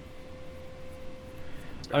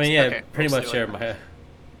 I mean, yeah, Okay, pretty we'll much do share it. my.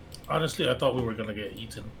 Honestly, I thought we were gonna get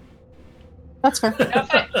eaten. That's fair.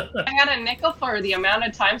 if I had a nickel for the amount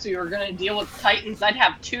of times we were going to deal with Titans, I'd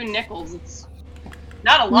have 2 nickels. It's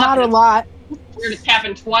not a lot. Not but a it's lot. weird it's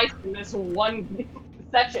happened twice in this one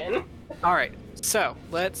session. Alright, so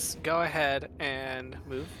let's go ahead and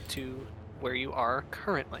move to where you are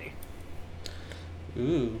currently.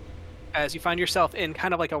 Ooh. As you find yourself in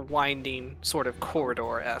kind of like a winding sort of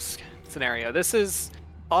corridor-esque scenario. This is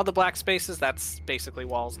all the black spaces, that's basically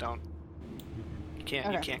walls. You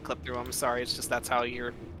Okay. can't clip through them. Sorry, it's just that's how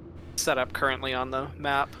you're set up currently on the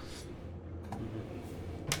map.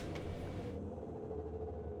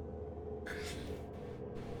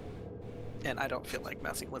 And I don't feel like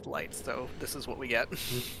messing with lights, so this is what we get.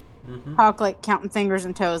 Mm-hmm. Hawk like counting fingers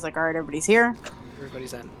and toes, like, all right, everybody's here.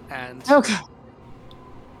 Everybody's in. And Okay.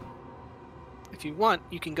 if you want,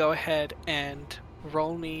 you can go ahead and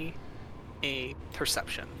roll me a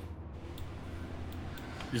perception.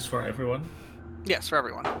 Just for everyone. Yes, for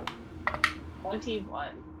everyone. 21.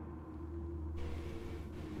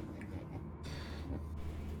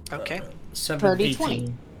 Okay. 17.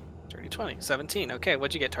 20. 30, 20. 17. Okay,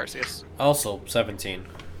 what'd you get, Tarsius? Also 17.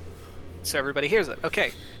 So everybody hears it.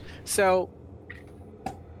 Okay. So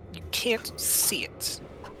you can't see it.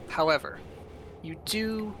 However, you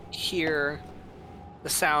do hear the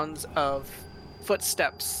sounds of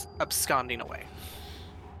footsteps absconding away.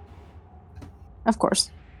 Of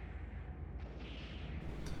course.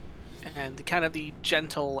 And kind of the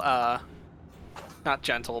gentle, not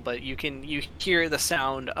gentle, but you hear the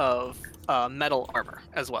sound of metal armor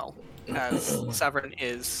as well, as Severin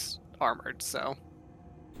is armored, so.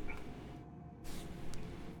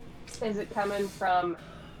 Is it coming from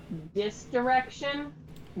this direction?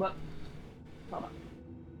 What? Hold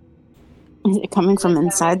on. Is it coming from Is it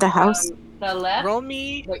inside the coming house? from the left? Roll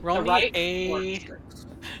me Wait, the right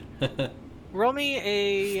roll me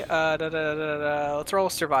a let's roll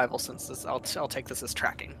survival since this I'll take this as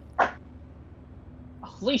tracking.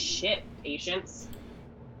 Holy shit, patience.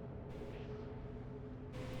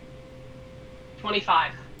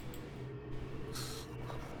 25.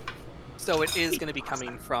 So it is going to be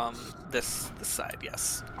coming from this side,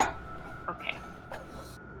 yes. Okay.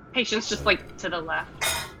 Patience just like to the left.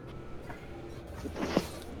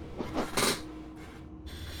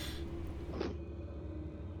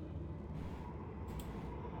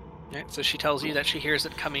 Right, so she tells you that she hears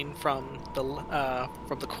it coming from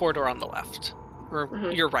the corridor on the left, or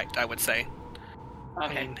Mhm. your right, I would say,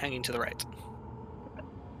 Okay. hanging to the right.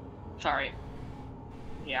 Sorry.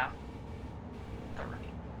 Yeah. The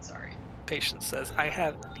right. Sorry. Patience says, "I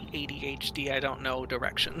have the ADHD. I don't know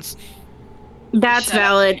directions." That's Shut up.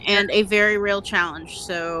 valid and a very real challenge,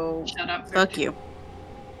 so Shut up. fuck you.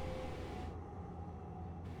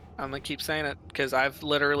 I'm gonna keep saying it because I've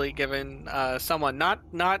literally given someone, not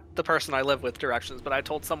the person I live with, directions, but I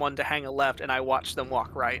told someone to hang a left, and I watched them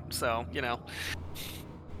walk right. So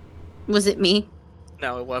Was it me?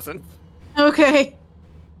 no, it wasn't. Okay.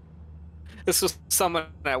 This was someone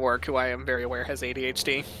at work who I am very aware has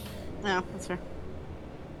ADHD, No, that's fair.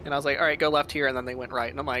 and I was like, "All right, go left here," and then they went right,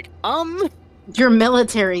 and I'm like, Your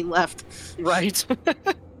military left. right." I'm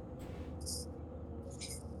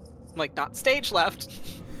like, not stage left.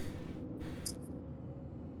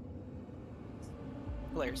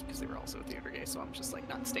 Hilarious because they were also theater gay, so I'm just like,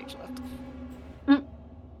 not stage left. Mm.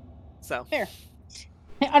 So Fair.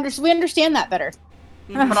 We understand that better.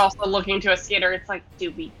 But also looking to a skater, it's like,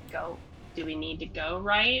 do we need to go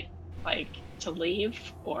right? Like, to leave?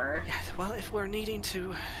 Or yeah, well, if we're needing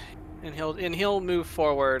to, and he'll move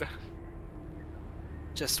forward.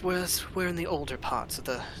 Just we're in the older parts of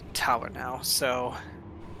the tower now, so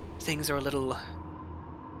things are a little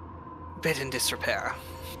bit in disrepair.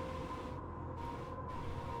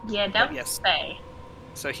 yeah, don't yes. say.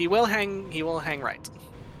 So he will hang right.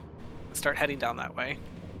 Start heading down that way.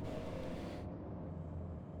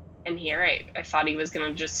 And here, I thought he was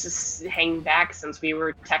gonna just hang back since we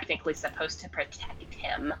were technically supposed to protect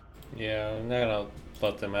him. Yeah, I'm not gonna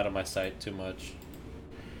let them out of my sight too much.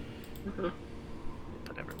 Mm-hmm.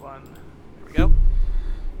 Put everyone. There we go.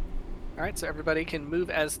 All right, so everybody can move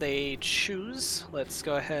as they choose. Let's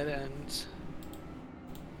go ahead and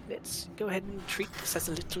let's go ahead and treat this as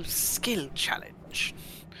a little skill challenge.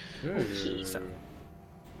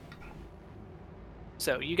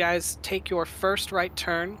 So you guys take your first right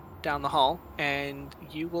turn down the hall, and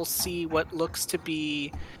you will see what looks to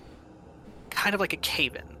be kind of like a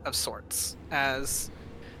cave-in of sorts, as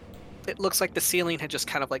it looks like the ceiling had just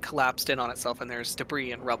kind of like collapsed in on itself, and there's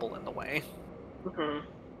debris and rubble in the way,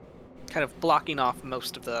 kind of blocking off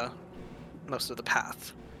most of the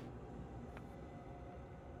path.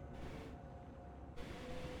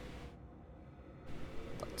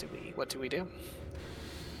 What do we do?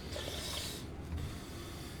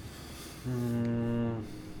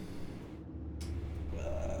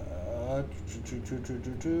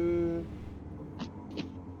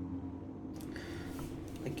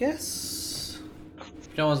 I guess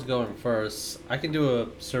if no one's going first, I can do a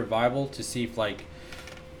survival to see if like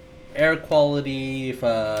air quality, if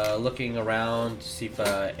looking around to see if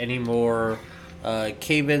any more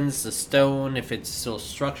cave-ins, the stone, if it's still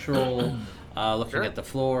structural, looking at the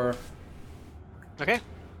floor. Okay,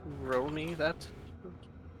 roll me that.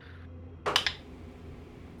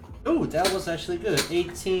 Oh, that was actually good.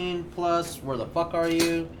 18 plus, where the fuck are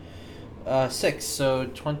you? 6, so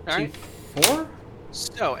 24?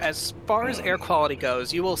 So, as far as air quality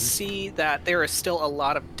goes, you will see that there is still a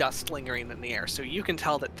lot of dust lingering in the air, so you can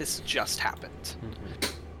tell that this just happened.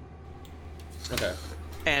 Okay.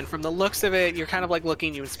 And from the looks of it, you're kind of like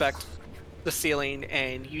looking, you inspect the ceiling,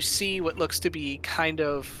 and you see what looks to be kind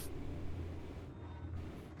of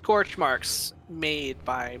scorch marks made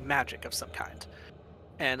by magic of some kind.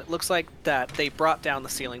 And it looks like that they brought down the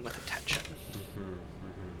ceiling with intention.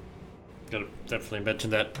 Gotta definitely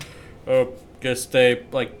mention that. Guess they,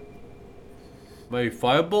 like, maybe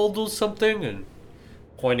fireballed or something, and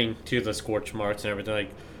pointing to the scorch marks and everything, like,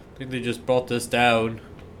 I think they just brought this down.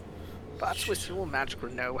 But with your magical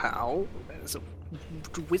know-how, as a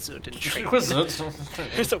wizard in training.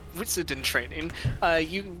 There's a wizard in training.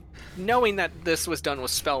 You, knowing that this was done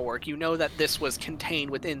with spell work, you know that this was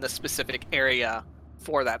contained within the specific area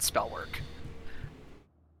for that spell work.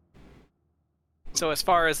 So as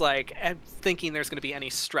far as like thinking there's going to be any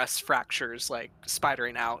stress fractures like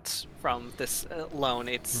spidering out from this alone,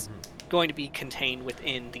 it's going to be contained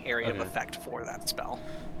within the area of effect for that spell.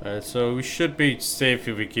 Alright, so we should be safe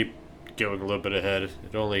if we keep going a little bit ahead.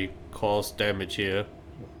 It only caused damage here.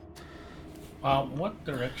 What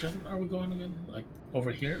direction are we going again? Like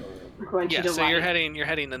over here? We're going to Yeah, the so right. you're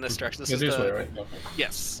heading in this direction. This is this the, way, right? Okay.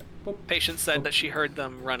 Yes. Patient said that she heard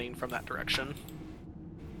them running from that direction.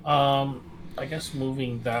 I guess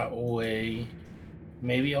moving that way,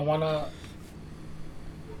 maybe I wanna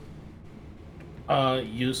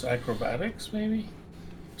use acrobatics maybe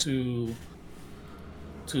to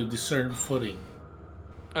discern footing.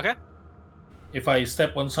 Okay. If I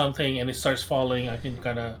step on something and it starts falling, I can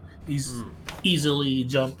kind of easily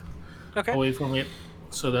jump away from it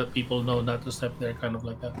so that people know not to step there, kind of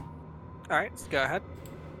like that. All right, go ahead.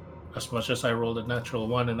 As much as I rolled a natural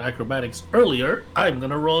 1 in acrobatics earlier, I'm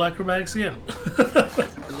gonna roll acrobatics again.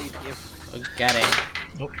 Believe you. Got it.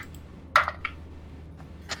 Nope.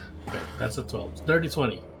 Okay, that's a 12. Dirty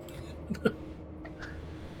 20.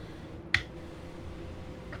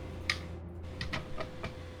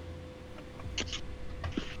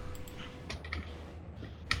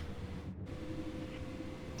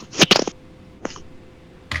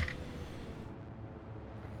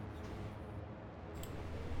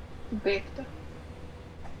 Victor.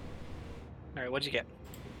 All right, what'd you get?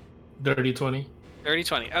 Dirty 20.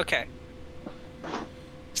 30-20. Okay.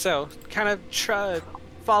 So, kind of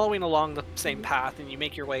following along the same path, and you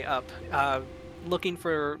make your way up, looking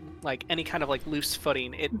for like any kind of like loose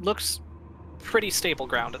footing. It looks pretty stable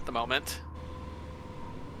ground at the moment.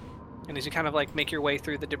 And as you kind of like make your way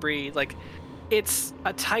through the debris, like it's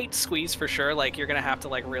a tight squeeze for sure. Like you're gonna have to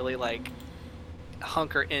like really like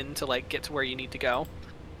hunker in to like get to where you need to go.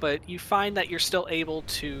 But you find that you're still able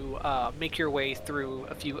to make your way through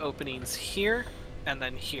a few openings here and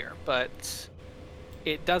then here, but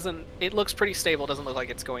it looks pretty stable. It doesn't look like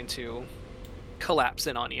it's going to collapse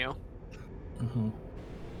in on you.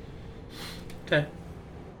 Okay.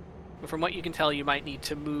 But from what you can tell, you might need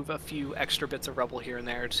to move a few extra bits of rubble here and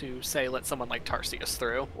there to, say, let someone like Tarsius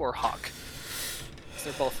through, or Hawk.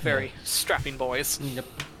 They're both very strapping boys. Yep.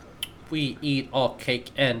 We eat all cake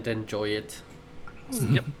and enjoy it.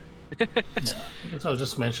 Yep. I'll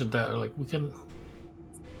just mention that, like, we can.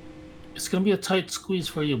 It's gonna be a tight squeeze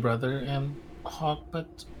for you, brother, and Hawk,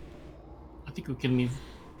 but I think we can move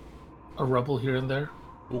a rubble here and there.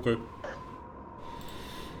 Okay.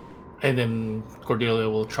 And then Cordelia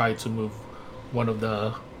will try to move one of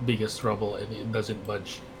the biggest rubble, and it doesn't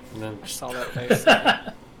budge. And then I saw that face.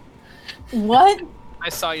 What? I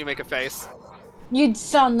saw you make a face. You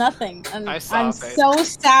saw nothing. And I saw I'm a face. so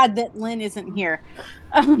sad that Lynn isn't here.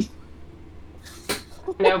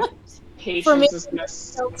 No, For me, patience is gonna.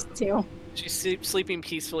 jokes too. She's sleeping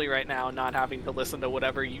peacefully right now, not having to listen to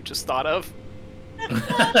whatever you just thought of.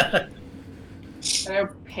 I know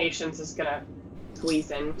patience is gonna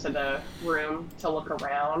squeeze into the room to look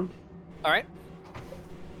around. All right.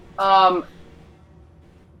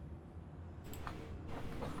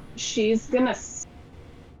 She's gonna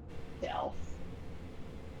stealth.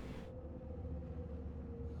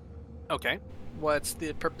 Okay. What's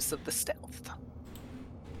the purpose of the stealth?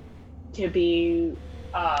 To be,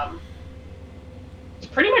 to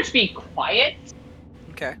pretty much be quiet.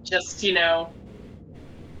 Okay. Just,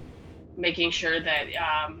 making sure that,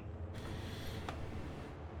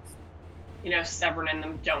 Severn and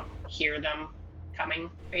them don't hear them coming,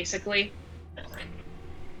 basically.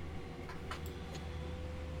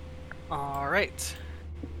 All right.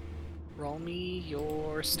 Roll me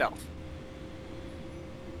your stealth.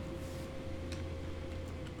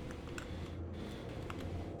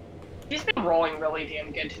 She's been rolling really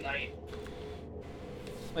damn good tonight.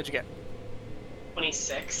 What'd you get?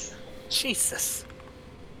 26. Jesus.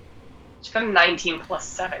 She got a 19 plus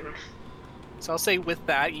 7. So I'll say with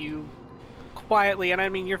that, you quietly, and I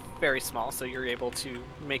mean, you're very small, so you're able to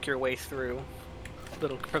make your way through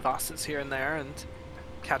little crevasses here and there and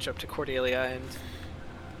catch up to Cordelia. And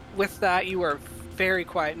with that, you are very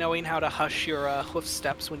quiet, knowing how to hush your hoof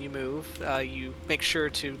steps when you move. You make sure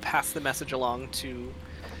to pass the message along to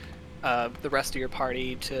the rest of your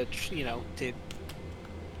party to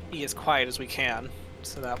be as quiet as we can,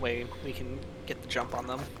 so that way we can get the jump on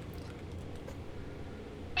them.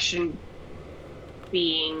 Action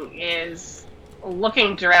being is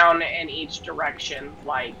looking around in each direction,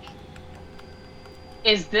 like,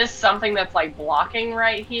 is this something that's like blocking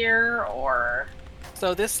right here, or?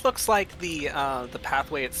 So this looks like the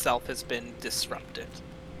pathway itself has been disrupted.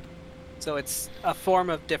 So it's a form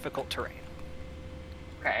of difficult terrain.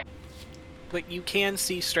 Okay. But you can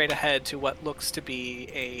see straight ahead to what looks to be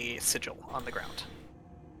a sigil on the ground.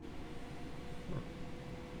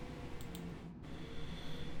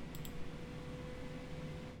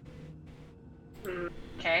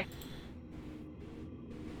 Okay.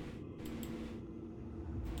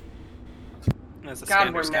 As the God,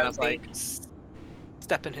 Scander's we're kind of nosy. like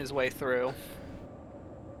stepping his way through.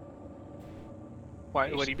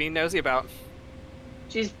 What are you being nosy about?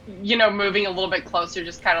 She's, moving a little bit closer,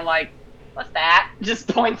 just kind of like, what's that? Just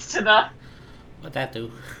points to the What'd that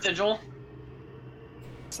do? sigil.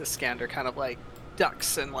 The Scander kind of like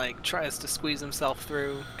ducks and like tries to squeeze himself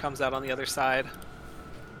through, comes out on the other side.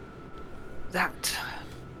 That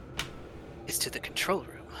is to the control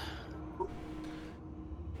room.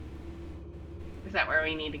 Is that where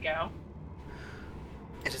we need to go?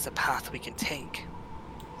 It is a path we can take.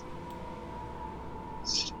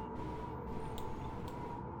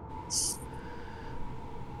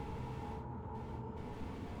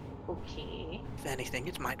 Okay. If anything,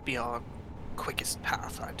 it might be our quickest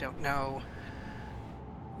path. I don't know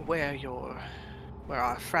where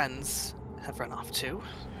our friends have run off to.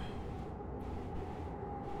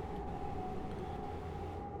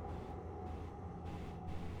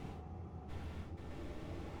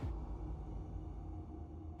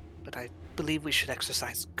 But I believe we should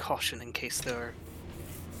exercise caution in case they're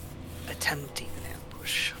attempting an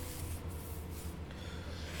ambush.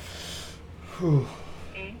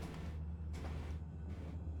 Okay.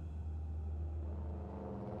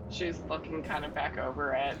 She's looking kind of back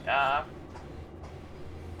over at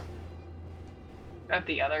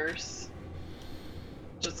the others.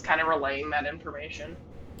 Just kind of relaying that information.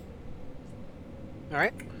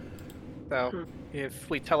 Alright. So, if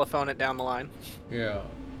we telephone it down the line. Yeah.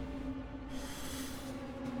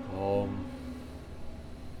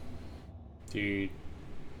 Dude.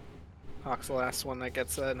 Hawk's the last one that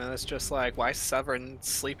gets it, and it's just like, why Severn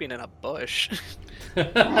sleeping in a bush?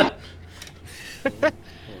 What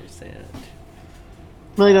was that?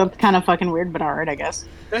 Really, that's kind of fucking weird, but alright, I guess.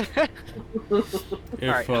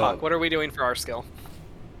 Alright, Hawk, what are we doing for our skill?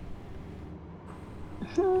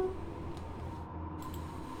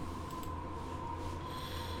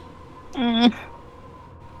 Mm.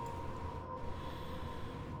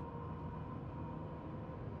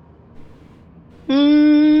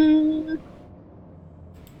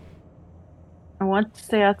 I want to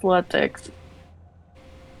say athletics.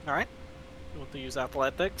 Alright. We'll use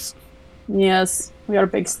athletics. Yes, we are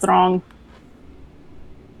big, strong,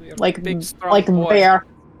 We have a like big, strong like boy. bear,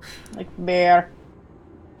 like bear.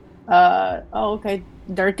 Oh, okay,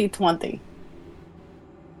 dirty 20.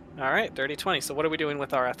 All right, 30-20. So what are we doing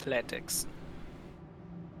with our athletics?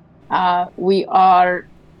 We are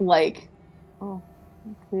like, oh,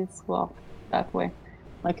 please walk that way.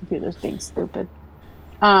 My computer's being stupid.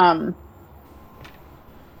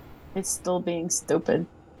 It's still being stupid.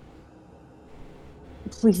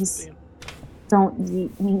 Please don't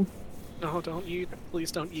eat me. No, don't eat.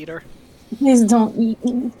 Please don't eat her. Please don't eat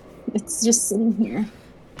me. It's just sitting here.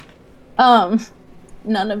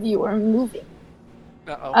 None of you are moving.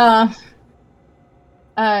 Uh-oh.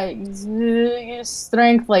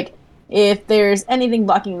 Strength, like if there's anything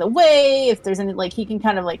blocking the way, if there's any, like he can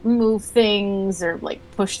kind of like move things or like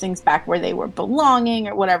push things back where they were belonging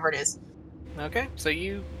or whatever it is. Okay, so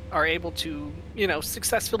you are able to,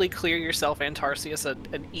 successfully clear yourself and Tarsius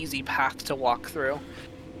an easy path to walk through.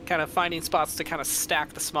 Kind of finding spots to kind of stack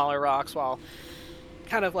the smaller rocks while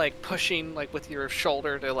kind of like pushing like with your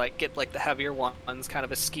shoulder to like get like the heavier ones kind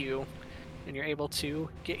of askew. And you're able to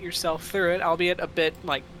get yourself through it, albeit a bit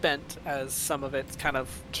like bent as some of it's kind of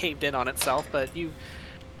caved in on itself, but you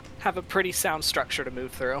have a pretty sound structure to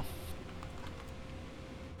move through.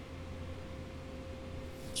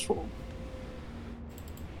 Sure.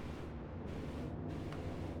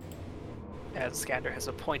 As Scander has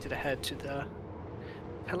pointed ahead to the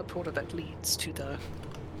teleporter that leads to the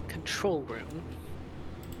control room.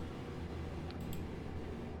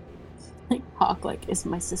 Like Hawk, like, is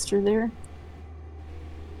my sister there?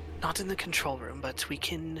 Not in the control room, but we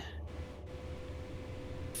can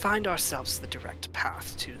find ourselves the direct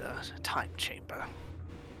path to the time chamber.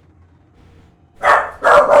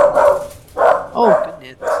 Oh,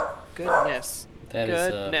 Goodness. That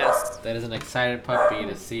is an excited puppy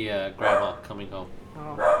to see Grandma coming home.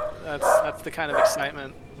 Oh, that's the kind of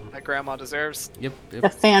excitement that Grandma deserves. Yep. the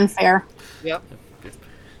fanfare. Yep.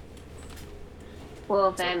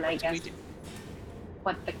 Well, then I guess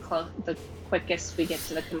what the quickest we get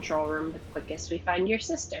to the control room, the quickest we find your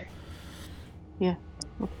sister. Yeah.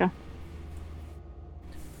 Okay.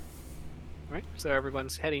 Right. So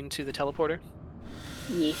everyone's heading to the teleporter.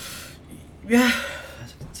 Yeah.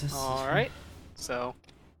 All right. So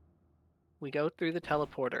we go through the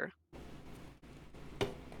teleporter.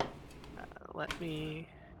 Let me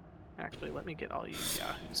get all you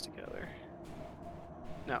yahoos together.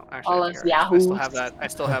 No, actually, All I us think I yahoos. still have that. I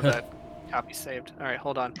still have that copy saved. All right,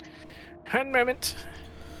 hold on. 1 moment.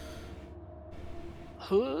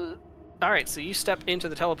 All right, so you step into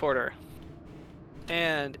the teleporter,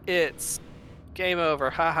 and it's game over.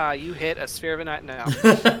 Haha, you hit a sphere of a night now.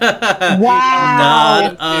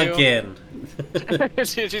 Wow. Not again.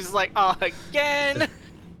 She's like, oh, again?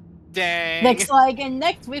 Dang. Looks like, and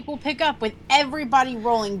next week we'll pick up with everybody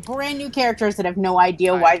rolling brand new characters that have no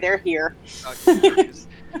idea why they're here.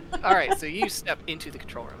 All right, so you step into the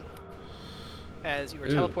control room as you were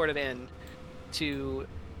teleported in to,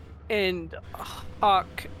 and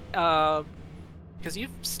Hawk, because you've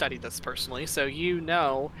studied this personally, so you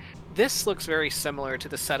know this looks very similar to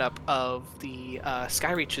the setup of the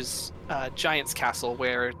Skyreach's Giant's Castle,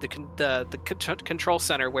 where the control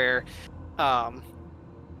center where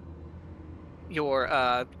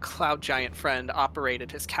your cloud giant friend operated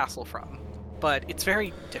his castle from, but it's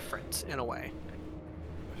very different in a way,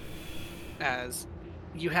 as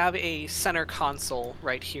you have a center console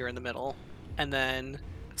right here in the middle, and then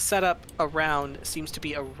set up around seems to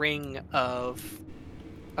be a ring of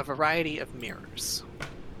a variety of mirrors.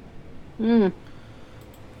 And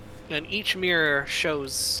each mirror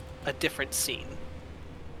shows a different scene.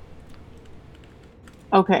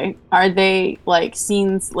 Okay. Are they like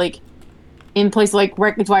scenes like in place, like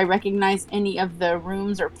do I recognize any of the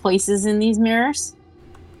rooms or places in these mirrors?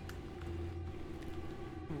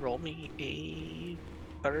 Roll me a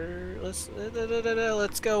let's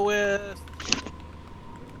go with,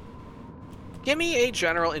 give me a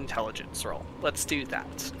general intelligence roll. Let's do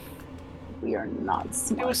that. We are not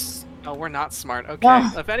smart. Oh, we're not smart. Okay.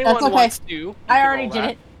 Oh, if anyone that's okay. wants to, you I can already roll did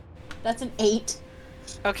that. it. That's an 8.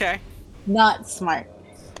 Okay. Not smart.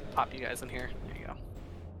 Pop you guys in here. There you go.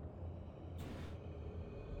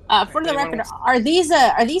 For the anyone record, wants- are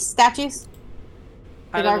these statues?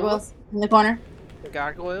 The I don't know. gargoyles in the corner? The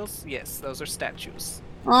gargoyles? Yes, those are statues.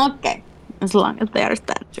 Okay. As long as they are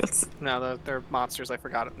statues. No, they're monsters. I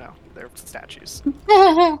forgot it. No, they're statues.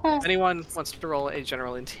 If anyone wants to roll a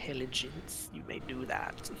general intelligence, you may do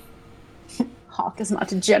that. Hawk is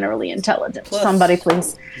not generally intelligent. Plus- Somebody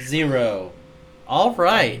please. 0. All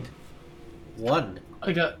right. 1.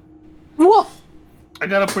 I got Whoa!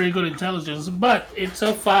 a pretty good intelligence, but it's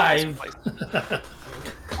a 5.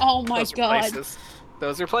 Oh my Those are god. places.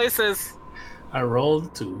 Those are places. I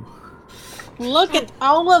rolled 2. Look at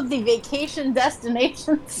all of the vacation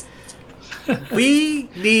destinations. We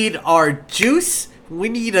need our juice. We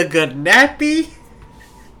need a good nappy.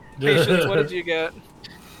 Patience, what did you get?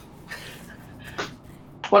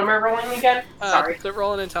 What am I rolling again? Sorry. The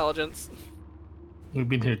roll in intelligence. We've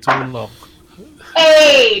been here too long.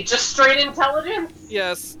 Hey, just straight intelligence?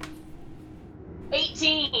 Yes.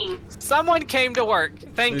 18. Someone came to work.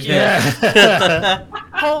 Thank you. Yeah.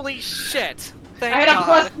 Holy shit. Thank I had God. a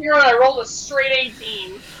plus 0 and I rolled a straight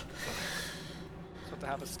 18. So to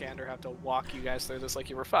have a scanner have to walk you guys through this like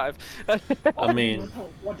you were 5. I mean,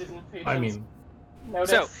 What didn't I mean, notice?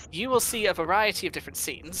 So you will see a variety of different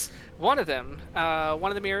scenes. One of them,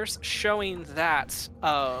 one of the mirrors showing that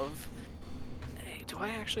of. Hey, do I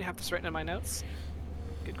actually have this written in my notes?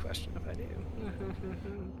 Good question if I do.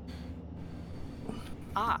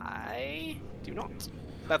 I do not.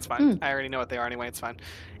 That's fine. I already know what they are anyway. It's fine.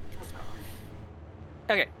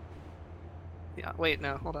 Okay. Yeah. Wait.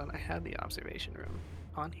 No. Hold on. I had the observation room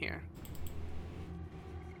on here.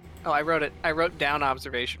 Oh, I wrote it. I wrote down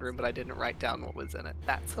observation room, but I didn't write down what was in it.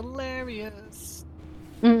 That's hilarious.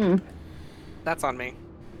 That's on me.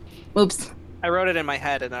 Oops. I wrote it in my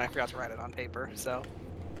head and then I forgot to write it on paper. So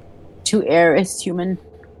To err is human.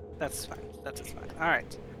 that's fine. That's just fine. All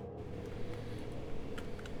right.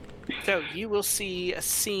 So you will see a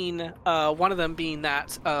scene, one of them being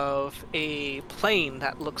that of a plane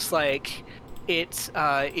that looks like it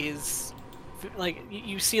is like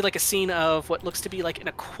you see like a scene of what looks to be like an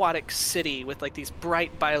aquatic city with like these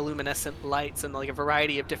bright bioluminescent lights and like a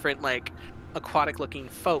variety of different like aquatic looking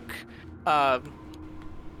folk.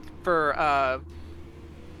 For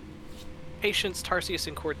Patience, Tarsius,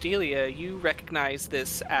 and Cordelia, you recognize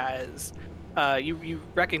this as you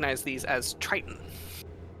recognize these as Triton.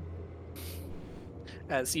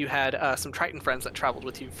 As you had some Triton friends that traveled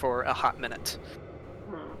with you for a hot minute.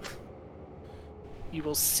 You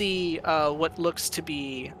will see what looks to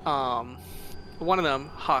be one of them,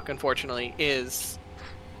 Hawk, unfortunately, is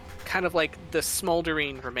kind of like the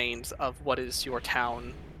smoldering remains of what is your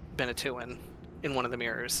town, Benatuan, in one of the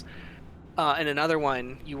mirrors. In another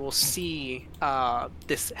one, you will see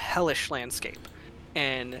this hellish landscape,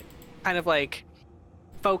 and kind of like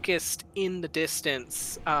focused in the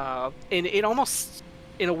distance, and it almost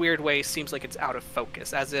in a weird way seems like it's out of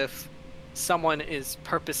focus, as if someone is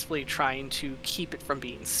purposefully trying to keep it from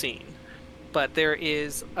being seen. But there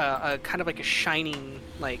is a kind of like a shining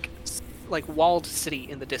like walled city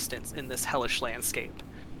in the distance in this hellish landscape,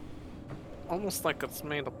 almost like it's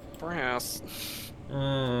made of brass. Is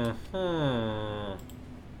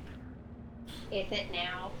it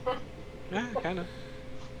now? Yeah, kind of.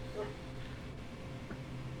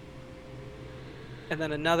 And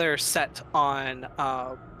then another set on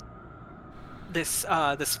this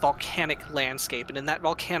volcanic landscape, and in that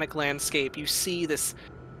volcanic landscape, you see this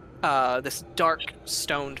this dark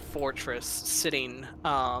stoned fortress sitting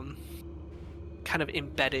kind of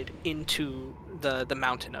embedded into the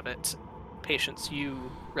mountain of it. Patience, you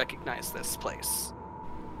recognize this place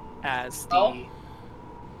as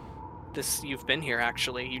this. You've been here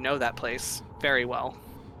actually. You know that place very well,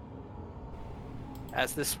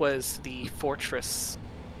 as this was the fortress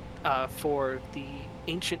for the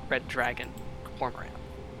ancient red dragon, Cormorant.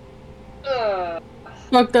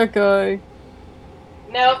 Fuck that guy.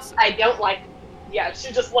 Nope, I don't like. Yeah,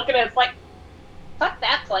 she's just looking at it, it's like, fuck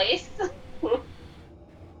that place.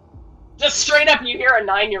 Just straight up, you hear a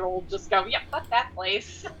 9-year-old just go, "Yep, fuck that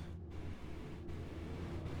place."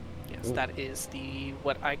 Yes, that is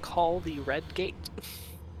what I call the Red Gate,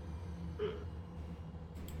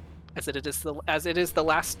 as it is the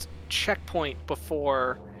last checkpoint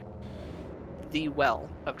before the Well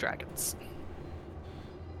of Dragons.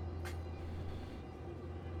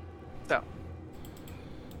 So,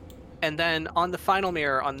 and then on the final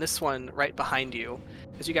mirror on this one right behind you,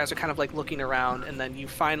 as you guys are kind of like looking around, and then you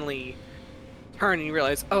finally turn and you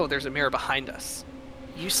realize, oh, there's a mirror behind us.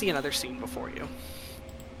 You see another scene before you.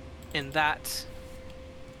 And that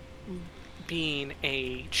being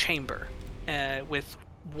a chamber with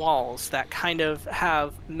walls that kind of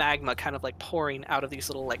have magma kind of like pouring out of these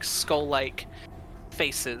little like skull-like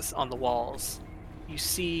faces on the walls. You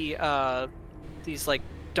see these like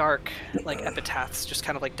dark like epitaphs just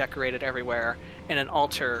kind of like decorated everywhere, and an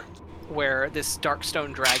altar where this dark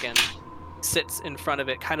stone dragon sits in front of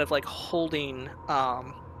it, kind of like holding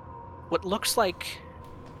what looks like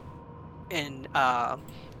an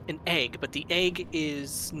egg, but the egg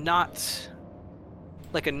is not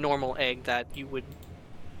like a normal egg that you would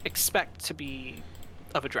expect to be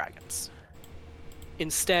of a dragon's.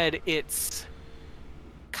 Instead, it's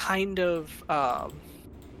kind of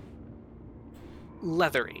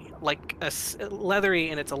leathery, leathery,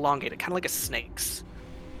 and it's elongated, kind of like a snake's.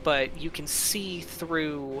 but you can see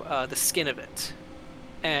through the skin of it.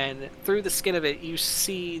 And through the skin of it, you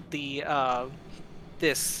see the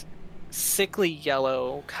this sickly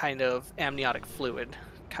yellow kind of amniotic fluid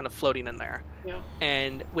kind of floating in there. Yeah.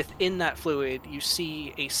 And within that fluid, you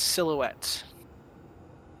see a silhouette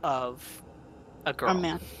of a girl. Oh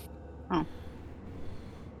man. Oh.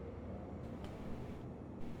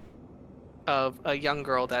 Of a young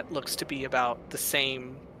girl that looks to be about the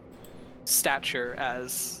same stature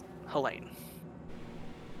as Helene.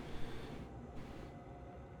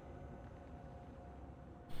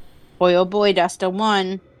 Boy, oh boy, that's the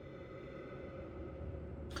one.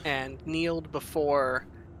 And kneeled before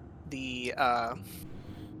the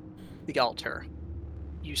altar.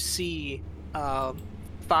 You see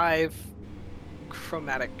 5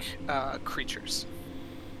 chromatic creatures.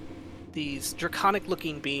 These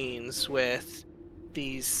draconic-looking beings with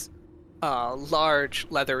these large,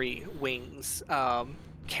 leathery wings,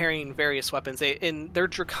 carrying various weapons. They're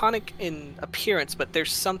draconic in appearance, but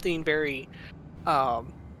there's something very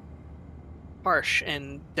harsh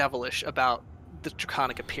and devilish about the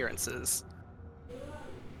draconic appearances.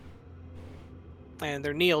 And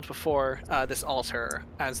they're kneeled before this altar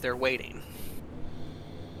as they're waiting.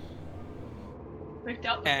 We've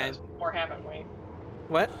dealt with those before, haven't we?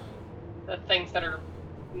 What? The things that are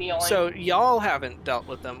kneeling. So y'all haven't dealt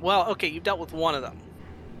with them. Well, okay, you've dealt with one of them.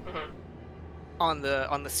 Mm-hmm. On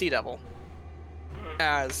the Sea Devil. Mm-hmm.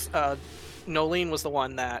 As Nolene was the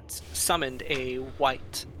one that summoned a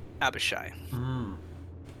white Abishai. Mm.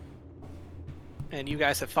 And you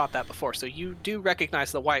guys have fought that before, so you do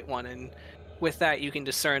recognize the white one, and with that you can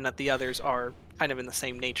discern that the others are kind of in the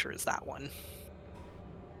same nature as that one.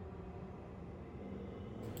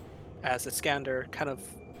 As Iskander kind of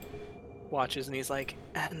watches and he's like,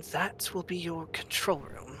 and that will be your control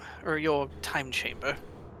room, or your time chamber.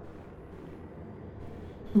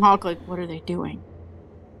 Hawk, like, what are they doing?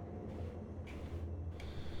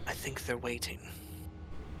 I think they're waiting.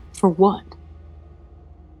 For what?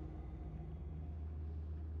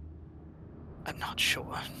 I'm not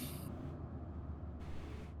sure.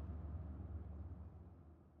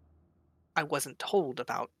 I wasn't told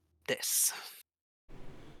about this.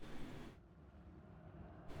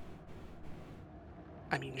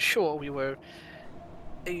 I mean, sure,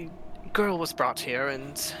 a girl was brought here,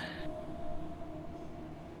 and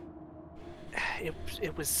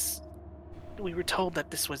we were told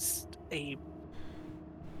that this was a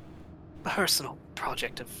personal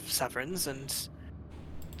project of Severin's, and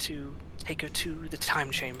to take her to the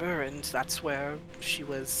time chamber, and that's where she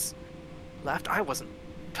was left. I wasn't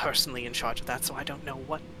personally in charge of that, so I don't know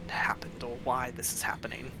what happened or why this is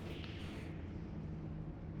happening.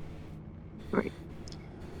 Right.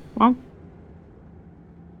 Well,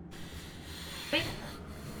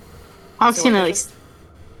 Hawk's So gonna what, like. Patience?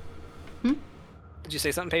 Did you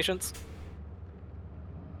say something, Patience?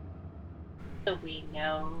 So we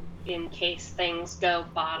know in case things go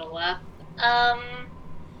bottle up.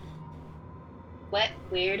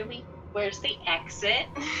 Where's the exit?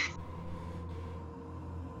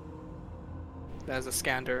 As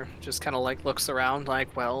Iskander just kind of like looks around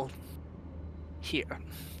like, well, here.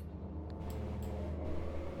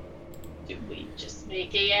 Do we just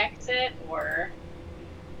make a exit, or?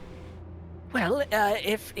 Well,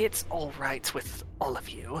 if it's all right with all of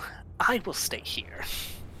you, I will stay here.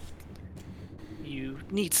 You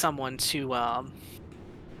need someone to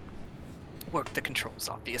work the controls,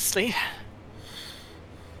 obviously.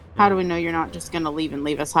 How do we know you're not just gonna leave and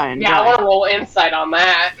leave us high and Yeah, I dry? want to roll insight on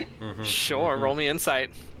that. Mm-hmm. Sure, roll me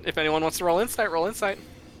insight. If anyone wants to roll insight, roll insight.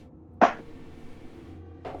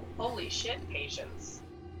 Holy shit, Patience.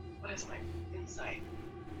 What is my insight?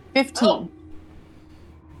 15. Oh.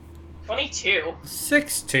 22.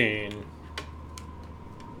 16.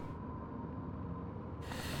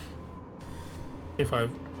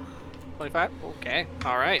 25. 25? Okay,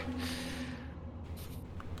 alright.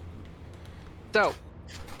 So,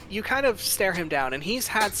 you kind of stare him down, and he's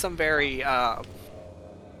had some very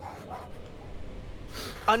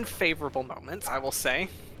unfavorable moments, I will say.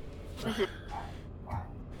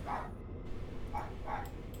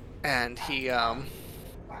 And he, I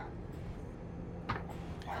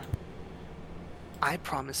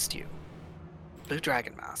promised you, Blue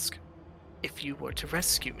Dragon Mask, if you were to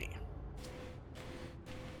rescue me.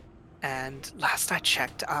 And last I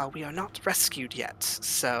checked, we are not rescued yet,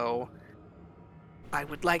 so I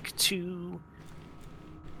would like to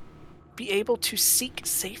be able to seek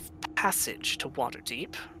safe passage to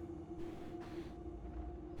Waterdeep.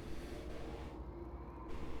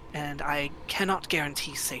 And I cannot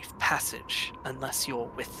guarantee safe passage unless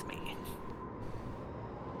you're with me.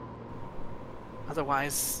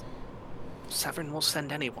 Otherwise, Severin will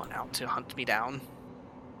send anyone out to hunt me down.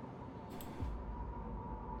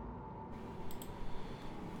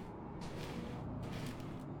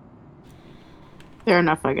 Fair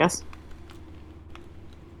enough, I guess.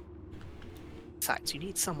 Besides, you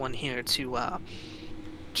need someone here to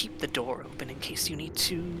keep the door open in case you need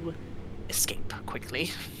to escape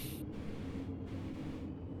quickly.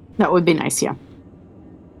 That would be nice, yeah.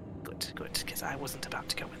 Good, because I wasn't about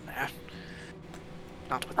to go in there.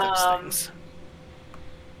 Not with those things.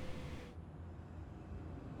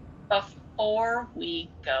 Before we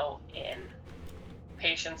go in,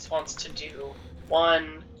 Patience wants to do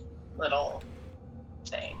one little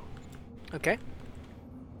thing. Okay.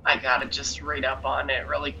 I gotta just read up on it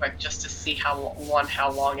really quick just to see how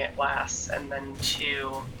long it lasts, and then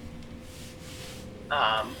two,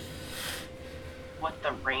 what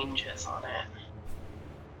the range is on it.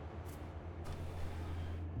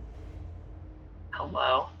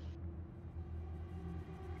 Hello?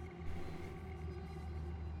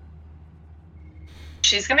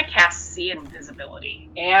 She's gonna cast See Invisibility,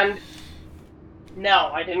 and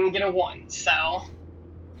no, I didn't get a 1, so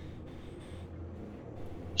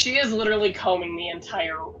she is literally combing the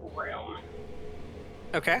entire room.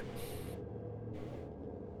 Okay.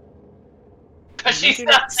 But You she's do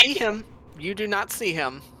not not see him. You do not see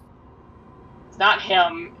him. It's not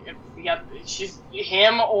him. She's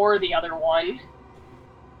him or the other one.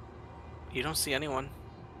 You don't see anyone.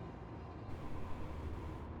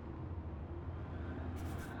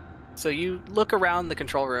 So you look around the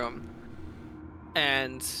control room,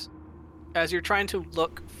 and as you're trying to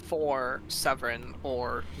look for Severin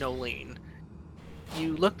or Nolene,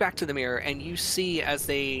 you look back to the mirror and you see as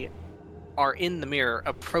they are in the mirror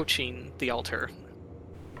approaching the altar.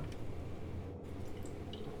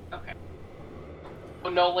 Okay. So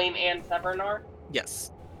Nolene and Severin are?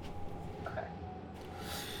 Yes. Okay.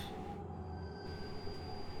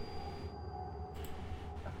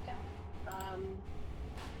 Okay.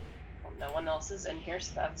 Well, no one else is in here,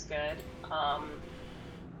 so that's good.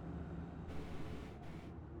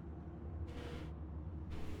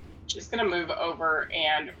 She's gonna move over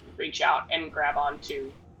and reach out and grab onto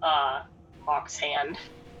Hawk's hand.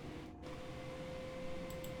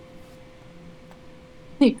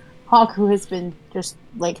 Hawk, who has been just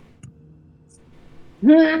like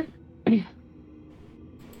we are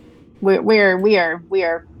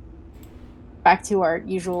back to our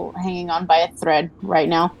usual hanging on by a thread right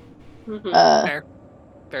now. Fair.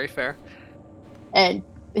 Very fair. And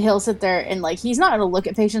he'll sit there and like he's not gonna look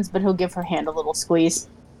at Patience, but he'll give her hand a little squeeze.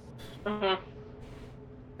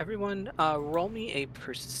 Everyone, roll me a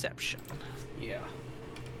perception. Yeah.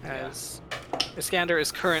 As Iskander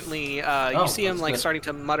is currently, Oh, you see him that's like good. starting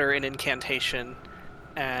to mutter an incantation,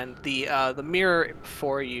 and the mirror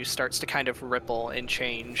before you starts to kind of ripple and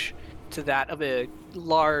change to that of a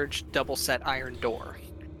large double-set iron door.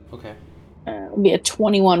 Okay. It'll be a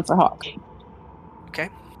 21 for Hawk. Okay.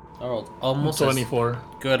 I rolled almost 24. as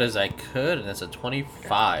good as I could, and that's a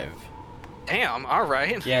 25. Damn. All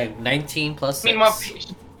right. Yeah, 19 plus 6. Meanwhile,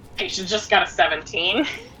 Patience just got a 17.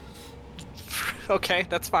 Okay,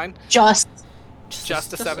 that's fine. Just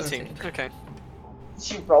Just a 17. Okay.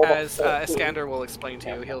 She rolled As a 14. Iskander will explain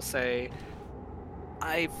to you, he'll say,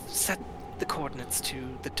 "I've set the coordinates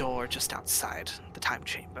to the door just outside the time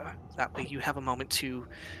chamber. That way you have a moment to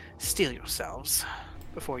steel yourselves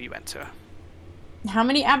before you enter." how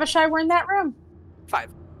many Abishai were in that room?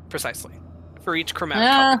 5, precisely. For each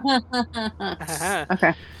chromatic color.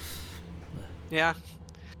 Okay. Yeah.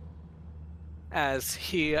 As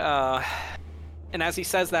he, and as he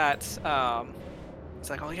says that, it's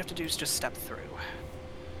like, all you have to do is just step through.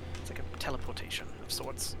 It's like a teleportation of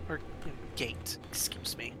sorts. Or gate,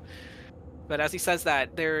 excuse me. But as he says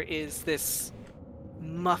that, there is this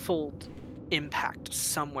muffled impact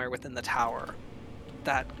somewhere within the tower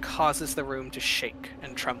that causes the room to shake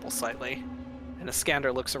and tremble slightly. And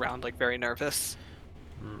Iskander looks around like very nervous.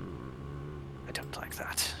 I don't like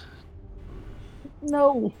that.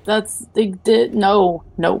 No, that's no.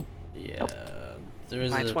 Yeah. There is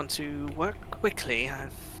Might want to work quickly.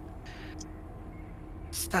 If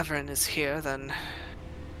Severin is here, then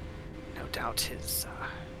no doubt his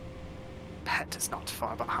pet is not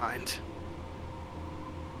far behind.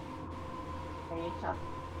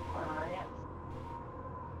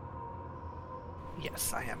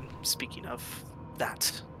 Yes, I am speaking of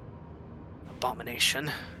that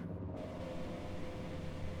abomination.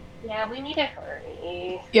 Yeah, we need to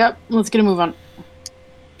hurry. Yep, let's get a move on.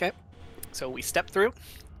 Okay, so we step through,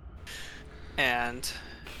 and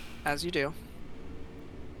as you do,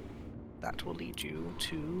 that will lead you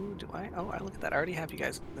to. Do I? Oh, I look at that. I already have you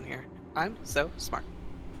guys in here. I'm so smart.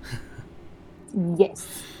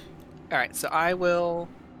 Yes. All right, so I will.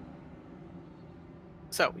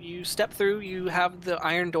 So you step through. You have the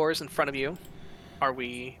iron doors in front of you. Are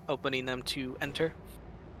we opening them to enter?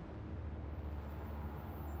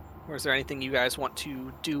 Or is there anything you guys want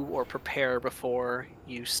to do or prepare before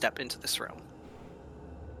you step into this room?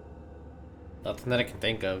 Nothing that I can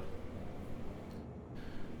think of.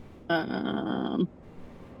 No.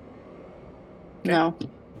 No.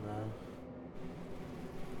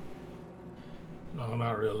 No,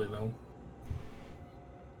 not really. No.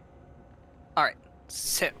 All right,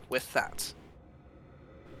 sit with that.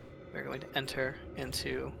 We're going to enter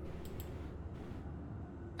into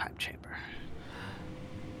time chamber.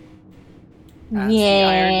 As the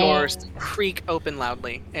iron doors creak open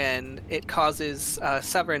loudly, and it causes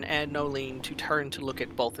Severin and Nolene to turn to look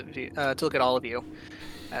at both of you, to look at all of you.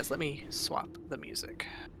 As let me swap the music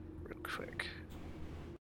real quick.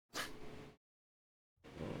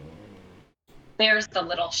 There's the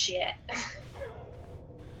little shit.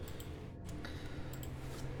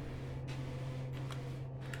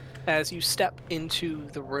 As you step into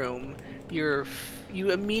the room, you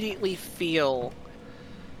immediately feel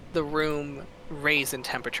the room raise in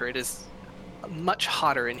temperature. It is much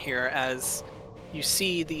hotter in here as you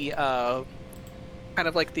see the kind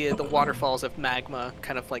of like the waterfalls of magma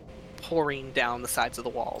kind of like pouring down the sides of the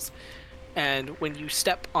walls. And when you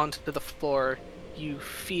step onto the floor, you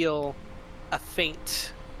feel a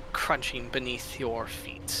faint crunching beneath your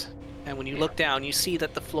feet. And when you look down, you see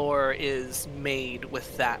that the floor is made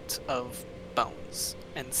with that of bones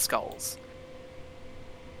and skulls.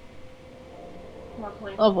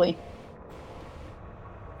 Lovely.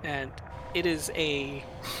 And it is a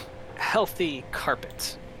healthy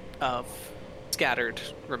carpet of scattered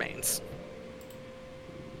remains.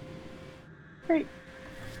 Great.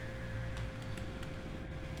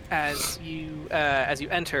 As you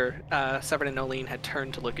enter, Severin and Nolene had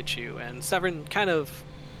turned to look at you, and Severin kind of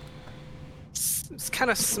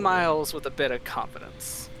smiles with a bit of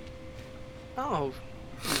confidence. Oh,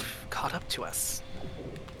 you've caught up to us.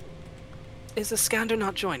 Is Iskander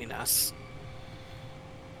not joining us?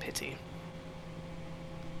 Pity.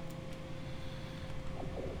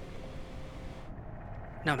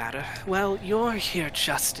 No matter. Well, you're here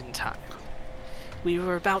just in time. We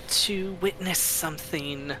were about to witness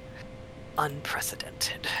something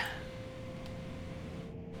unprecedented.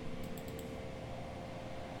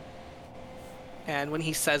 And when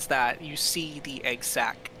he says that, you see the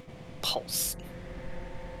exact pulse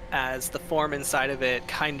as the form inside of it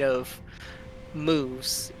kind of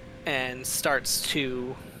moves and starts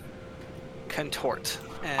to contort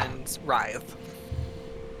and writhe.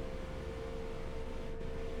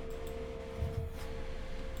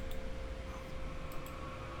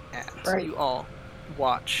 And Right. you all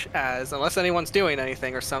watch as, unless anyone's doing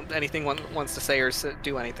anything or anything one wants to say or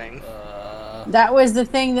do anything. That was the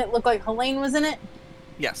thing that looked like Helene was in it?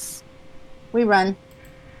 Yes. We run.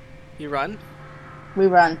 You run? We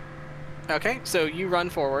run. Okay, so you run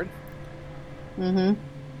forward. Mm-hmm.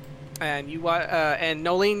 And and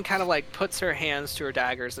Nolene kind of like puts her hands to her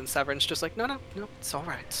daggers, and Severin's just like, no, it's all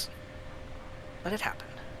right. Let it happen.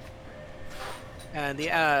 And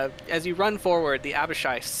as you run forward, the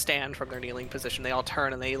Abishai stand from their kneeling position. They all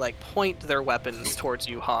turn and they like point their weapons towards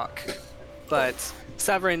you, Hawk. But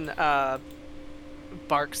Severin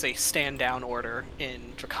barks a stand down order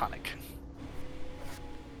in Draconic.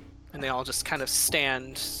 And they all just kind of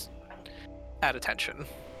stand at attention.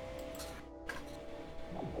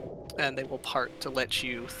 And they will part to let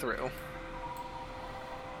you through.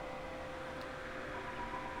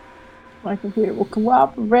 My computer will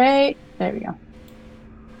cooperate. There we go.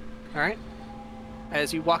 All right.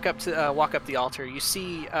 As you walk up the altar, you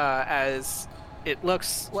see as it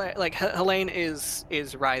looks like Helene is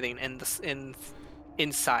writhing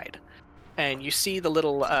inside, and you see the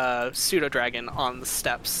little pseudo dragon on the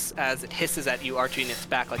steps as it hisses at you, arching its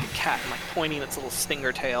back like a cat and like pointing its little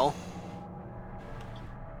stinger tail.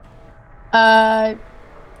 It's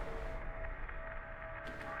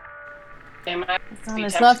on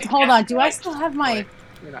his left. Hold on. Do I still have my? Wait,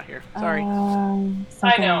 you're not here. Sorry.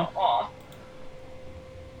 I know. Aw.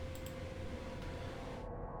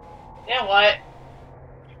 You know what?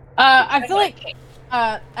 I feel like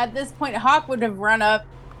at this point, Hawk would have run up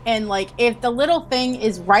and like if the little thing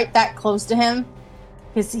is right that close to him,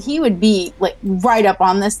 because he would be like right up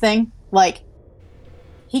on this thing, like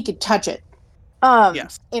he could touch it.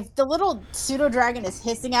 Yes. If the little pseudo dragon is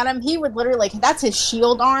hissing at him, he would literally like that's his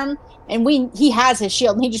shield arm, and he has his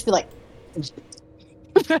shield, and he'd just be like,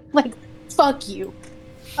 like fuck you.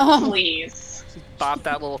 Please. Bop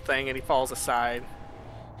that little thing, and he falls aside.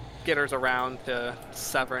 skitters around to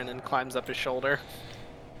Severin and climbs up his shoulder.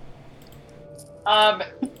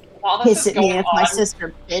 While this Piss is at me going with my on,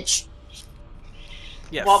 sister, bitch.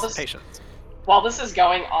 Yes, While this- patience. while this is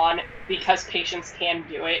going on, because Patience can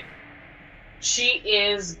do it, she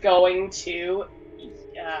is going to,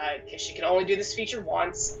 because she can only do this feature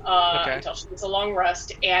once, Okay. until she gets a long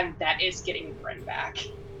rest, and that is getting Bren back.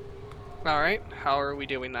 All right. How are we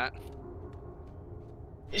doing that?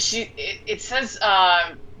 It says,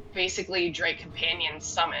 basically Drake Companion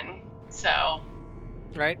Summon, so...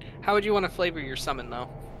 Right. How would you want to flavor your summon, though?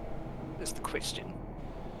 Is the question.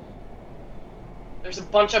 There's a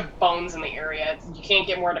bunch of bones in the area. You can't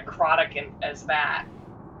get more necrotic as that.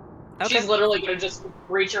 Okay. She's literally going to just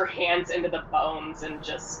reach her hands into the bones and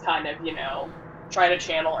just kind of, try to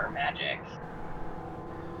channel her magic.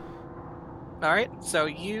 All right. So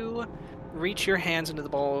you reach your hands into the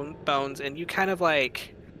bones, and you kind of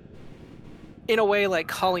like, in a way, like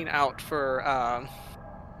calling out for.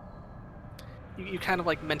 You kind of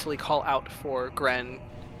like mentally call out for Gren,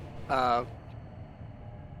 and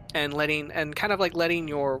kind of like letting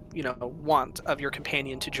your want of your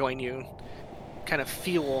companion to join you, kind of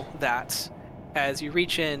fuel that as you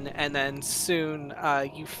reach in, and then soon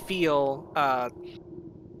you feel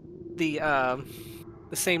the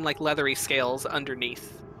same like leathery scales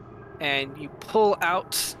underneath, and you pull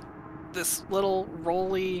out this little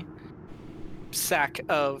rolly sack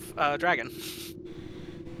of dragon.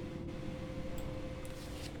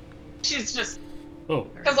 She's just... Oh,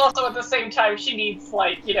 Because also at the same time, she needs,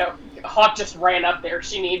 Hawk just ran up there.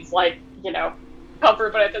 She needs, cover,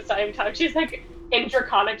 but at the same time, she's, in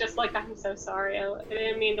Draconic, just I'm so sorry. I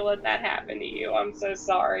didn't mean to let that happen to you. I'm so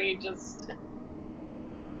sorry. Just...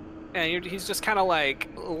 And he's just kind of like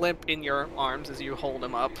limp in your arms as you hold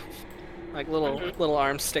him up, like little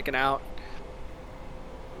arms sticking out.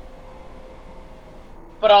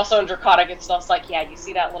 But also in Draconic, it's just yeah, you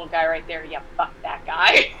see that little guy right there? Yeah, fuck that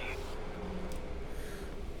guy.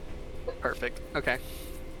 Perfect. Okay.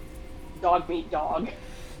 Dog meat dog.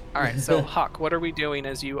 All right. So Hawk, what are we doing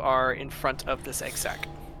as you are in front of this egg sack?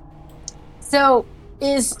 So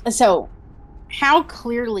how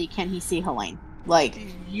clearly can he see Helene?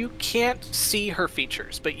 You can't see her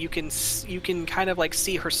features, but you can kind of like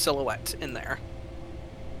see her silhouette in there.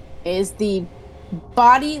 Is the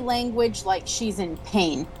body language like she's in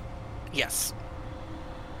pain? Yes.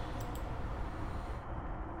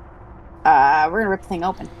 We're gonna rip the thing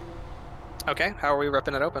open. Okay. How are we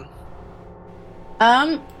ripping it open?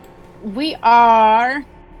 We are.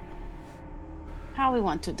 How we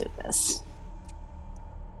want to do this?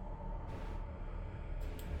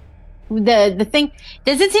 The thing,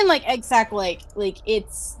 does it seem like exact like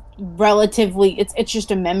it's relatively it's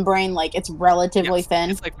just a membrane, like it's relatively Yes. thin?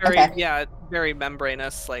 It's like very Okay. very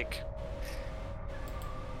membranous, like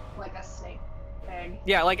Like a snake egg.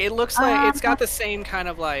 yeah, like it looks like it's got the same kind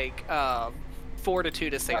of like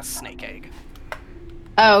fortitude as say a snake egg.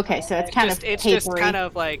 Oh, okay, so it's kind of It's papery. just kind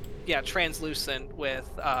of like translucent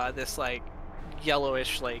with this like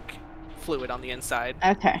yellowish like fluid on the inside.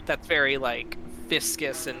 Okay, That's very like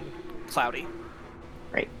viscous and cloudy.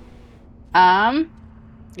 great.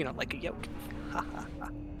 Like a yolk.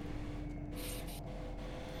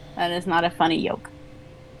 That is not a funny yolk.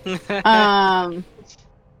 I'm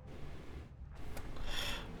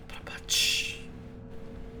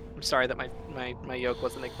sorry that my yolk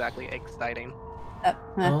wasn't exactly exciting.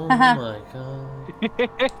 oh my god.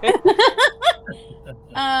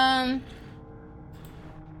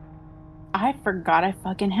 I forgot I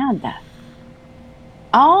fucking had that.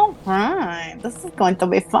 All right, this is going to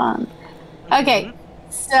be fun. Okay,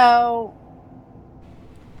 so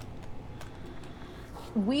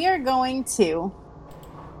we are going to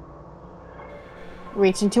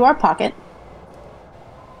reach into our pocket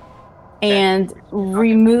and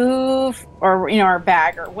remove, or our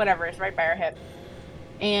bag or whatever is right by our hip,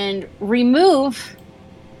 and remove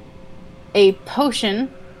a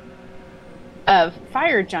potion of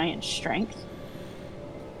fire giant strength.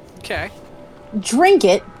 Okay. Drink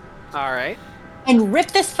it. All right. And rip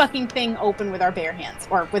this fucking thing open with our bare hands,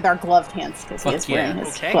 or with our gloved hands, because he Fuck is wearing yeah.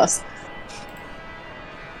 his Okay. gloves.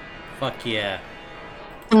 Fuck yeah.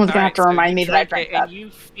 Someone's gonna have to so remind you me that I drink drank it, that. and you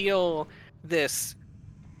feel this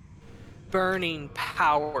burning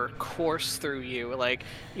power course through you. Like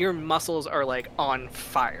your muscles are like on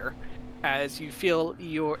fire as you feel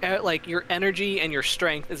your energy and your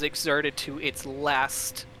strength is exerted to its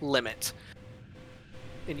last limit.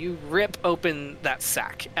 And you rip open that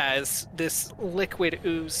sack as this liquid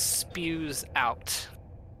ooze spews out.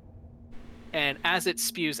 And as it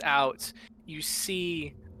spews out, you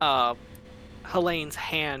see Helene's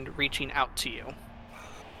hand reaching out to you.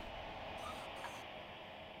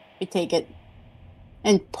 I take it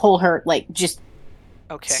and pull her, like, just.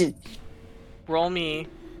 Okay. Roll me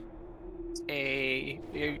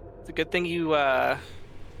it's a good thing you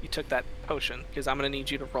took that potion, because I'm gonna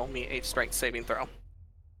need you to roll me a strength saving throw.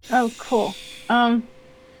 Oh, cool. How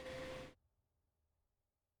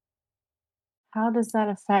does that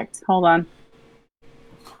affect? Hold on.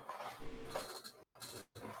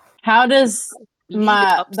 How does Lead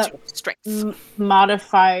up to strength.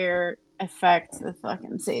 modifier affect the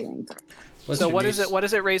fucking saving throw? What's So your what DC?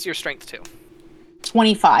 does it raise your strength to?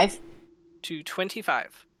 25. To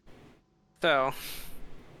 25. So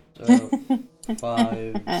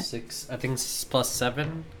 5, 6. I think it's plus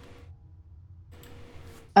 7.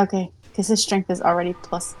 Okay, because his strength is already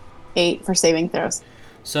 +8 for saving throws.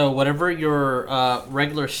 So whatever your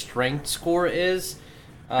regular strength score is,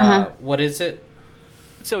 what is it?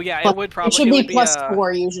 So yeah, Plus, it would probably it should be be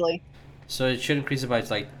 +4 usually. So it should increase it by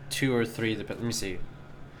like 2 or 3. Let me see.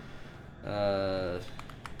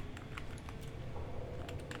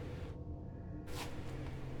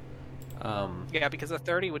 Yeah, because a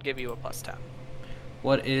 30 would give you a +10.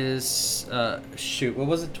 What is shoot? What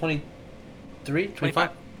was it? 23,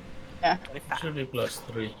 25? Yeah. 25. Should be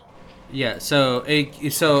 +3. Yeah. So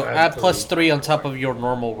add +3 on top of your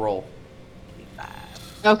normal roll. 25.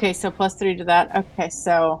 Okay, so +3 to that. Okay,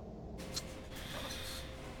 so.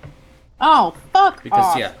 Oh, fuck Because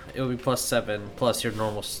off. yeah, it would be +7 plus your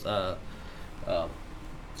normal stuff.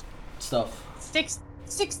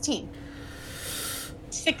 16.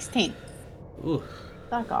 16. Ooh.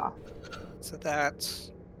 Fuck off. So that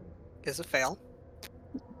is a fail.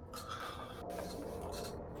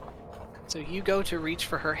 So you go to reach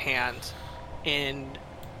for her hand, and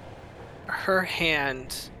her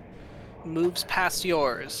hand moves past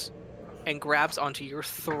yours and grabs onto your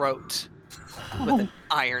throat with an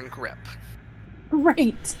iron grip.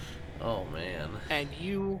 Great. Oh man. And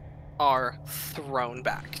you are thrown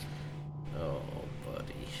back. Oh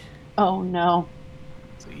buddy. Oh no.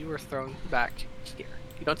 So you are thrown back here.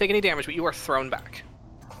 You don't take any damage, but you are thrown back.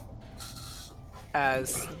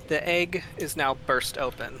 As the egg is now burst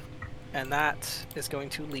open. And that is going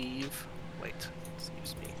to leave... Wait,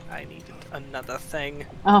 excuse me. I needed another thing.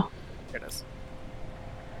 Oh, There it is.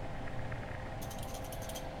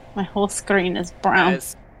 my whole screen is brown.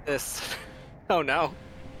 As this... Oh no.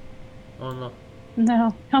 Oh no.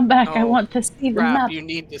 No, come back. I Oh, want to see the Crap, map. you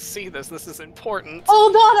need to see this. This is important.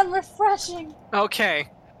 Hold on, I'm refreshing. Okay.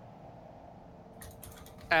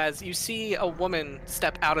 As you see a woman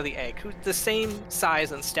step out of the egg, who's the same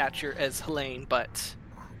size and stature as Helene, but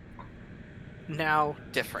now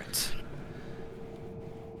different.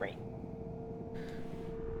 Great.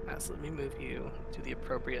 So let me move you to the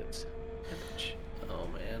appropriate image. Oh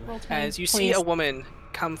man. Roll 20, As you see please. a woman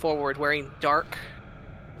come forward wearing dark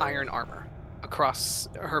iron armor across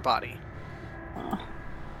her body. Oh.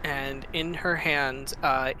 And in her hand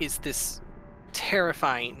is this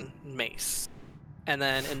terrifying mace. And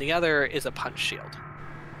then in the other is a punch shield.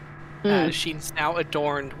 She's now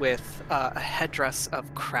adorned with a headdress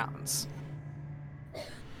of crowns,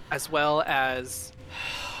 as well as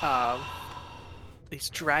these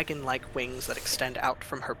dragon-like wings that extend out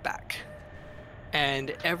from her back.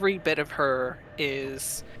 And every bit of her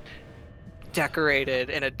is decorated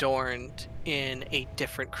and adorned in a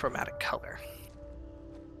different chromatic color.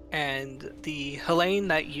 And the Helene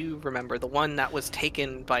that you remember, the one that was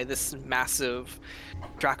taken by this massive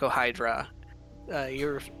Dracohydra,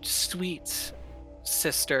 your sweet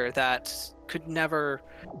sister that could never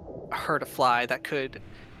hurt a fly, that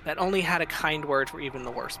only had a kind word for even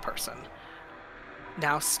the worst person,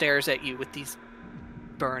 now stares at you with these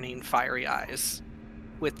burning, fiery eyes,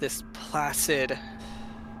 with this placid,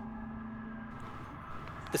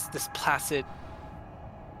 this placid,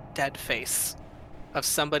 dead face of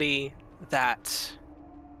somebody that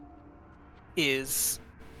is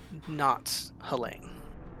not Helene.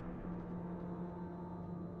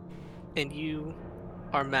 And you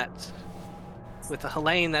are met with a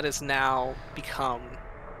Helene that has now become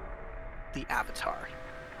the avatar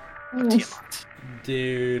of Tiamat.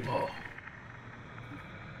 Dude. Oh.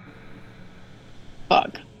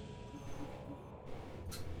 Fuck.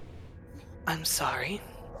 I'm sorry.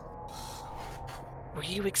 Were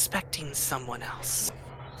you expecting someone else?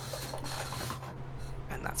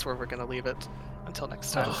 And that's where we're gonna leave it until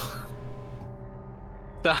next time.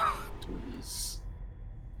 So, Please.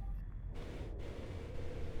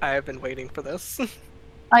 I have been waiting for this.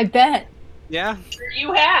 I bet. Yeah.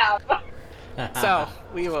 You have. So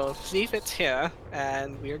we will leave it here,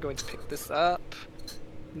 and we are going to pick this up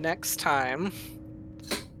next time.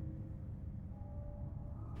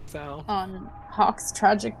 So, On Hawk's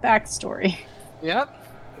tragic backstory. yep.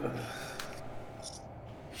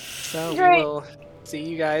 So Great. we will see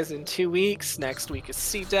you guys in 2 weeks. Next week is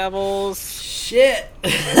Sea Devils. Shit.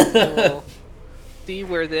 We'll see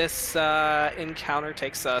where this encounter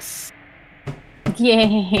takes us.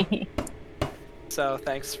 Yay. So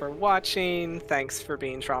thanks for watching. Thanks for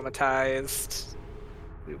being traumatized.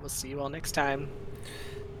 We will see you all next time.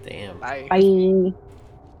 Damn. Bye. Bye.